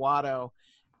Watto,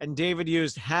 and David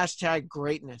used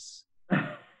 #greatness.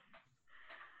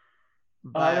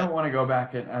 I don't want to go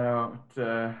back and I don't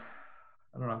know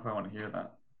if I want to hear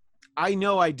that. I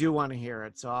know I do want to hear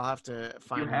it, so I'll have to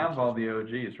find. You have all the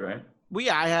OGs, right?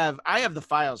 I have the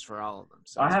files for all of them.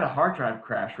 So I had a hard drive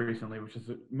crash recently, which is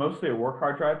mostly a work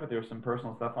hard drive, but there was some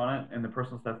personal stuff on it, and the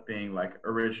personal stuff being like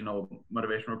original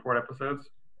Motivation Report episodes.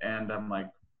 And I'm like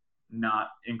not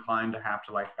inclined to have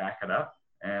to like back it up,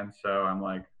 and so I'm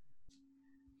like,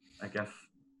 I guess.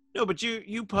 No, but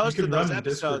you posted those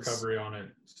episodes. Disk recovery on it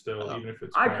still, even if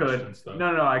it's. I could. And stuff.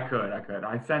 No, I could.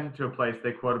 I sent it to a place.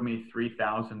 They quoted me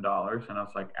 $3,000, and I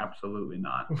was like, absolutely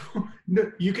not.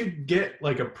 No, you could get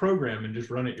like a program and just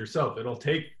run it yourself. It'll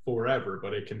take forever,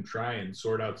 but it can try and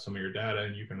sort out some of your data,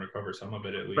 and you can recover some of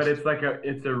it at least. But it's like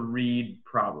it's a read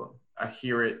problem. I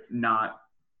hear it not.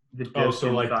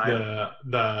 So like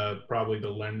the probably the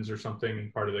lens or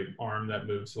something, part of the arm that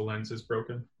moves the lens is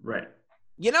broken. Right.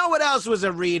 You know what else was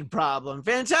a read problem?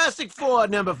 Fantastic Four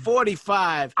number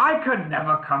 45. I could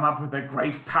never come up with a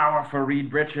great power for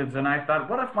Reed Richards, and I thought,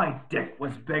 what if my dick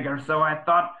was bigger? So I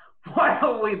thought, why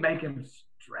don't we make him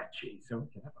stretchy so he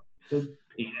can have a big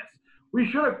penis? We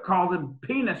should have called him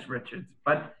Penis Richards,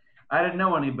 but I didn't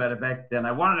know any better back then.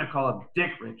 I wanted to call him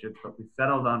Dick Richards, but we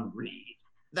settled on Reed.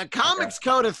 The Comics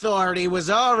Code Authority was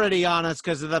already on us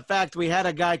because of the fact we had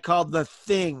a guy called The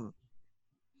Thing.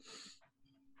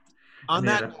 On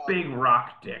that note, big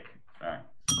rock dick. Sorry.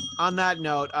 On that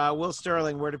note, Will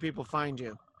Sterling, where do people find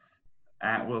you?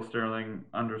 At Will Sterling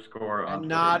 _ on Twitter and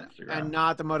Instagram. And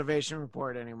not the Motivation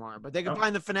Report anymore, but they can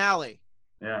find the finale.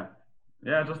 Yeah,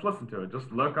 just listen to it. Just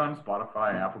look on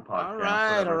Spotify, Apple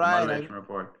Podcasts. All right. Motivation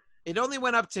Report. It only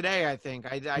went up today, I think.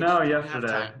 No,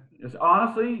 yesterday.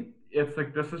 Honestly, it's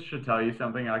like should tell you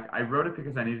something. Like I wrote it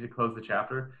because I needed to close the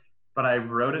chapter, but I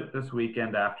wrote it this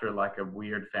weekend after like a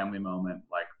weird family moment.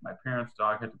 Like my parents'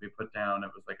 dog had to be put down.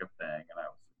 It was like a thing, and I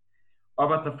was all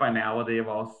about the finality of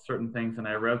all certain things. And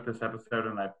I wrote this episode,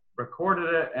 and I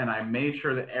recorded it, and I made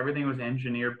sure that everything was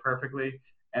engineered perfectly,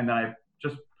 and then I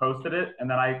just posted it. And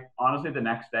then I honestly the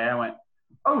next day I went,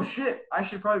 oh shit, I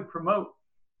should probably promote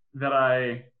that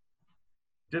I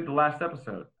did the last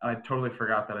episode. And I totally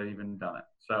forgot that I'd even done it.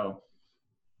 So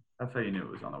that's how you knew it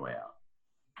was on the way out.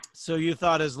 So you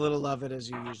thought as little of it as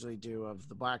you usually do of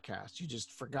the Bladtcast. You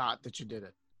just forgot that you did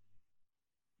it.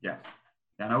 Yes.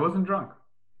 And I wasn't drunk.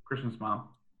 Christian's mom.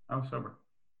 I was sober.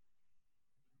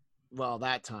 Well,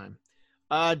 that time.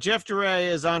 Jeff Duray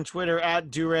is on Twitter at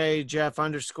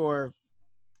DurayJeff_.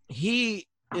 He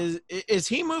is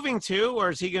he moving too, or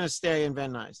is he going to stay in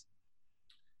Van Nuys?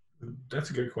 That's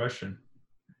a good question.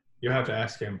 You'll have to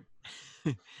ask him.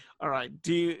 All right.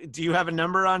 Do you have a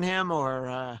number on him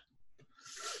or?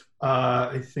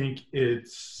 I think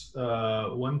it's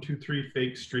 123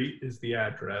 Fake Street is the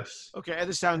address. Okay,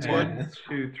 this sounds good.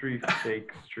 123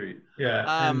 Fake Street.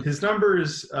 Yeah, and his number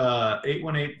is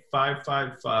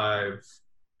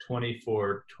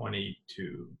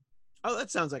 818-555-2422. Oh,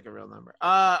 that sounds like a real number.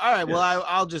 All right, well,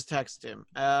 I'll just text him.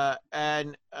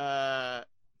 And at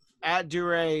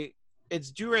Duray,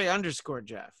 it's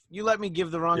Duray_Jeff. You let me give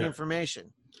the wrong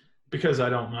information. Because I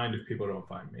don't mind if people don't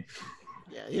find me.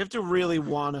 Yeah, you have to really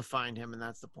want to find him, and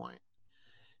that's the point.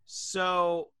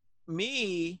 So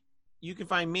you can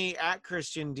find me at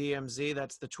ChristianDMZ.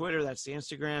 That's the Twitter. That's the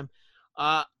Instagram.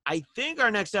 I think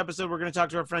our next episode, we're going to talk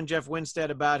to our friend Jeff Winstead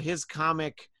about his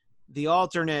comic the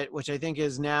alternate, which I think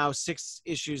is now 6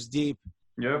 issues deep.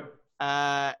 Yep.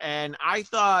 And I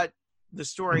thought the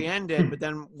story ended, but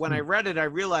then when I read it, I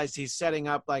realized he's setting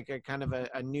up like a kind of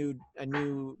a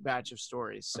new batch of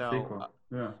stories. So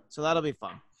so that'll be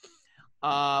fun.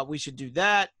 We should do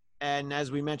that. And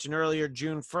as we mentioned earlier,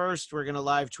 June 1st, we're gonna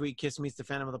live tweet Kiss Meets the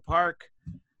Phantom of the Park.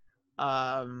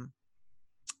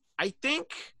 I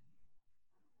think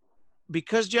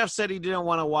because Jeff said he didn't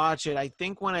want to watch it, I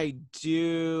think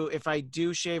if I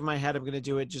do shave my head, I'm gonna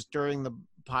do it just during the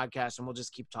podcast, and we'll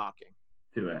just keep talking.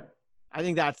 Do it. I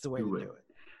think that's the way to do it.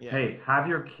 Yeah. Hey, have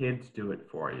your kids do it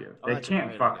for you. They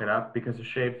can't fuck it up because a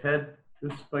shaved head,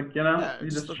 just like, you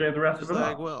just shave the rest of it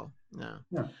off. Will. No.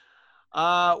 Yeah.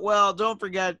 Well, don't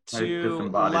forget to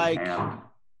like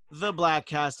the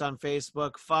Bladtcast on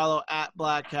Facebook. Follow at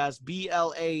Bladtcast,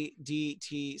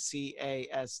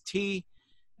 BLADTCAST.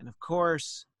 And of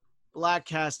course,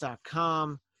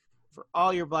 Bladtcast.com for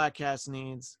all your Bladtcast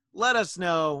needs. Let us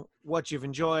know what you've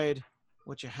enjoyed,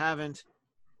 what you haven't,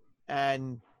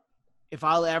 and if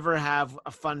I'll ever have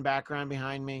a fun background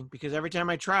behind me, because every time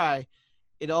I try,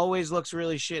 it always looks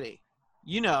really shitty.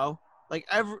 Like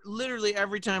literally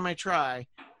every time I try,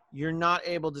 you're not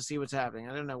able to see what's happening.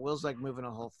 I don't know. Will's like moving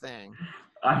a whole thing.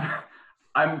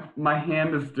 My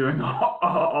hand is doing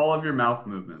all of your mouth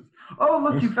movements. Oh,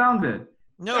 look, you found it.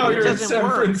 No, it you're doesn't in San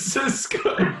work. Francisco.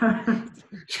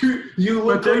 you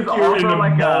look like you're also in a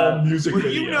like mall music Well,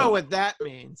 video. you know what that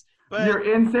means. But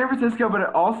you're in San Francisco, but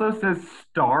it also says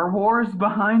Star Wars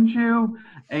behind you,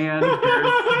 and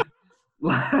there's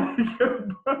like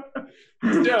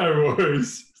Star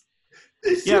Wars.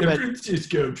 The San but-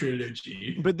 Francisco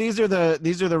trilogy. But these are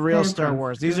the real Star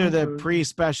Wars. These are the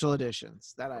pre-special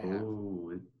editions that I have.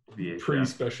 Ooh, VHS.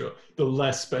 Pre-special, the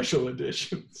less special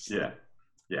editions. Yeah.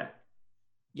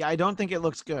 Yeah, I don't think it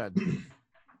looks good,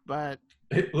 but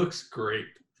It looks great.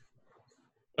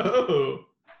 Oh.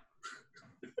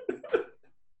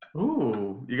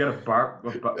 Ooh, you got a bar.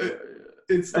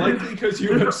 It's likely because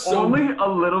you have so only a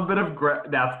little bit of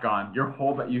that's gone. Your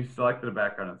whole you selected a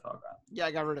background, it's all gone. yeah,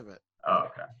 I got rid of it. Oh,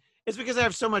 okay. It's because I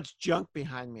have so much junk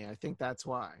behind me. I think that's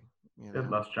why. You have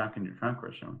less junk in your trunk,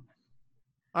 Christian.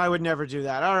 I would never do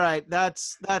that. All right,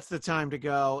 that's the time to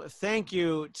go. Thank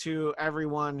you to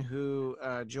everyone who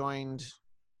joined.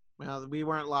 Well, we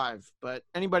weren't live, but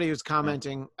anybody who's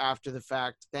commenting after the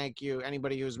fact, thank you.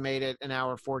 Anybody who's made it an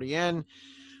hour 40 in,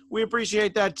 we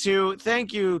appreciate that too.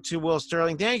 Thank you to Will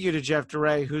Sterling. Thank you to Jeff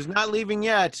DeRay, who's not leaving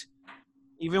yet.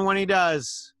 Even when he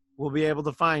does, we'll be able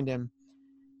to find him.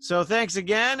 So thanks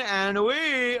again, and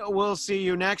we will see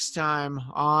you next time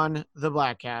on the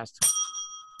Bladtcast.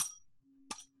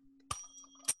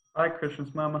 Bye,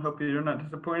 Christian's mom. I hope you're not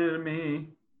disappointed in me.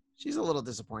 She's a little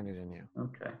disappointed in you.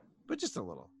 Okay. But just a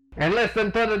little. And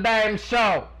listen to the damn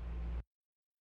show.